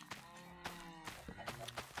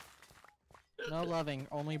 No loving,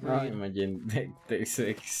 only Oh, breed. imagine day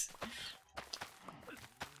 6.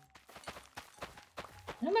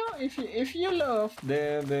 You know, if you love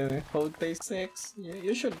the whole day 6,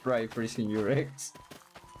 you should try freezing your eggs.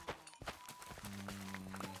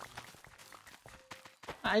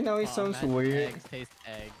 I know it sounds imagine weird. Eggs taste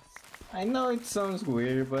eggs. I know it sounds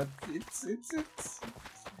weird, but it's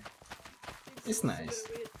nice.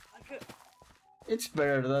 It's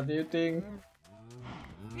better than you think.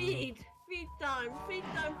 Feed time,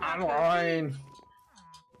 I'm Papa, fine.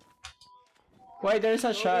 Why there's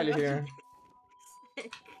a child here? feed.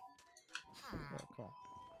 Oh, cool.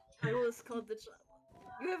 I always called the child.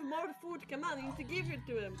 You have more food, come on, you need to give it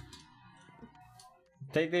to him.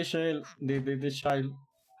 Take the child, the child,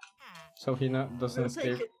 so he I'm doesn't gonna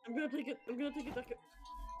take escape. it, I'm gonna take it, okay.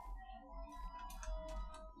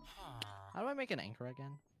 How do I make an anchor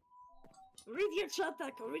again? Read your chat,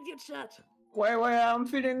 Taco, read your chat. Why I'm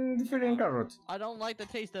feeding carrots. I don't like the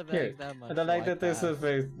taste of Here, eggs that much. I don't like so the taste of pass.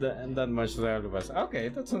 eggs that much. Okay,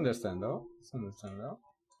 that's understandable.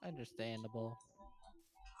 Understandable.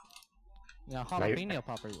 Yeah, jalapeno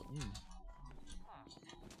poppers.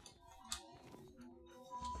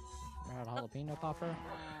 Red jalapeno popper?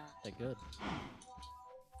 They're good.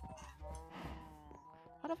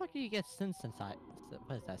 How the fuck do you get Cincinnati?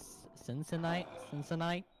 What is that? Cincinnati?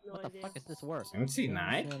 No What the idea. fuck is this word?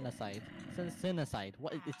 Cincinnati? Cincinnati.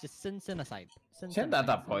 What? It's just Cincinnati. Isn't that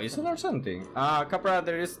a poison or something? Capra,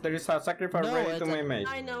 there is a sacrifice No, ready it's to a- be made.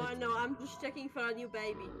 I know, I'm just checking for a new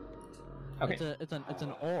baby. Okay. It's an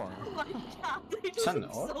ore. Oh my god, they It's an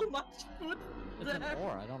just ore? so much food It's an there.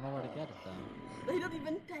 ore. I don't know where to get it though. They don't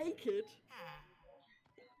even take it.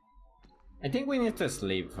 I think we need to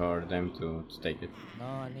sleep for them to take it. No,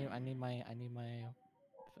 I need my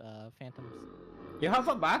phantoms. You have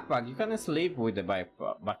a backpack. You can sleep with the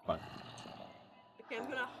backpack. Okay, I'm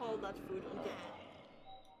gonna hold that food until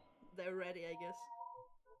they're ready, I guess.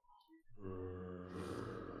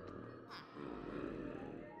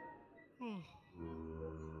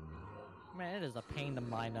 Man, it is a pain to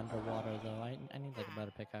mine underwater though. I need like a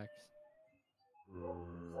better pickaxe.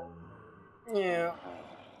 Yeah.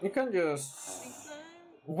 You can just. Think so?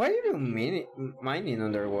 Why are you mining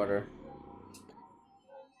underwater?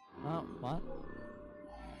 Oh, what?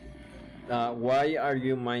 Why are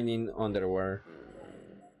you mining underwater?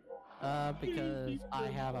 Because I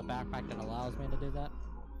have a backpack that allows me to do that.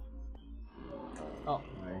 Oh,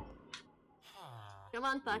 right. Come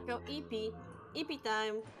on, Taco, EP. EP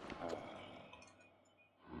time.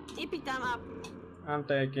 EP time up. I'm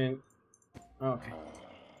taking. Okay.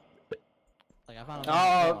 Like I found a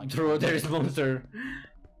Oh, true. There is monster.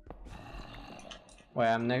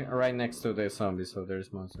 Well, I'm right next to the zombie, so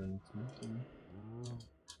there's monster next to me.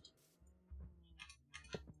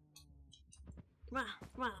 Come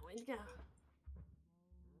on, way to go.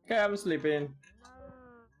 Okay, I'm sleeping.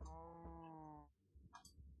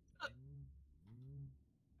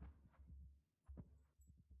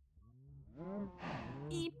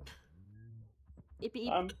 Eep. Eep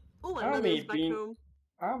eep. I'm Oh, my mother is back eeping. home.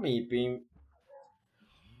 I'm eeping.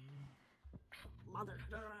 Mother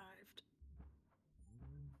had arrived.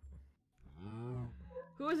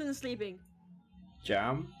 Who isn't sleeping?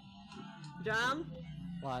 Jam. Jam?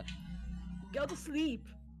 What? Go to sleep.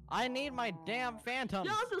 I need my damn phantoms.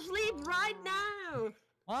 Go to sleep right now.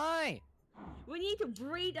 Why? We need to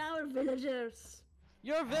breed our villagers.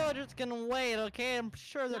 Your villagers can wait, okay? I'm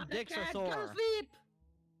sure their No, they dicks are can't. sore. Go to sleep.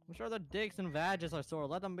 I'm sure their dicks and vages are sore.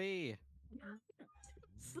 Let them be.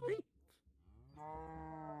 Sleep.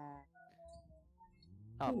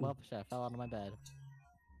 Oh, well, shit, I fell out of my bed.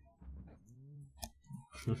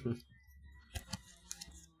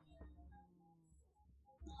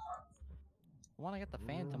 I want to get the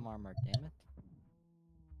phantom armor, damn it.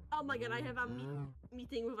 Oh my god, I have a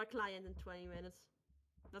meeting with a client in 20 minutes.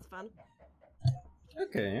 That's fun.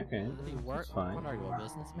 Okay, okay. Does he work? That's fine. What are you, a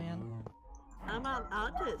businessman? I'm an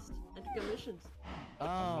artist and commissions.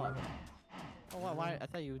 Oh. Oh, why? I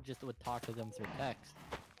thought you just would talk to them through text.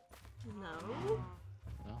 No. No?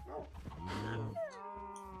 No.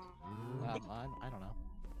 I don't know.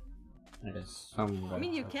 There's some. I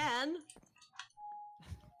mean, you can.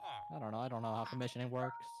 I don't know how commissioning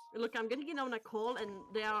works. Look, I'm getting in on a call and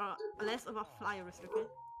they are less of a fly risk, okay?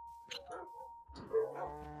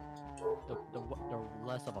 The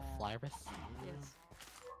less of a fly risk? Yes.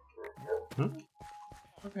 Hmm?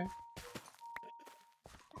 Okay.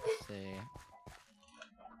 Let's see.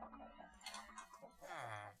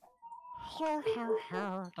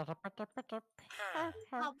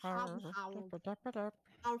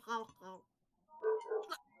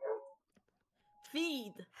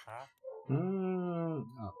 Feed.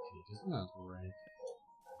 Okay, that's not right.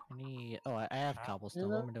 I need. Oh, I have cobblestone.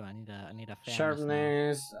 What am I doing? I need a fairness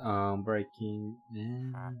now. Sharpness, breaking.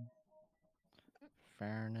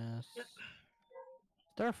 Fairness. Is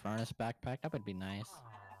there a furnace backpack? That would be nice.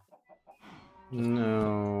 Just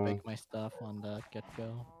No. Bake my stuff on the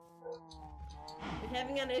get-go. We're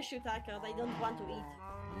having an issue, Taka. They don't want to eat.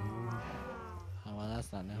 Oh well,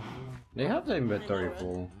 that's not new. They have the inventory I know,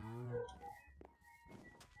 full.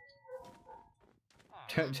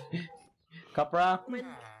 Capra, When...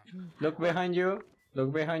 look behind you.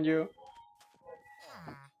 Look behind you.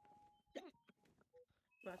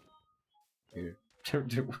 What? Here. A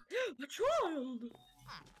child!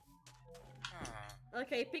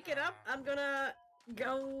 Okay, pick it up. I'm gonna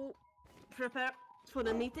go prepare for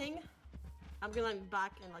the meeting. I'm gonna be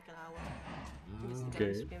back in like an hour. Just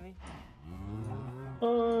Okay. screaming.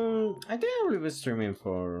 I think I will be streaming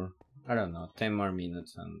for, I don't know, 10 more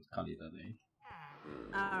minutes and call it a day.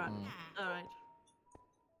 Alright, alright.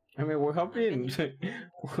 I mean, we have been...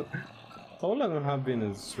 How long have been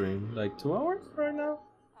in stream? Like 2 hours right now?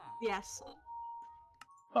 Yes.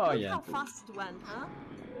 Oh Look yeah. how fast it went, huh?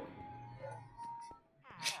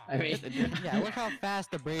 I mean... Yeah, look how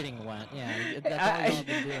fast the breeding went. Yeah, that's all y'all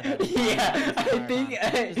been doing. Yeah, I think...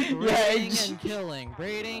 Just yeah, breeding and killing.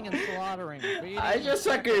 Breeding and slaughtering. Breeding I and just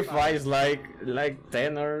sacrificed like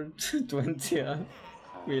 10 or 20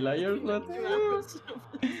 villagers, but...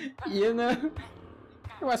 you know...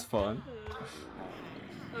 It was fun.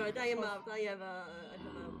 Alright, I am out. I have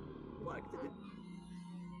work to do.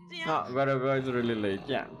 See ya! Ah, but it's really late.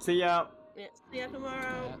 Yeah, see ya! Yeah, see ya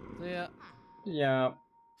tomorrow! Yeah. Yeah.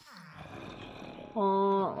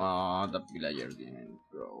 Oh, the villager didn't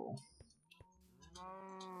grow.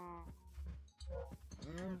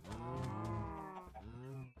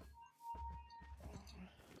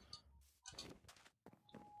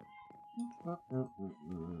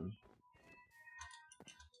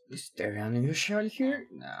 Is there an unusual here?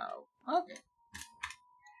 No. Okay.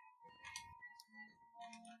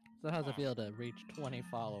 So how's it feel to reach 20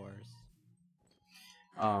 followers?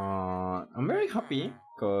 I'm very happy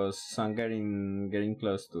because I'm getting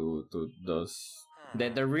close to those.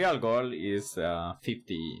 The real goal is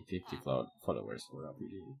 50 followers for a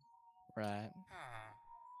video. Right.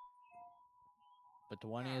 But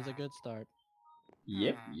 20 is a good start.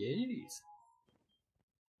 Yep, yeah it is.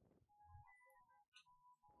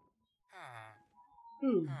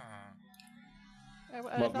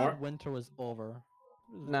 I thought winter was over.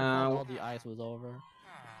 I Now thought all the ice was over.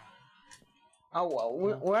 Oh,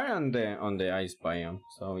 well, we're on the ice biome,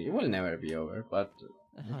 so it will never be over. But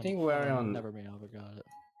I think we're on. Never been over, got it.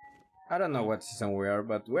 I don't know what season we are,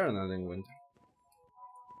 but we're not in winter.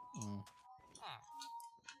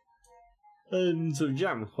 And so,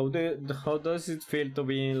 Jam, how does it feel to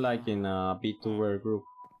be like in a VTuber group?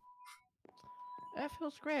 It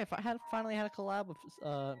feels great. If I finally had a collab with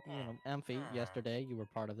Amphi yesterday. You were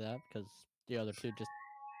part of that because the other two just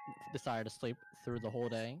decided to sleep through the whole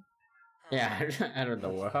day. Yeah, I don't know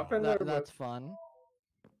what happened there, That's fun.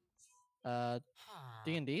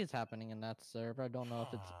 D&D is happening in that server. I don't know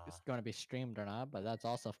if it's going to be streamed or not, but that's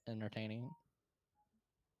also entertaining.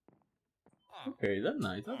 Okay, that's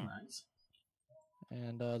nice. That's nice.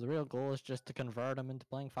 And the real goal is just to convert them into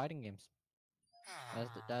playing fighting games.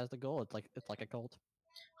 That's the goal. It's like a cult.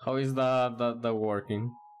 How is the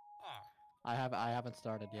working? I haven't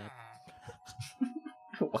started yet.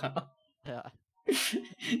 Wow. Yeah.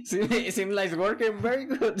 It seems like it's working very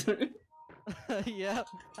good. Yep.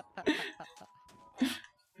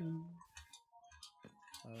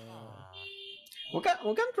 We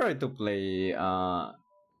can try to play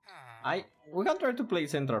we can try to play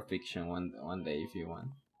Central Fiction one day if you want.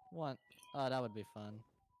 What? Oh, that would be fun.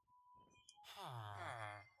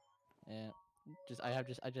 Yeah. I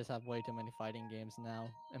just have way too many fighting games now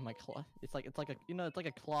in my it's like a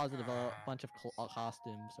closet of a bunch of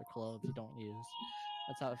costumes or clothes you don't use.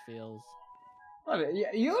 That's how it feels. Well,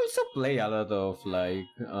 you also play a lot of like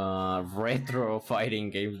retro fighting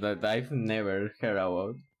games that I've never heard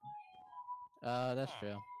about. That's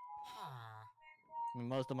true. I mean,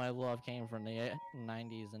 most of my love came from the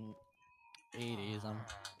 90s and 80s.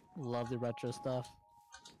 Love the retro stuff.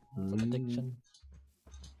 It's an addiction.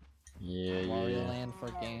 Yeah, Mario yeah. Land for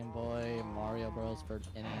Game Boy, Mario Bros for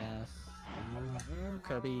NES,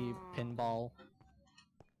 Kirby Pinball.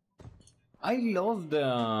 I love the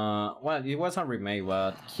well, it was a remake,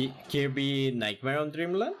 but Kirby Nightmare on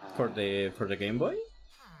Dreamland for the Game Boy.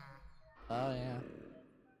 Oh yeah.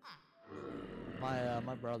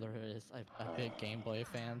 My brother is a big Game Boy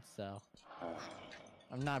fan, so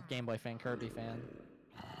I'm not a Game Boy fan, Kirby fan.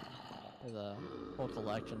 There's a whole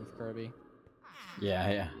collection of Kirby.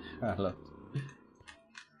 Yeah, I love.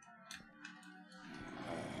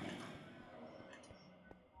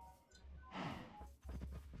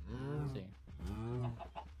 Let's see.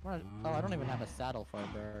 Oh, I don't even have a saddle for a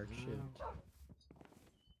bird. Shoot.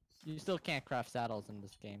 You still can't craft saddles in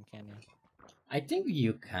this game, can you? I think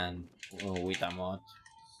you can with a mod.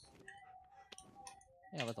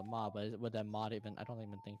 Yeah, with a mod, but would that mod even? I don't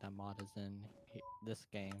even think that mod is in this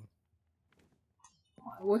game.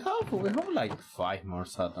 We have like 5 more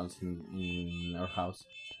saddles in our house.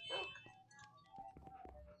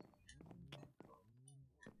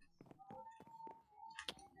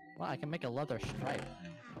 Well, I can make a leather stripe.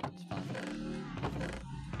 That's fun.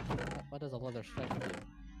 What does a leather stripe do?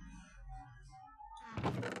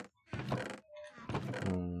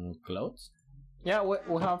 Clothes? Yeah,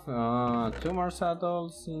 we have 2 more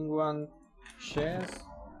saddles in one chest.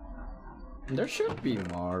 There should be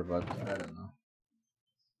more, but I don't know.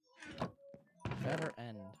 Better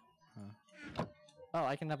end. Huh. Oh,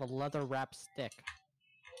 I can have a leather wrap stick.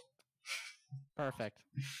 Perfect.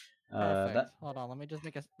 Perfect. Hold on, let me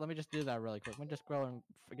just do that really quick. Let me just go and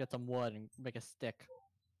get some wood and make a stick.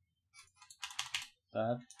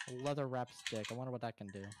 That? A leather wrap stick. I wonder what that can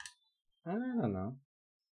do. I don't know.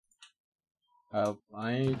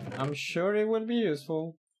 I'm sure it will be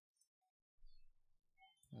useful.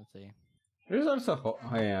 Let's see. There's also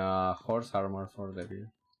horse armor for the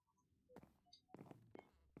beer.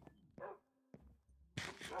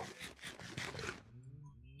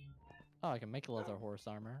 Oh, I can make leather horse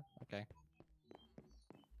armor. Okay.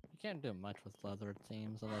 You can't do much with leather, it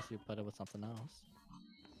seems, unless you put it with something else.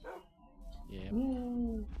 Yeah.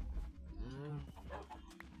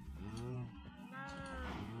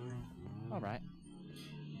 Alright.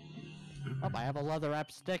 Oh, I have a leather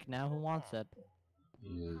wrap stick now. Who wants it?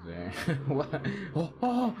 What?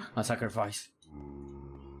 Oh, a sacrifice.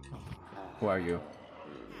 Who are you?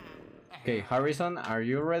 Okay, Harrison, are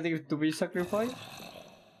you ready to be sacrificed?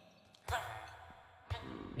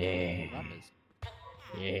 Yeah.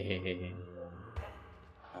 Yeah.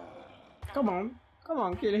 Come on,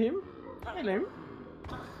 kill him. Kill him.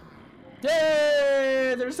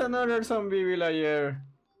 Yay! There's another zombie villager.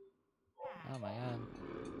 Oh my god.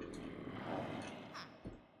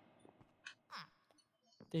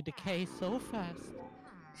 They decay so fast.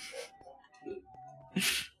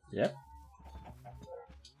 Yep.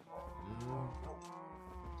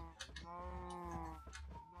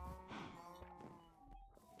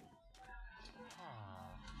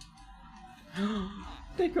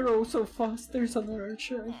 They grow so fast. There's another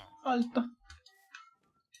shell. Alta.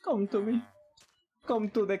 Come to me. Come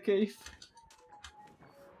to the cave.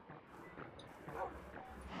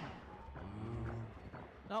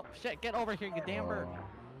 No, shit, get over here, you damn bird.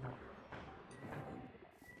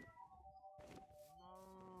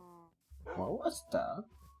 What was that?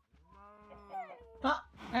 Ah,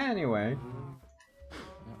 anyway.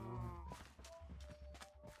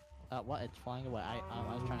 What? It's flying away. I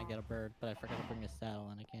was trying to get a bird, but I forgot to bring a saddle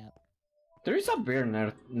and I can't. There is a bear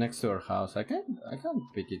next to our house. I can't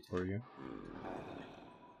pick it for you.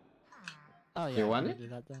 Oh yeah, You want can it? we do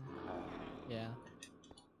that then? Yeah.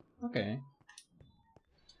 Okay.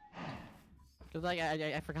 Cause like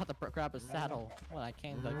I forgot to grab a saddle when I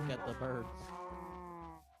came to get the birds.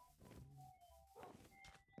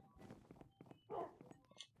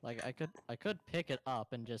 Like I could pick it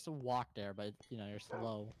up and just walk there, but you know you're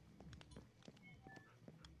slow.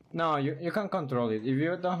 No, you can control it. If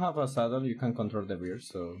you don't have a saddle, you can control the bear.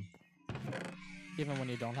 So Even when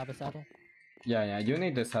you don't have a saddle. yeah, you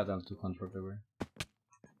need the saddle to control the bear.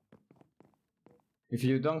 If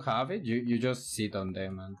you don't have it, you just sit on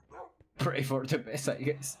them and pray for the best, I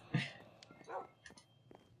guess.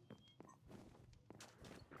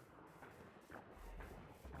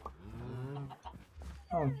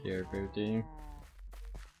 Come here, beauty.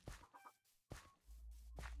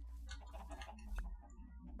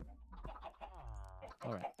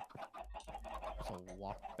 Alright. So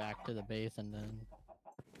walk back to the base and then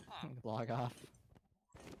log off.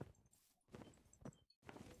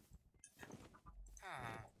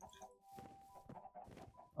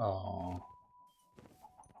 Oh.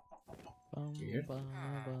 Weird. You're book.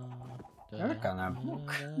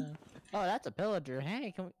 Oh, that's a pillager.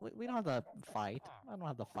 Hey, can we don't have to fight. I don't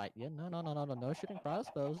have to fight you. No shooting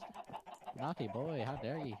crossbows. Naughty boy, how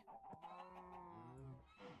dare you?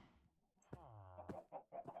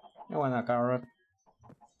 You want a carrot?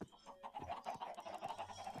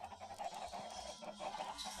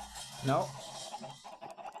 No.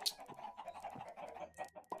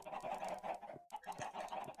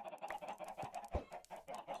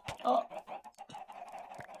 Oh.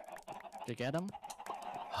 Did you get him?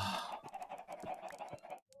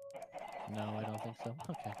 No, I don't think so.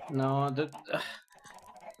 Okay. No, that.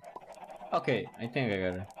 Okay, I think I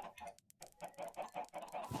got it.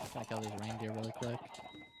 Gotta kill these reindeer really quick.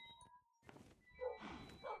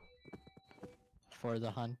 For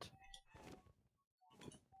the hunt.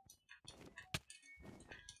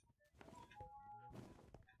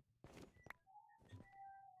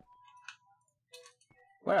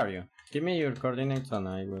 Where are you? Give me your coordinates and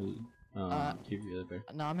I will give you the bear.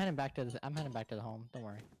 No, I'm heading back to the home. Don't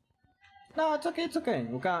worry. No, it's okay, it's okay.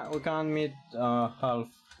 We can meet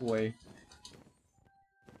halfway.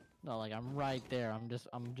 No, like I'm right there. I'm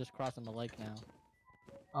just crossing the lake now.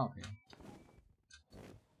 Okay.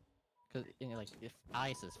 Cause you know, like if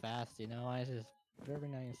ice is fast, you know, ice is very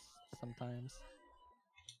nice sometimes.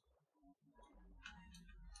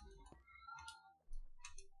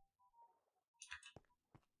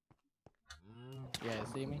 Yeah,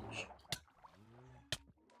 see me?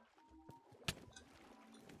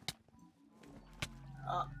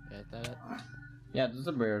 Yeah, is that it? Yeah, there's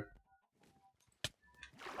a bear.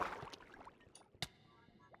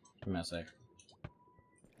 Give me a sec.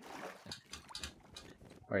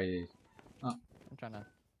 Where is it? Oh. I'm trying to.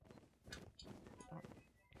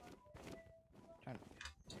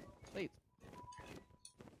 Please.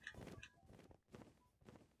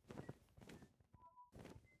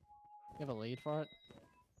 You have a lead for it?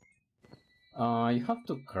 You have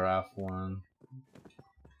to craft one.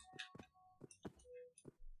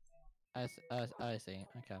 I see.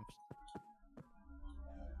 Okay.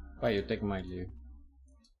 Why you take my leave?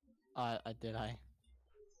 Did I?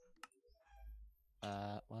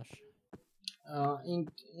 Lush. In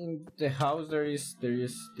the house there is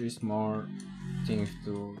more things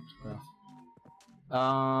to craft.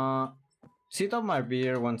 Sit on my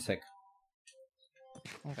beer 1 sec.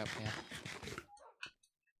 Okay, yeah.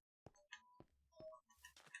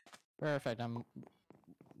 Perfect.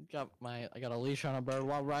 I got a leash on a bird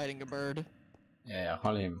while riding a bird. Yeah,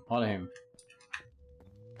 hold him, hold him.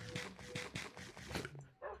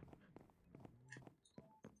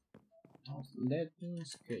 Let me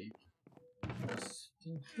escape. Just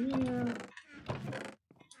in here.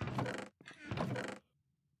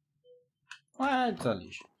 Ah, it's a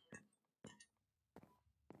leash.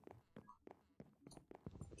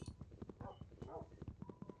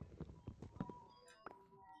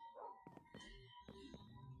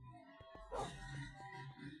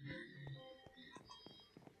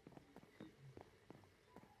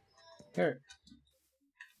 Here.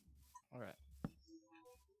 Alright.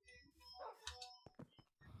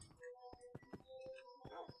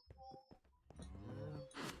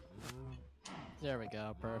 There we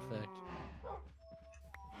go, perfect.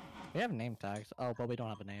 We have name tags. Oh, but we don't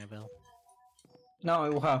have a name bill. No,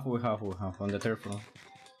 we have on the third floor.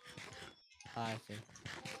 I see.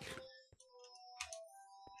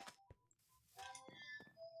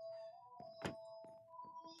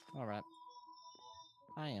 Alright.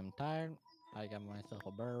 I am tired. I got myself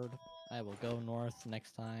a bird. I will go north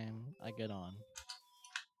next time I get on.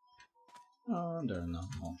 Oh, there are no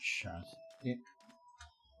more shots. Yeah.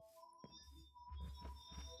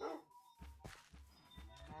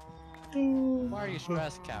 Why are you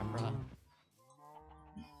stressed, Capra?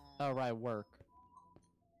 Alright, work.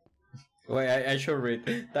 Wait, I should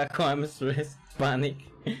read. Taco, I'm stressed. Panic.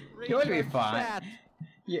 You will be fine. Chat.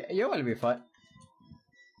 You will be fine.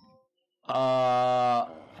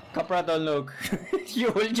 Capra, don't look.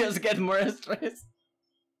 You will just get more stressed.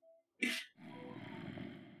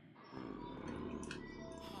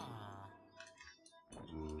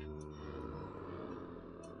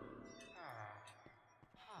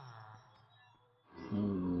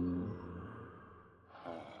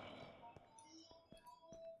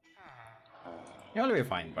 You'll be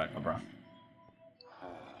fine, bro.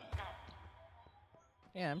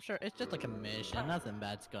 Yeah, I'm sure it's just like a mission. Nothing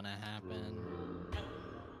bad's gonna happen.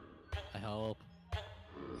 I hope.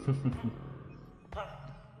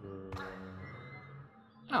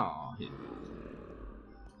 Oh,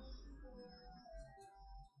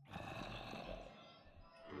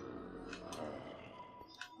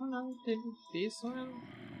 this one.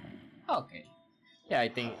 Okay. Yeah, I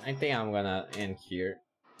think I'm gonna end here.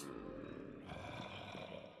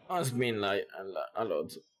 It's been like a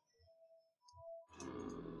lot.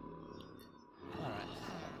 Alright.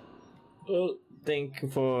 Well, thank you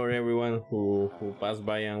for everyone who passed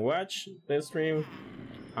by and watched the stream.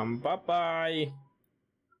 And bye bye.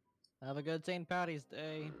 Have a good St. Patty's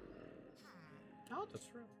Day. Oh, that's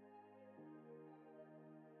true.